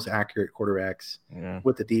one of the most accurate quarterbacks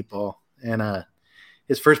with the deep ball. And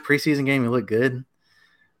his first preseason game, he looked good.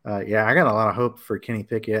 I got a lot of hope for Kenny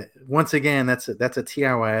Pickett. Once again, that's a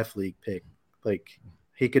TIYF league pick. Like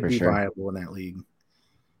he could be viable in that league.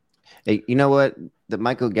 Hey, you know what? The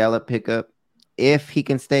Michael Gallup pickup, if he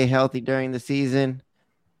can stay healthy during the season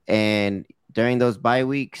and during those bye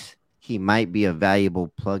weeks, he might be a valuable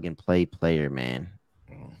plug-and-play player, man.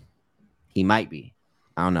 He might be.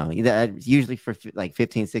 I don't know. Usually for like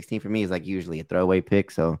 15, 16 for me is like usually a throwaway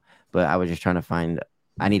pick. So, but I was just trying to find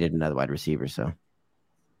 – I needed another wide receiver, so.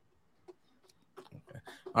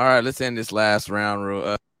 All right, let's end this last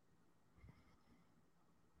round.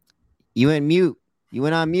 You went mute. You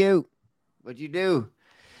went on mute. What'd you do?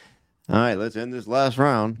 All right, let's end this last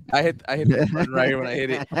round. I hit the button right here when I hit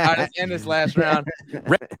it. All right, let's end this last round.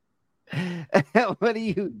 What are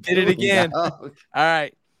you did it again? All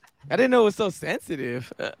right. I didn't know it was so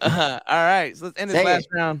sensitive. All right, so let's end this last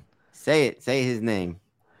round. Say it. Say his name.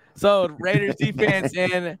 So Raiders defense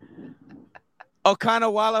and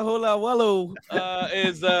Okanawala Hula Walu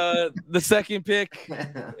is the second pick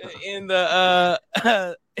in the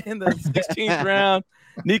 16th round.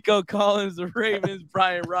 Nico Collins, the Ravens,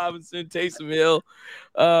 Brian Robinson, Taysom Hill,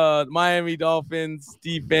 Miami Dolphins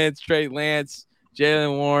defense, Trey Lance,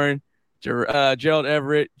 Jalen Warren, Gerald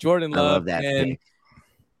Everett, Jordan Love, and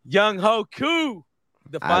Young Ho Koo,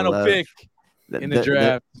 the final pick in the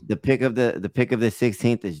draft. The pick of the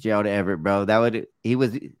 16th is Gerald Everett, bro. He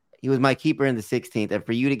was my keeper in the 16th, and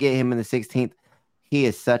for you to get him in the 16th, he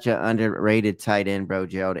is such an underrated tight end, bro.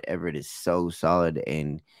 Gerald Everett is so solid,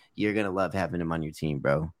 and you're gonna love having him on your team,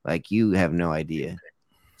 bro. Like you have no idea.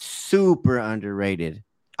 Super underrated.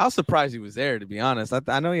 I was surprised he was there, to be honest.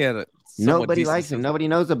 I know he had a nobody likes him. Nobody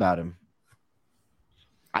knows about him.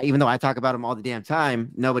 Even though I talk about him all the damn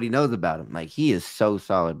time, nobody knows about him. Like he is so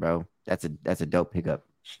solid, bro. That's a dope pickup.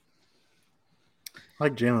 I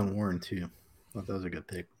like Jalen Warren too. I thought that was a good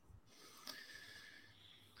pick.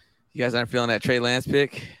 You guys aren't feeling that Trey Lance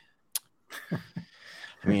pick?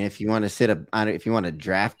 I mean, if you want to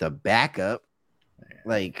draft a backup,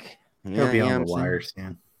 like he'll be on the wire,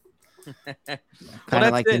 Stan. Kind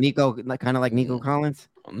of like Nico Collins.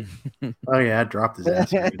 Oh yeah, I dropped his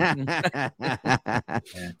ass.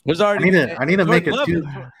 There's already. I need to make a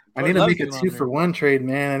 2-for-1 trade,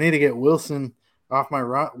 man. I need to get Wilson off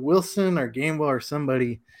my Wilson or Gamewell or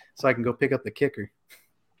somebody, so I can go pick up the kicker.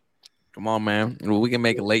 Come on, man. We can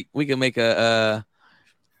make we can make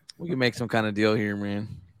some kind of deal here, man.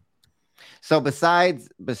 So besides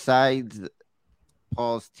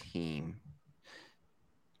Paul's team,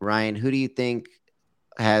 Ryan, who do you think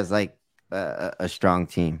has like a strong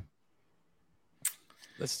team?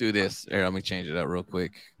 Let's do this. Here, let me change it up real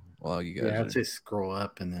quick. While you guys, I'd say scroll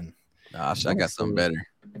up and then. Nah, I got something better.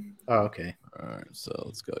 Oh, okay. All right, so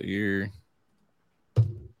let's go here.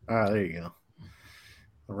 There you go.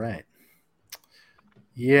 All right.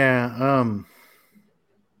 Yeah.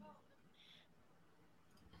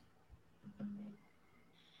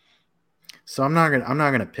 So I'm not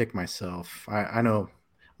gonna pick myself. I know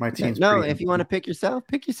my team's if you want to pick yourself,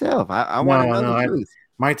 pick yourself. I want to know the truth.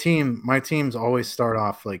 My teams always start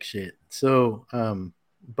off like shit. So,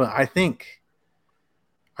 but I think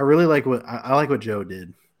I really like what I like what Joe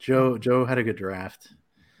did. Joe had a good draft.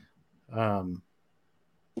 Paul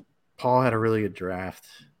had a really good draft.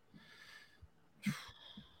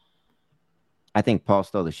 I think Paul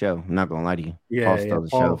stole the show. I'm not gonna lie to you. Yeah, Paul stole the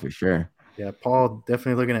show for sure. Yeah, Paul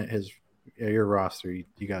definitely looking at your roster. You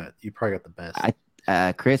probably got the best.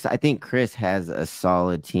 Chris, I think Chris has a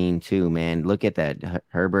solid team too, man. Look at that: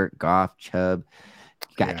 Herbert, Goff, Chubb.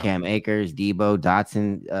 You got Cam Akers, Debo,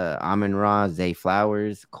 Dotson, Amon-Ra, Zay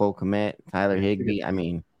Flowers, Cole Kmet, Tyler Higbee. I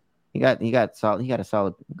mean, he got a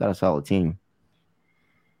solid team.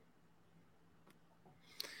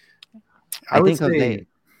 I think Jose.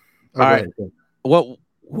 All right.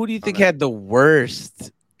 Who do you think had the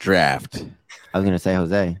worst draft? I was gonna say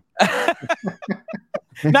Jose.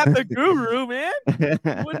 Not the guru, man.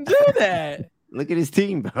 Wouldn't do that. Look at his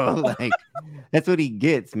team, bro. Like that's what he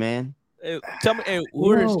gets, man. Hey, tell me,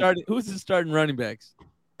 who's the starting running backs?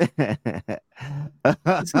 This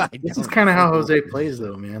is kind of how Jose plays,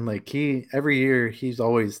 though, man. Like every year he's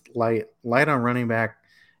always light on running back,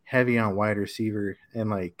 heavy on wide receiver, and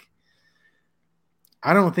like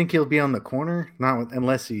I don't think he'll be on the corner,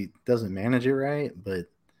 unless he doesn't manage it right. But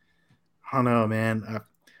I don't know, man.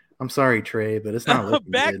 I'm sorry, Trey, but it's not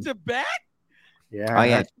looking back good. to back. Yeah. Oh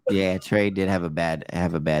yeah. Trey did have a bad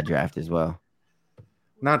draft as well.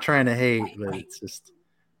 Not trying to hate, but it's just.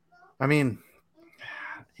 I mean,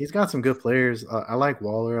 he's got some good players. I like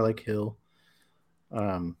Waller. I like Hill.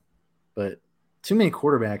 But too many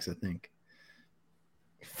quarterbacks, I think.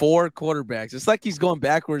 4 quarterbacks. It's like he's going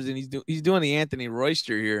backwards, and he's doing the Anthony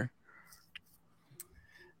Royster here.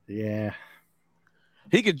 Yeah.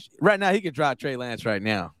 He could drop Trey Lance right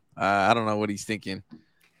now. I don't know what he's thinking.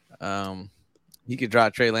 He could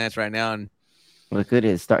drop Trey Lance right now, and look at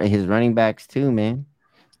his running backs too, man.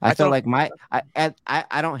 I feel like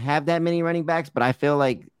I don't have that many running backs, but I feel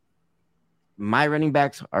like my running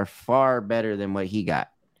backs are far better than what he got.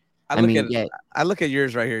 I look at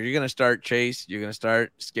yours right here. You're gonna start Chase. You're gonna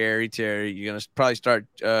start Scary Terry. You're gonna probably start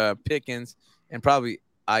Pickens and probably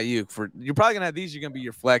Ayuk. You're probably gonna have these. You're gonna be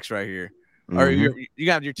your flex right here, or you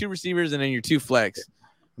got your 2 receivers and then your 2 flex.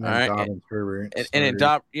 All right, Dobbins, Herbert, and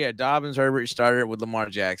then Dobbins, Herbert started with Lamar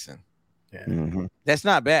Jackson. Yeah, that's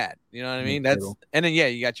not bad. You know what I mean? And then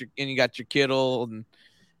you got your Kittle,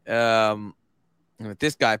 and if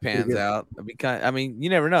this guy pans out, you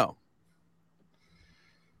never know.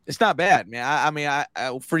 It's not bad, man.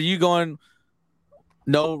 I for you going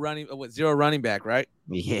zero running back, right?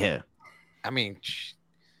 Yeah. I mean,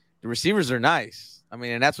 the receivers are nice. I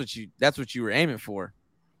mean, and that's what you were aiming for.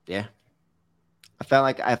 Yeah. I felt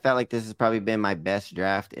like this has probably been my best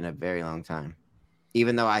draft in a very long time.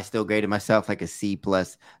 Even though I still graded myself like a C+,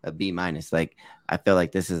 a B-. Like I feel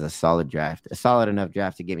like this is a solid draft. A solid enough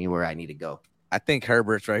draft to get me where I need to go. I think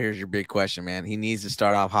Herbert's right here is your big question, man. He needs to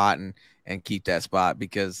start off hot and keep that spot,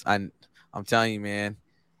 because I'm telling you, man,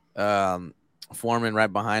 Foreman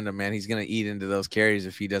right behind him, man, he's gonna eat into those carries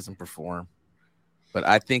if he doesn't perform. But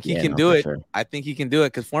I think he can do it. Sure. I think he can do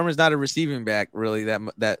it because Foreman's not a receiving back really.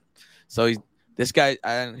 So this guy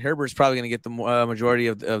Herbert's probably gonna get the majority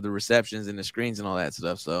of the receptions and the screens and all that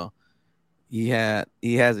stuff. So he has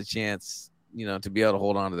a chance, to be able to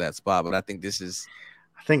hold on to that spot. But I think this is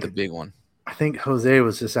the big one. I think Jose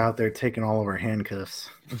was just out there taking all of our handcuffs.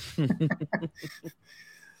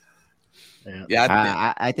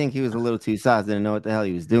 Yeah, I think he was a little too soft. Didn't know what the hell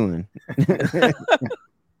he was doing.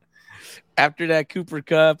 After that Cooper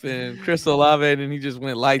Kupp and Chris Olave, and he just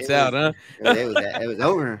went lights out, huh? It was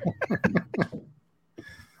over.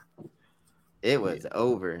 It was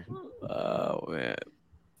over. Oh man.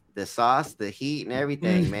 The sauce, the heat, and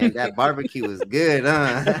everything, man. That barbecue was good,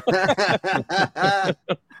 huh?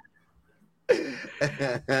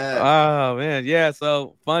 Oh man, yeah.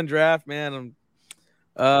 So fun draft, man.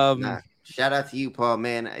 Shout out to you, Paul,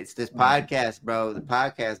 man. It's this podcast, bro. The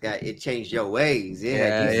podcast it changed your ways. It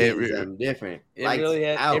had you seeing something different. It really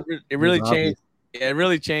had out. It really changed. It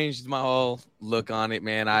really changed my whole look on it,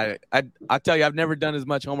 man. I tell you, I've never done as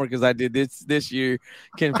much homework as I did this year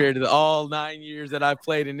compared to all 9 years that I've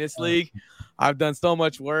played in this league. I've done so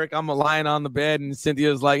much work. I'm lying on the bed, and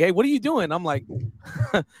Cynthia's like, "Hey, what are you doing?" I'm like,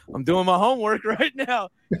 "I'm doing my homework right now."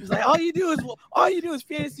 She's like, "All you do is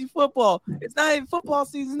fantasy football. It's not even football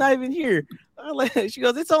season's not even here." She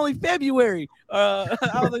goes, "It's only February." I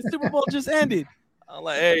was like, "Super Bowl just ended." I'm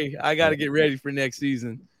like, "Hey, I got to get ready for next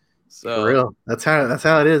season." So for real, that's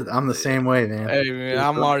how it is. I'm the same way, man. Hey, man,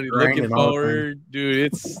 I'm already looking forward,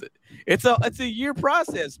 dude. It's a year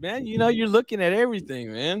process, man. You know, you're looking at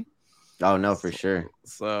everything, man. Oh no, for sure.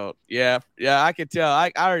 So yeah, I could tell.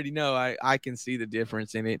 I already know. I can see the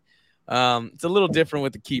difference in it. It's a little different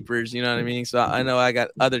with the keepers, you know what I mean? So I know I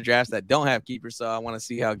got other drafts that don't have keepers, so I want to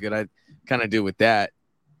see how good I kind of do with that.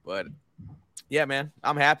 But yeah, man,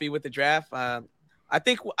 I'm happy with the draft. I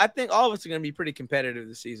think all of us are gonna be pretty competitive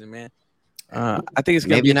this season, man. I think it's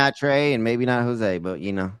gonna maybe not Trey and maybe not Jose, but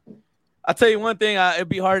you know. I'll tell you one thing. It'd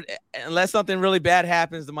be hard unless something really bad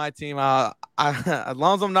happens to my team. As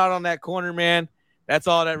long as I'm not on that corner, man, that's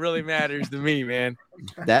all that really matters to me, man.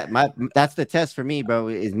 That's the test for me, bro.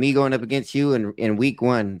 Is me going up against you in week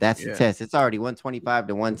 1. That's the test. It's already 125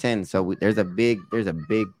 to 110. So there's a big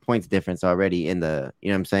points difference already in the. You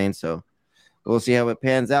know what I'm saying? So we'll see how it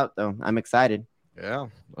pans out, though. I'm excited. Yeah,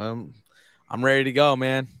 I'm ready to go,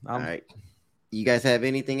 man. All right. You guys have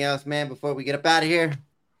anything else, man? Before we get up out of here.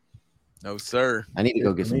 No, sir. I need to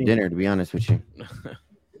go get some dinner, to be honest with you.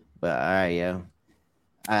 But all right,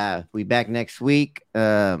 yo. We back next week.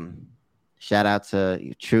 Shout out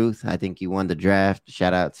to Truth. I think you won the draft.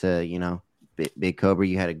 Shout out to, Big Cobra.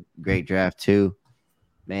 You had a great draft too,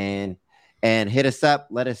 man. And hit us up.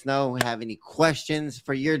 Let us know. Have any questions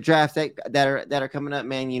for your drafts that are coming up,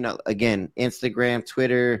 man? Again, Instagram,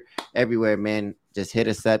 Twitter, everywhere, man. Just hit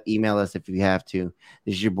us up. Email us if you have to.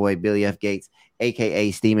 This is your boy Billy F. Gates,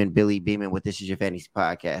 aka Steamin' Billy Beeman with This Is Your Fantasy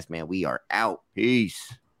Podcast, man. We are out.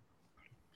 Peace.